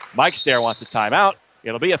 Mike Stair wants a timeout.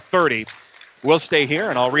 It'll be a 30. We'll stay here,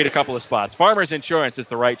 and I'll read a couple of spots. Farmers Insurance is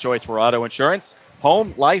the right choice for auto insurance,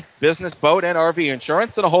 home, life, business, boat, and RV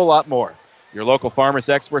insurance, and a whole lot more. Your local Farmers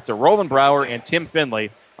experts are Roland Brower and Tim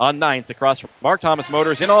Finley on 9th across from Mark Thomas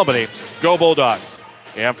Motors in Albany. Go Bulldogs.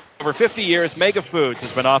 And for over 50 years, Mega Foods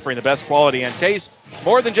has been offering the best quality and taste.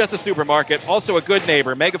 More than just a supermarket, also a good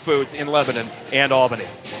neighbor, Mega Foods in Lebanon and Albany.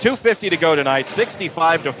 2:50 to go tonight,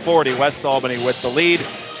 65-40, West Albany with the lead.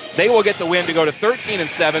 They will get the win to go to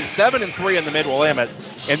 13-7, 7-3 in the mid-Willamette,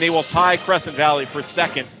 and they will tie Crescent Valley for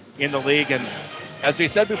second in the league. And as we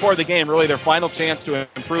said before the game, really their final chance to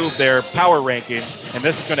improve their power ranking, and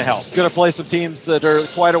this is going to help. Going to play some teams that are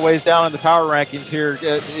quite a ways down in the power rankings here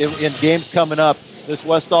in games coming up. This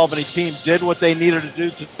West Albany team did what they needed to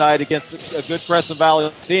do tonight against a good Crescent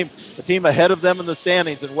Valley team, a team ahead of them in the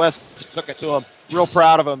standings, and West just took it to them. Real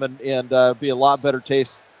proud of them, and be a lot better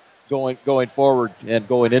taste going forward and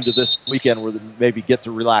going into this weekend where they maybe get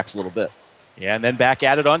to relax a little bit. Yeah, and then back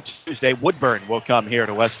at it on Tuesday. Woodburn will come here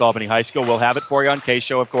to West Albany High School. We'll have it for you on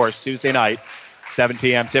KSHO, of course, Tuesday night, 7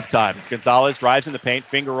 p.m. tip times. Gonzalez drives in the paint,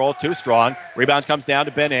 finger roll, too strong. Rebound comes down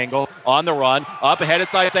to Ben Engel. On the run, up ahead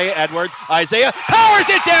it's Isaiah Edwards. Isaiah powers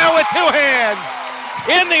it down with 2 hands.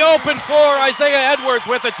 In the open floor, Isaiah Edwards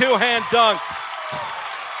with a 2-hand dunk.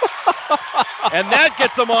 And that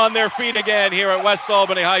gets them on their feet again here at West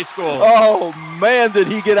Albany High School. Oh, man, did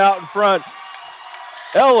he get out in front.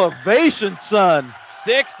 Elevation, son.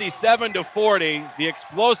 67-40. The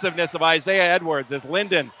explosiveness of Isaiah Edwards as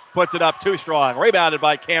Linden puts it up too strong. Rebounded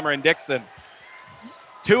by Cameron Dixon.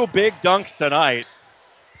 2 big dunks tonight.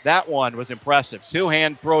 That one was impressive.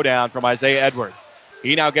 2-hand throwdown from Isaiah Edwards.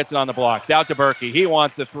 He now gets it on the blocks. Out to Berkey. He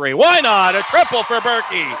wants a 3. Why not? A triple for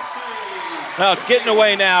Berkey. Now it's getting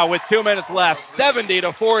away now with 2 minutes left.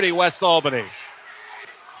 70-40 West Albany.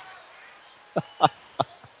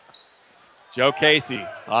 Joe Casey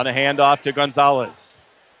on a handoff to Gonzalez.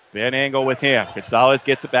 Ben Engel with him. Gonzalez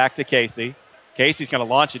gets it back to Casey. Casey's going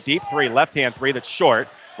to launch a deep 3, left-hand 3 that's short.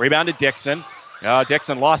 Rebound to Dixon.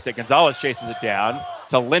 Dixon lost it. Gonzalez chases it down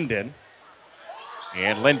to Linden.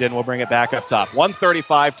 And Linden will bring it back up top.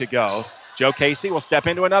 1:35 to go. Joe Casey will step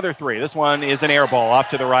into another 3. This one is an air ball off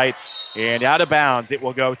to the right and out of bounds. It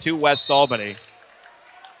will go to West Albany.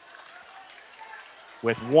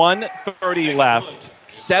 With 1:30 left,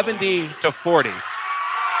 70-40.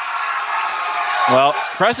 Well,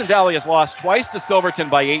 Crescent Valley has lost twice to Silverton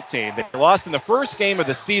by 18. They lost in the first game of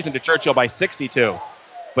the season to Churchill by 62.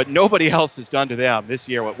 But nobody else has done to them this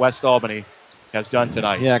year what West Albany has done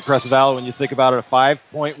tonight. Yeah, Crescent Valley, when you think about it, a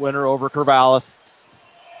 5-point winner over Corvallis.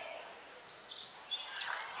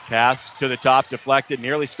 Pass to the top, deflected,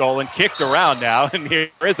 nearly stolen, kicked around now, and here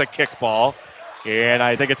is a kick ball. And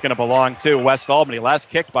I think it's going to belong to West Albany. Last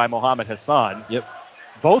kicked by Mohammed Hassan. Yep.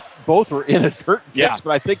 Both were inadvertent Yeah. kicks,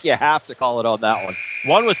 but I think you have to call it on that one.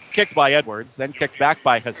 One was kicked by Edwards, then kicked back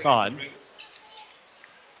by Hassan.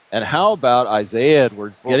 And how about Isaiah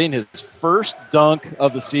Edwards getting his first dunk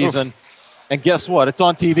of the season? And guess what? It's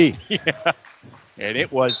on TV. Yeah. And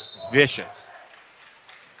it was vicious.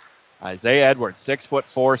 Isaiah Edwards,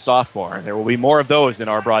 6'4" sophomore. There will be more of those in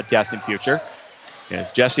our broadcasting future.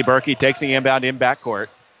 As Jesse Berkey takes the inbound in backcourt.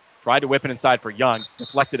 Tried to whip it inside for Young.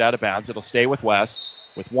 Deflected out of bounds. It'll stay with West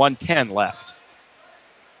with 1:10 left.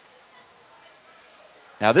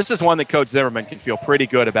 Now, this is one that Coach Zimmerman can feel pretty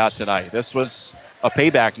good about tonight. This was a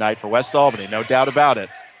payback night for West Albany, no doubt about it.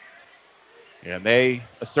 And they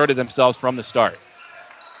asserted themselves from the start.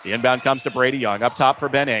 The inbound comes to Brady Young. Up top for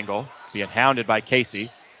Ben Engel, being hounded by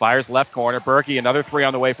Casey. Fires left corner. Berkey, another three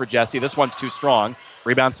on the way for Jesse. This one's too strong.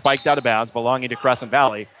 Rebound spiked out of bounds, belonging to Crescent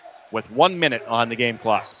Valley with 1 minute on the game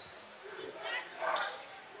clock.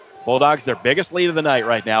 Bulldogs, their biggest lead of the night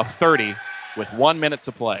right now, 30 with 1 minute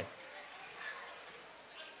to play.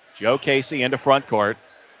 Joe Casey into front court,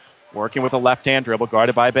 working with a left-hand dribble,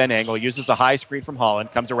 guarded by Ben Engel. Uses a high screen from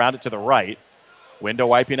Holland, comes around it to the right. Window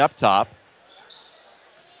wiping up top.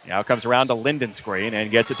 Now comes around to Linden screen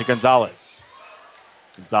and gets it to Gonzalez.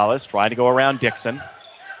 Gonzalez trying to go around Dixon.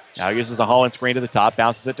 Now uses a Holland screen to the top,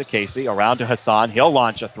 bounces it to Casey, around to Hassan. He'll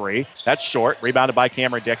launch a three. That's short, rebounded by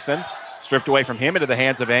Cameron Dixon. Stripped away from him into the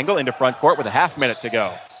hands of Engel, into front court with a half minute to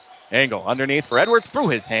go. Engel underneath for Edwards, through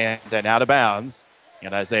his hands and out of bounds.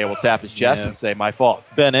 And Isaiah will tap his chest and say, my fault.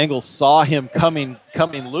 Ben Engel saw him coming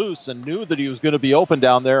loose and knew that he was going to be open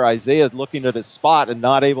down there. Isaiah looking at his spot and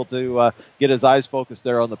not able to get his eyes focused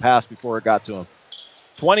there on the pass before it got to him.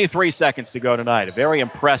 23 seconds to go tonight. A very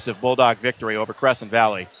impressive Bulldog victory over Crescent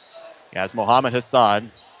Valley. As Mohammed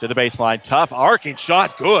Hassan to the baseline. Tough arcing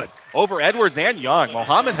shot. Good. Over Edwards and Young.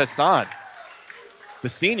 Mohammed Hassan, the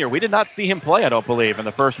senior. We did not see him play, I don't believe, in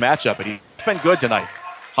the first matchup, but he's been good tonight.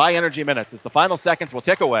 High energy minutes as the final seconds will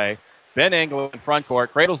tick away. Ben Engel in front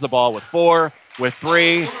court cradles the ball with 4, with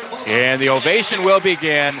 3, and the ovation will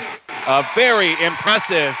begin. A very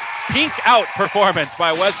impressive pink out performance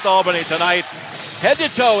by West Albany tonight. Head to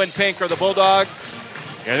toe in pink are the Bulldogs,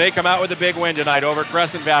 and they come out with a big win tonight over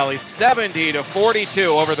Crescent Valley, 70-42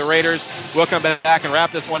 over the Raiders. We'll come back and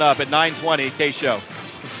wrap this one up at 9:20 KSHO.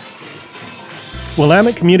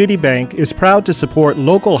 Willamette Community Bank is proud to support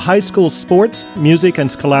local high school sports, music,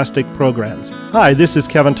 and scholastic programs. Hi, this is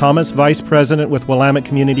Kevin Thomas, Vice President with Willamette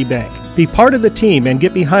Community Bank. Be part of the team and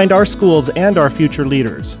get behind our schools and our future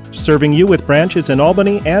leaders, serving you with branches in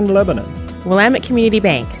Albany and Lebanon. Willamette Community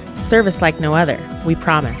Bank. Service like no other. We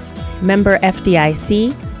promise. Member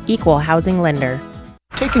FDIC, Equal Housing Lender.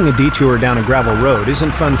 Taking a detour down a gravel road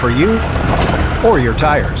isn't fun for you or your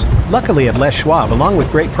tires. Luckily at Les Schwab, along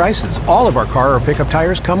with great prices, all of our car or pickup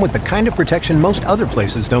tires come with the kind of protection most other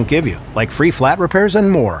places don't give you, like free flat repairs and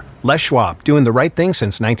more. Les Schwab, doing the right thing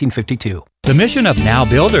since 1952. The mission of Now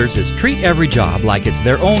Builders is treat every job like it's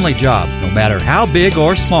their only job, no matter how big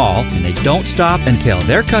or small, and they don't stop until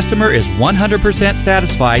their customer is 100%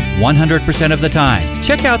 satisfied 100% of the time.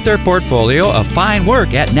 Check out their portfolio of fine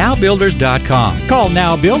work at nowbuilders.com. Call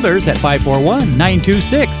Now Builders at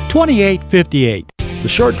 541-926-2858. The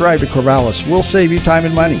short drive to Corvallis will save you time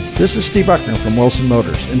and money. This is Steve Buckner from Wilson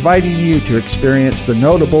Motors, inviting you to experience the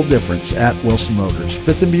notable difference at Wilson Motors,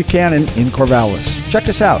 5th and Buchanan in Corvallis. Check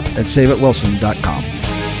us out at saveatwilson.com.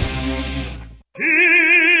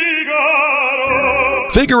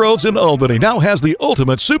 Figaro's in Albany now has the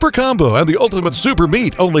Ultimate Super Combo and the Ultimate Super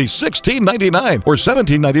Meat, only $16.99 or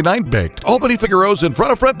 $17.99 baked. Albany Figaro's in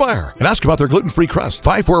front of Fred Meyer. And ask about their gluten-free crust,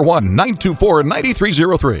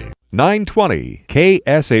 541-924-9303. 920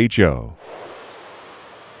 KSHO.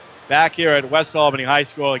 Back here at West Albany High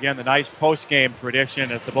School, again, the nice post-game tradition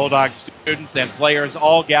as the Bulldogs students and players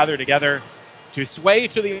all gather together to sway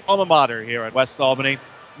to the alma mater here at West Albany.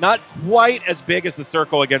 Not quite as big as the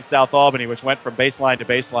circle against South Albany, which went from baseline to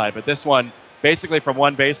baseline, but this one basically from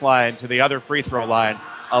one baseline to the other free throw line.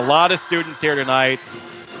 A lot of students here tonight,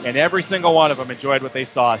 and every single one of them enjoyed what they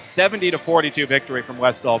saw. 70-42 victory from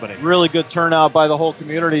West Albany. Really good turnout by the whole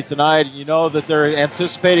community tonight. You know that they're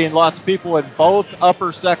anticipating lots of people, and both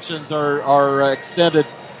upper sections are extended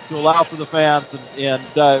to allow for the fans. And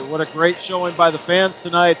what a great showing by the fans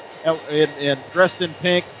tonight, and dressed in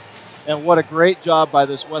pink. And what a great job by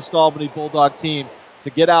this West Albany Bulldog team to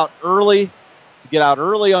get out early,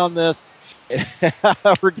 on this.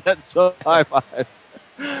 We're getting so high-fived.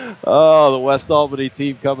 Oh, the West Albany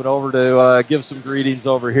team coming over to give some greetings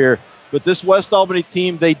over here. But this West Albany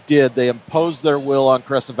team, they imposed their will on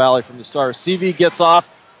Crescent Valley from the start. CV gets off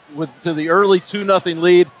to the early 2-0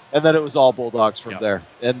 lead, and then it was all Bulldogs from there.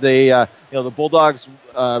 And they, the Bulldogs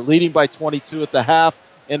leading by 22 at the half,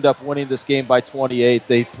 end up winning this game by 28.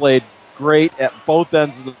 They played great at both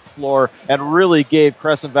ends of the floor and really gave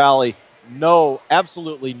Crescent Valley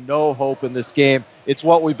absolutely no hope in this game. It's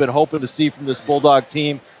what we've been hoping to see from this Bulldog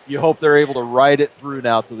team. You hope they're able to ride it through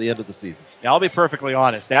now to the end of the season. Now, I'll be perfectly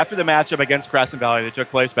honest. After the matchup against Crescent Valley that took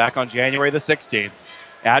place back on January the 16th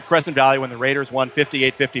at Crescent Valley when the Raiders won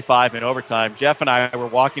 58-55 in overtime, Jeff and I were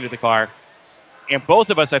walking to the car, and both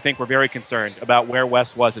of us, I think, were very concerned about where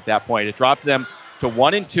West was at that point. It dropped them to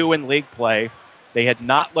 1-2 in league play. They had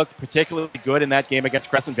not looked particularly good in that game against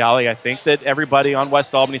Crescent Valley. I think that everybody on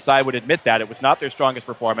West Albany's side would admit that. It was not their strongest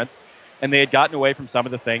performance, and they had gotten away from some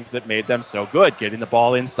of the things that made them so good, getting the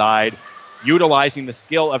ball inside, utilizing the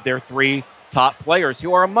skill of their three top players,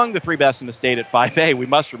 who are among the three best in the state at 5A. We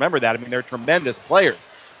must remember that. I mean, they're tremendous players.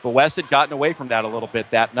 But West had gotten away from that a little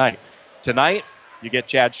bit that night. Tonight, you get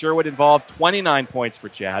Chad Sherwood involved, 29 points for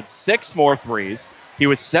Chad, 6 more threes. He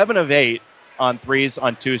was 7 of 8 on threes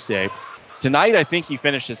on Tuesday. Tonight, I think he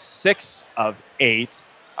finishes 6 of 8,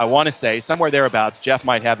 I want to say, somewhere thereabouts. Jeff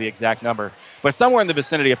might have the exact number, but somewhere in the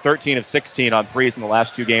vicinity of 13 of 16 on threes in the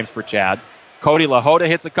last 2 games for Chad. Cody LaHoda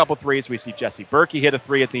hits a couple threes. We see Jesse Berkey hit a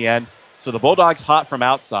 3 at the end. So the Bulldogs hot from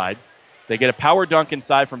outside. They get a power dunk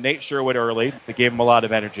inside from Nate Sherwood early. That gave him a lot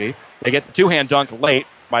of energy. They get the 2-hand dunk late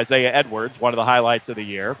from Isaiah Edwards, one of the highlights of the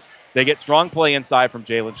year. They get strong play inside from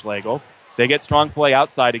Jalen Schlegel. They get strong play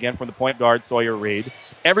outside again from the point guard, Sawyer Reed.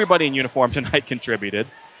 Everybody in uniform tonight contributed.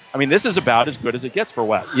 I mean, this is about as good as it gets for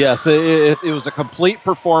West. Yes, it was a complete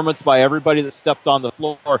performance by everybody that stepped on the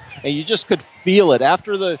floor, and you just could feel it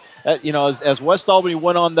after the, as West Albany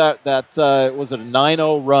went on that was it a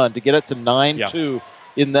 9-0 run to get it to 9-2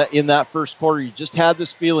 in that first quarter. You just had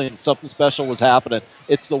this feeling something special was happening.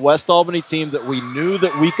 It's the West Albany team that we knew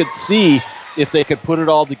that we could see if they could put it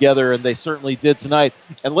all together, and they certainly did tonight.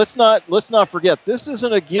 And let's not forget, this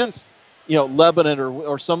isn't against Lebanon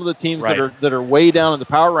or some of the teams that are way down in the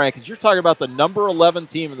power rankings. You're talking about the number 11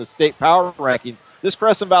 team in the state power rankings. This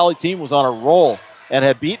Crescent Valley team was on a roll and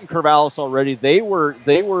had beaten Corvallis already. They were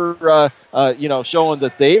showing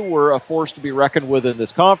that they were a force to be reckoned with in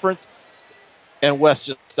this conference. And West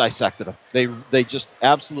just dissected them. They just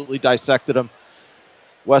absolutely dissected them.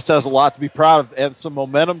 West has a lot to be proud of and some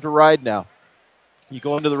momentum to ride now. You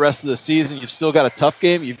go into the rest of the season, you've still got a tough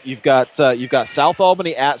game. You've got South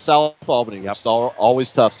Albany at South Albany, which is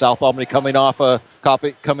always tough. South Albany coming off a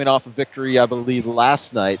victory, I believe,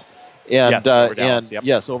 last night, and over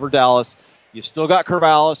Dallas, over Dallas. You've still got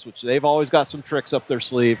Corvallis, which they've always got some tricks up their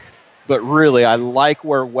sleeve. But really, I like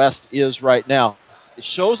where West is right now. It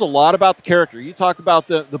shows a lot about the character. You talk about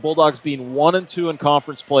the Bulldogs being 1-2 in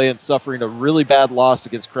conference play and suffering a really bad loss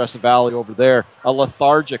against Crescent Valley over there, a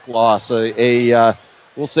lethargic loss,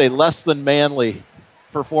 we'll say less than manly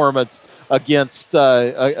performance against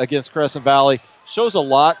Crescent Valley. Shows a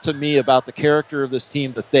lot to me about the character of this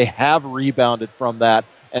team, that they have rebounded from that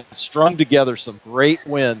and strung together some great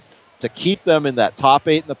wins to keep them in that top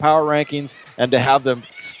 8 in the power rankings and to have them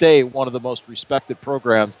stay one of the most respected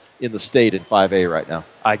programs in the state in 5A right now.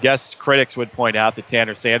 I guess critics would point out that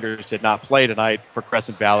Tanner Sanders did not play tonight for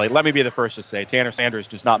Crescent Valley. Let me be the first to say Tanner Sanders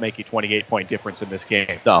does not make a 28-point difference in this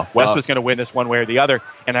game. No, West was going to win this one way or the other,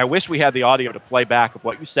 and I wish we had the audio to play back of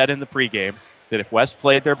what you said in the pregame, that if West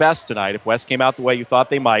played their best tonight, if West came out the way you thought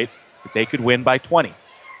they might, that they could win by 20.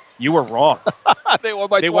 You were wrong. They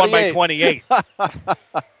won by 28.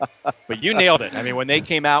 But you nailed it. I mean, when they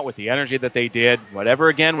came out with the energy that they did,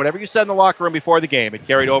 whatever you said in the locker room before the game, it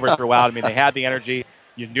carried over throughout. I mean, they had the energy.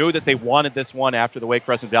 You knew that they wanted this one after the way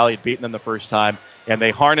Crescent Valley had beaten them the first time, and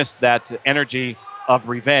they harnessed that energy of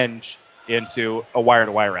revenge into a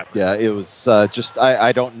wire-to-wire effort. Yeah, it was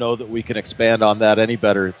I don't know that we can expand on that any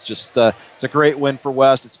better. It's just it's a great win for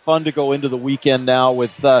West. It's fun to go into the weekend now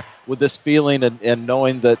with this feeling and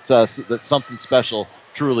knowing that that something special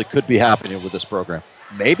truly could be happening with this program.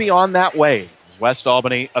 Maybe on that way, West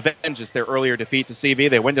Albany avenges their earlier defeat to CV.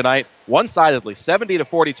 They win tonight one-sidedly,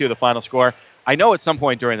 70-42 the final score. I know at some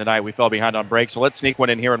point during the night we fell behind on break, so let's sneak one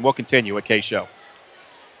in here and we'll continue at KSHO.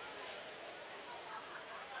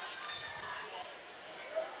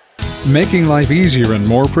 Making life easier and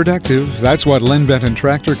more productive, that's what Lynn Benton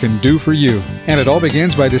Tractor can do for you. And it all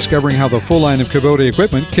begins by discovering how the full line of Kubota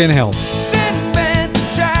equipment can help. Lynn Benton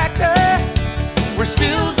Tractor, we're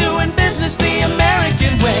still doing business the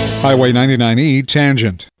American way. Highway 99E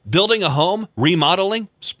Tangent. Building a home, remodeling,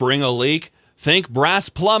 spring a leak? Think Brass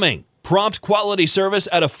Plumbing. Prompt quality service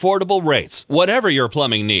at affordable rates. Whatever your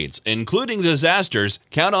plumbing needs, including disasters,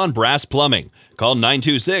 count on Brass Plumbing. Call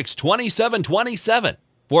 926-2727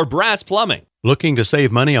 for Brass Plumbing. Looking to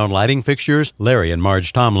save money on lighting fixtures? Larry and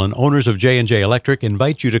Marge Tomlin, owners of J&J Electric,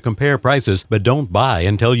 invite you to compare prices, but don't buy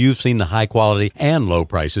until you've seen the high quality and low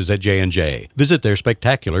prices at J&J. Visit their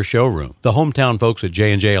spectacular showroom. The hometown folks at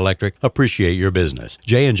J&J Electric appreciate your business.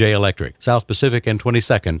 J&J Electric, South Pacific and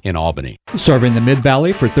 22nd in Albany. Serving the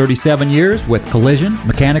Mid-Valley for 37 years with collision,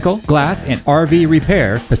 mechanical, glass, and RV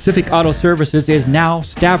repair, Pacific Auto Services is now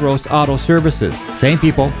Stavros Auto Services. Same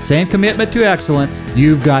people, same commitment to excellence.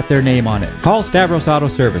 You've got their name on it. Call Stavros Auto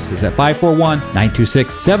Services at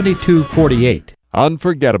 541-926-7248.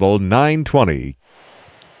 Unforgettable 920.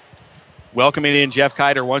 Welcoming in Jeff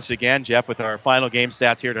Kiter once again. Jeff, with our final game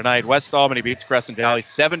stats here tonight. West Albany beats Crescent Valley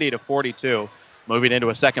 70-42, moving into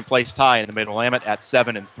a second-place tie in the Mid-Willamette at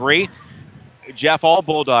 7-3. Jeff, all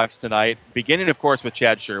Bulldogs tonight, beginning, of course, with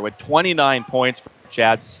Chad Sherwood. 29 points for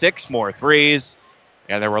Chad, 6 more threes.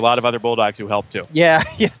 And there were a lot of other Bulldogs who helped too. Yeah.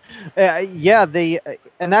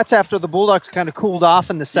 And that's after the Bulldogs kind of cooled off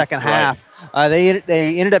in the second half.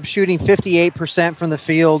 They ended up shooting 58% from the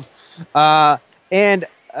field.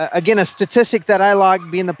 Again, a statistic that I like,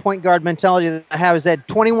 being the point guard mentality that I have, is that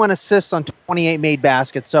 21 assists on 28 made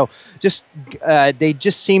baskets. So they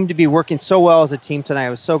just seemed to be working so well as a team tonight.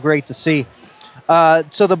 It was so great to see.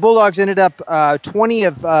 So the Bulldogs ended up 20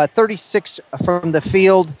 of 36 from the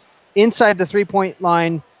field, inside the three-point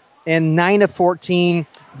line, and 9 of 14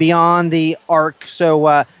 beyond the arc.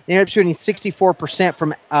 So they ended up shooting 64%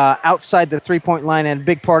 from outside the three-point line, and a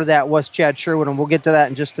big part of that was Chad Sherwood, and we'll get to that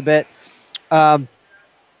in just a bit.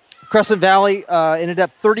 Crescent Valley ended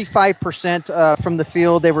up 35% from the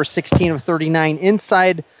field. They were 16 of 39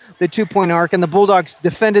 inside the two-point arc, and the Bulldogs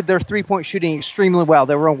defended their three-point shooting extremely well.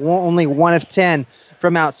 They were only 1 of 10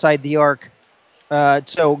 from outside the arc.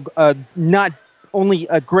 So not only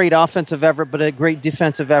a great offensive effort, but a great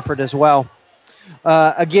defensive effort as well.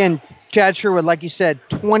 Again, Chad Sherwood, like you said,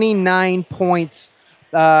 29 points.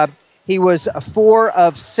 He was 4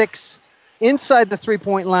 of 6 inside the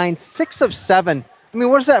three-point line, 6 of 7. I mean,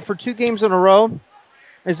 what is that for 2 games in a row?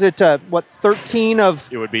 Is it, 13 of...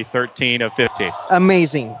 It would be 13 of 15.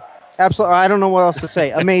 Amazing. Absolutely. I don't know what else to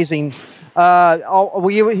say. Amazing. He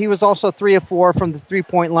was also 3 of 4 from the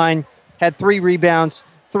three-point line, had 3 rebounds,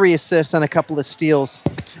 3 assists, and a couple of steals.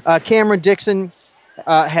 Cameron Dixon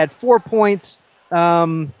had 4 points.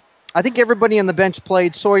 I think everybody on the bench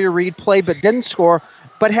played. Sawyer Reed played but didn't score,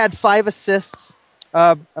 but had 5 assists.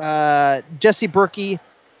 Jesse Berkey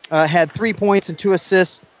had 3 points and 2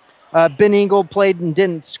 assists. Ben Engel played and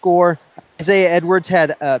didn't score. Isaiah Edwards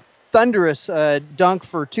had a thunderous dunk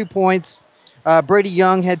for 2 points. Brady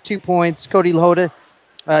Young had 2 points. Cody Lahota,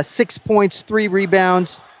 6 points, 3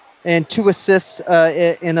 rebounds, and 2 assists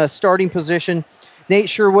in a starting position. Nate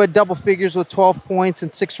Sherwood, double figures with 12 points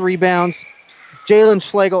and 6 rebounds. Jalen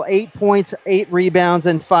Schlegel, 8 points, 8 rebounds,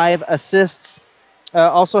 and 5 assists.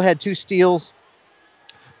 Also had 2 steals.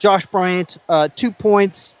 Josh Bryant, 2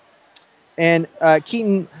 points. And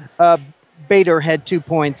Keaton Bader had 2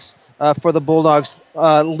 points for the Bulldogs.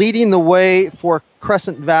 Leading the way for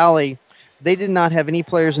Crescent Valley, they did not have any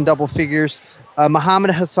players in double figures.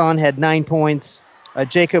 Muhammad Hassan had 9 points.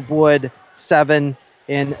 Jacob Wood, 7,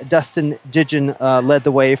 and Dustin Digen led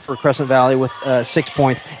the way for Crescent Valley with 6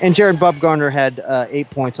 points. And Jared Bubgarner had 8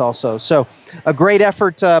 points also. So a great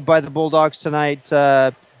effort by the Bulldogs tonight.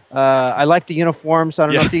 I like the uniforms. I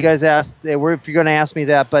don't know if you guys asked, if you're going to ask me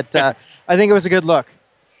that, but I think it was a good look.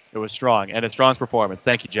 It was strong, and a strong performance.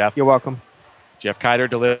 Thank you, Jeff. You're welcome. Jeff Kiter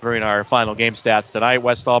delivering our final game stats tonight.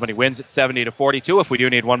 West Albany wins at 70-42. If we do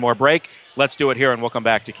need one more break, let's do it here, and we'll come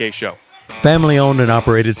back to KSHO. Family owned and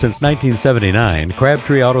operated since 1979,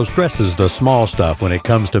 Crabtree Auto stresses the small stuff when it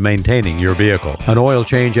comes to maintaining your vehicle. An oil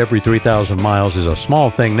change every 3,000 miles is a small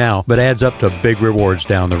thing now, but adds up to big rewards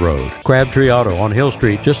down the road. Crabtree Auto on Hill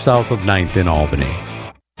Street, just south of 9th in Albany.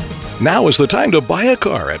 Now is the time to buy a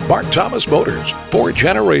car at Mark Thomas Motors. 4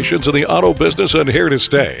 generations in the auto business and here to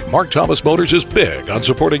stay. Mark Thomas Motors is big on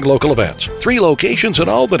supporting local events. 3 locations in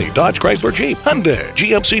Albany: Dodge, Chrysler, Jeep, Hyundai,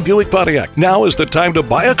 GMC, Buick, Pontiac. Now is the time to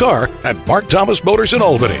buy a car at Mark Thomas Motors in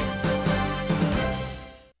Albany.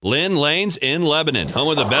 Lynn Lanes in Lebanon, home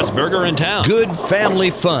of the best burger in town. Good family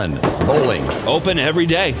fun. Bowling. Open every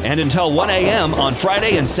day and until 1 a.m. on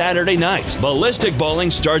Friday and Saturday nights. Ballistic bowling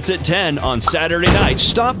starts at 10 on Saturday nights.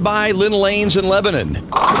 Stop by Lynn Lanes in Lebanon.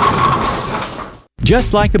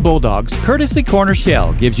 Just like the Bulldogs, Courtesy Corner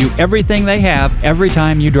Shell gives you everything they have every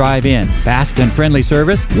time you drive in. Fast and friendly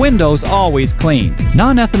service, windows always clean.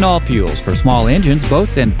 Non-ethanol fuels for small engines,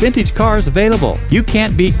 boats, and vintage cars available. You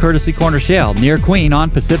can't beat Courtesy Corner Shell near Queen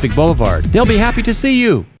on Pacific Boulevard. They'll be happy to see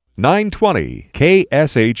you. 920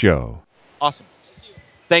 KSHO. Awesome.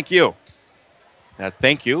 Thank you. That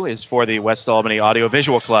thank you is for the West Albany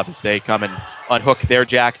Audiovisual Club as they come and unhook their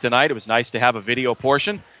jack tonight. It was nice to have a video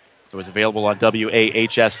portion. It was available on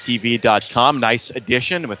WAHSTV.com. Nice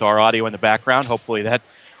addition with our audio in the background. Hopefully that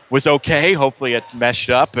was okay. Hopefully it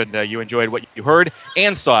meshed up and you enjoyed what you heard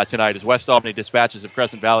and saw tonight as West Albany dispatches of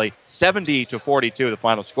Crescent Valley 70-42, the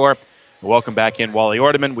final score. Welcome back in, Wally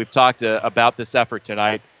Ordeman. We've talked about this effort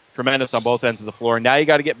tonight. Tremendous on both ends of the floor. Now you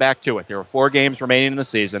got to get back to it. There are 4 games remaining in the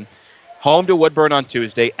season. Home to Woodburn on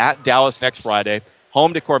Tuesday, at Dallas next Friday.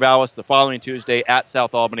 Home to Corvallis the following Tuesday, at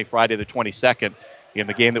South Albany Friday the 22nd in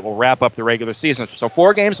the game that will wrap up the regular season. So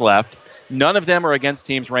 4 games left. None of them are against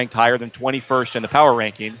teams ranked higher than 21st in the power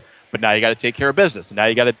rankings. But now you got to take care of business, and now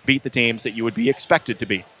you got to beat the teams that you would be expected to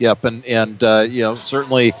beat. Yep, and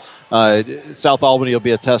certainly South Albany will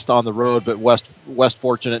be a test on the road, but West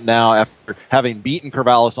fortunate now after having beaten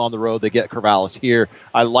Corvallis on the road, they get Corvallis here.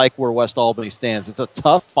 I like where West Albany stands. It's a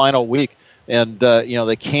tough final week, and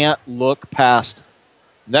they can't look past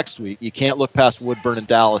next week. You can't look past Woodburn and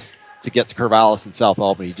Dallas to get to Corvallis and South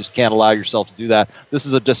Albany. You just can't allow yourself to do that. This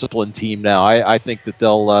is a disciplined team now. I think that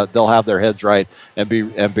they'll have their heads right and be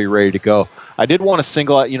ready to go. I did want to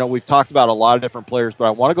single out, we've talked about a lot of different players, but I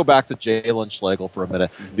want to go back to Jalen Schlegel for a minute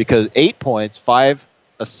because 8 points, 5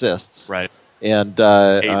 assists. Right. And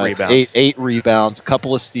 8 rebounds. Eight rebounds, a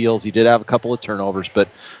couple of steals. He did have a couple of turnovers, but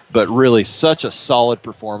really such a solid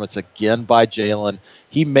performance again by Jalen.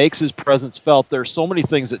 He makes his presence felt. There are so many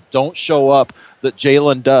things that don't show up that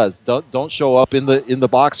Jalen does. Don't show up in the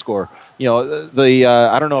box score. I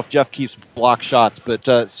don't know if Jeff keeps block shots, but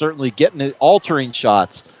certainly altering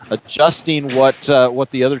shots, adjusting what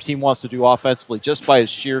the other team wants to do offensively just by his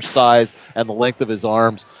sheer size and the length of his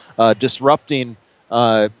arms, disrupting.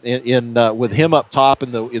 With him up top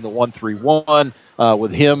in the 1-3-1,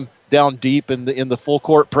 with him down deep in the full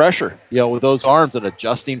court pressure, with those arms and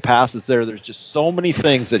adjusting passes there. There's just so many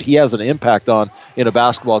things that he has an impact on in a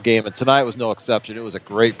basketball game, and tonight was no exception. It was a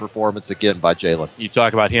great performance again by Jalen. You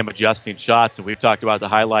talk about him adjusting shots, and we've talked about the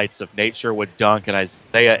highlights of Nate Sherwood's dunk and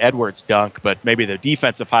Isaiah Edwards' dunk, but maybe the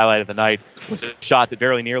defensive highlight of the night was a shot that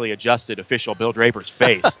very nearly adjusted official Bill Draper's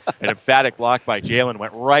face. An emphatic block by Jalen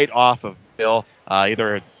went right off of Bill,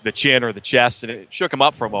 either the chin or the chest, and it shook him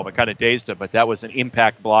up for a moment, kind of dazed him, but that was an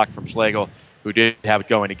impact block from Schlegel, who did have it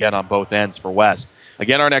going again on both ends for West.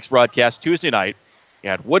 Again, our next broadcast Tuesday night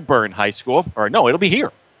at Woodburn High School, or no, it'll be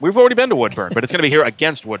here. We've already been to Woodburn, but it's going to be here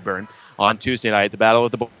against Woodburn on Tuesday night, the Battle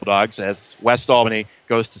of the Bulldogs, as West Albany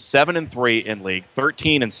goes to 7-3 in league,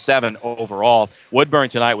 13-7 overall. Woodburn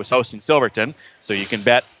tonight was hosting Silverton, so you can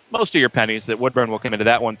bet most of your pennies that Woodburn will come into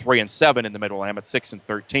that one 3-7 in the Mid-Willamette at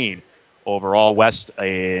 6-13. Overall, West,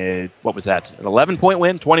 what was that? An 11-point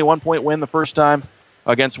win, 21-point win the first time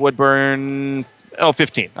against Woodburn.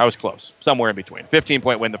 15. I was close. Somewhere in between.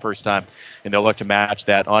 15-point win the first time, and they'll look to match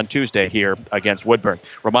that on Tuesday here against Woodburn.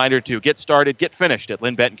 Reminder to get started, get finished at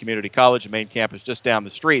Lynn Benton Community College, the main campus just down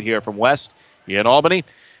the street here from West in Albany.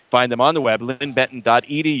 Find them on the web,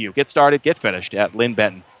 lynnbenton.edu. Get started, get finished at Lynn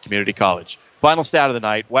Benton Community College. Final stat of the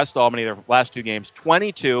night, West Albany, their last 2 games,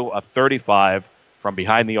 22 of 35 from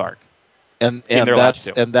behind the arc. And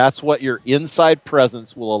that's what your inside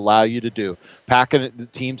presence will allow you to do. The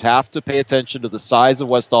teams have to pay attention to the size of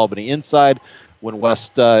West Albany inside. When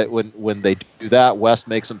West when they do that, West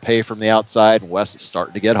makes them pay from the outside, and West is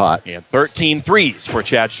starting to get hot. And 13 threes for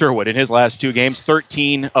Chad Sherwood in his last 2 games.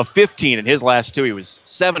 13 of 15 in his last 2. He was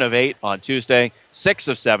 7 of 8 on Tuesday, 6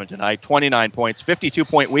 of 7 tonight, 29 points,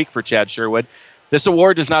 52-point week for Chad Sherwood. This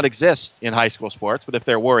award does not exist in high school sports, but if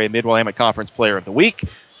there were a Mid-Willamette Conference Player of the Week,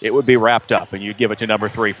 it would be wrapped up, and you'd give it to number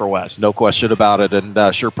 3 for West. No question about it,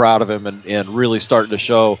 and sure proud of him and really starting to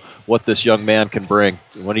show what this young man can bring.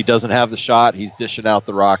 When he doesn't have the shot, he's dishing out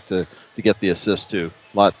the rock to get the assist, too.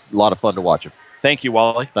 A lot of fun to watch him. Thank you,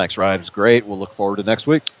 Wally. Thanks, Ryan. It was great. We'll look forward to next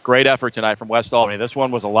week. Great effort tonight from West Albany. This one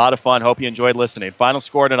was a lot of fun. Hope you enjoyed listening. Final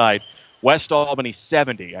score tonight, West Albany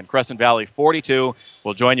 70 and Crescent Valley 42.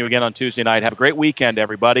 We'll join you again on Tuesday night. Have a great weekend,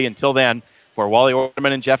 everybody. Until then, for Wally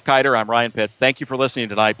Ordeman and Jeff Kiter, I'm Ryan Pitts. Thank you for listening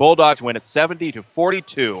tonight. Bulldogs win at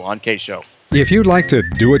 70-42 on KSHO. If you'd like to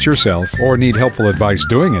do it yourself or need helpful advice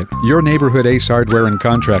doing it, your neighborhood Ace Hardware and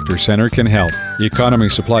Contractor Center can help. Economy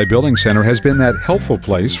Supply Building Center has been that helpful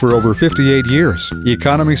place for over 58 years.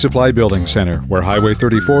 Economy Supply Building Center, where Highway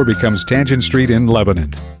 34 becomes Tangent Street in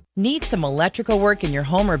Lebanon. Need some electrical work in your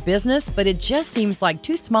home or business, but it just seems like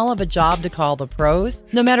too small of a job to call the pros?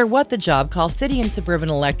 No matter what the job, call City and Suburban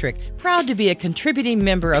Electric. Proud to be a contributing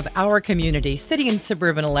member of our community. City and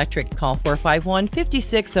Suburban Electric. Call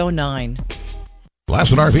 451-5609.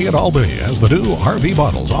 Lassen RV at Albany has the new RV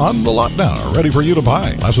models on the lot now, ready for you to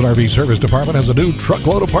buy. Lassen RV Service Department has a new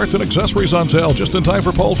truckload of parts and accessories on sale just in time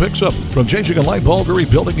for fall fix-up. From changing a light bulb to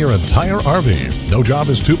rebuilding your entire RV, no job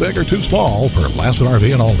is too big or too small for Lassen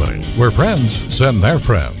RV in Albany, where friends send their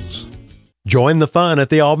friends. Join the fun at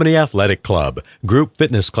the Albany Athletic Club. Group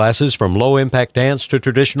fitness classes from low-impact dance to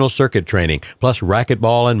traditional circuit training, plus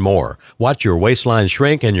racquetball and more. Watch your waistline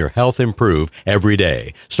shrink and your health improve every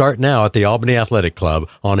day. Start now at the Albany Athletic Club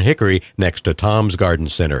on Hickory next to Tom's Garden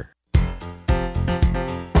Center.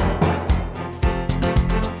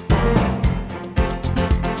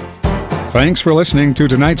 Thanks for listening to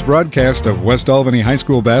tonight's broadcast of West Albany High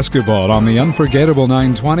School basketball on the unforgettable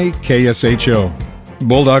 920 KSHO.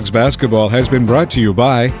 Bulldogs basketball has been brought to you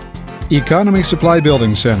by Economy Supply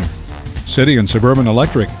Building Center, City and Suburban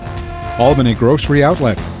Electric, Albany Grocery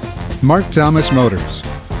Outlet, Mark Thomas Motors,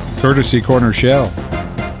 Courtesy Corner Shell,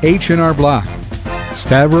 H&R Block,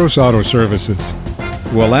 Stavros Auto Services,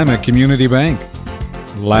 Willamette Community Bank,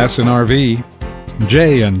 Lassen RV,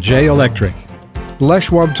 J&J Electric, Les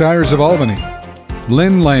Schwab Tires of Albany,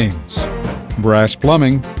 Lynn Lanes, Brass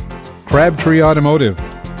Plumbing, Crabtree Automotive,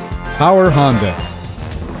 Power Honda,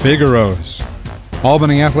 Figaro's,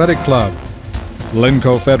 Albany Athletic Club,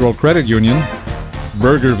 Linco Federal Credit Union,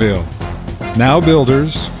 Burgerville, Now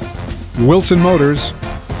Builders, Wilson Motors,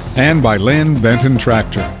 and by Lynn Benton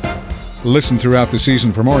Tractor. Listen throughout the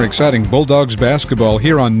season for more exciting Bulldogs basketball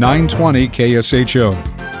here on 920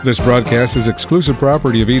 KSHO. This broadcast is exclusive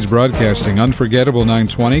property of Eads Broadcasting, Unforgettable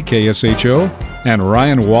 920 KSHO, and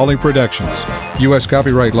Ryan Wally Productions. U.S.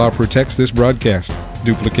 copyright law protects this broadcast.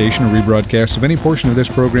 Duplication or rebroadcast of any portion of this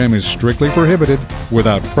program is strictly prohibited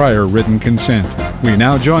without prior written consent. We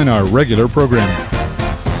now join our regular programming.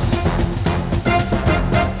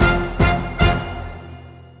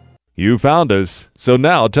 You found us, so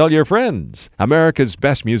now tell your friends. America's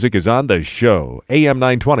best music is on the show. AM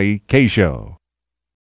 920 KSHO.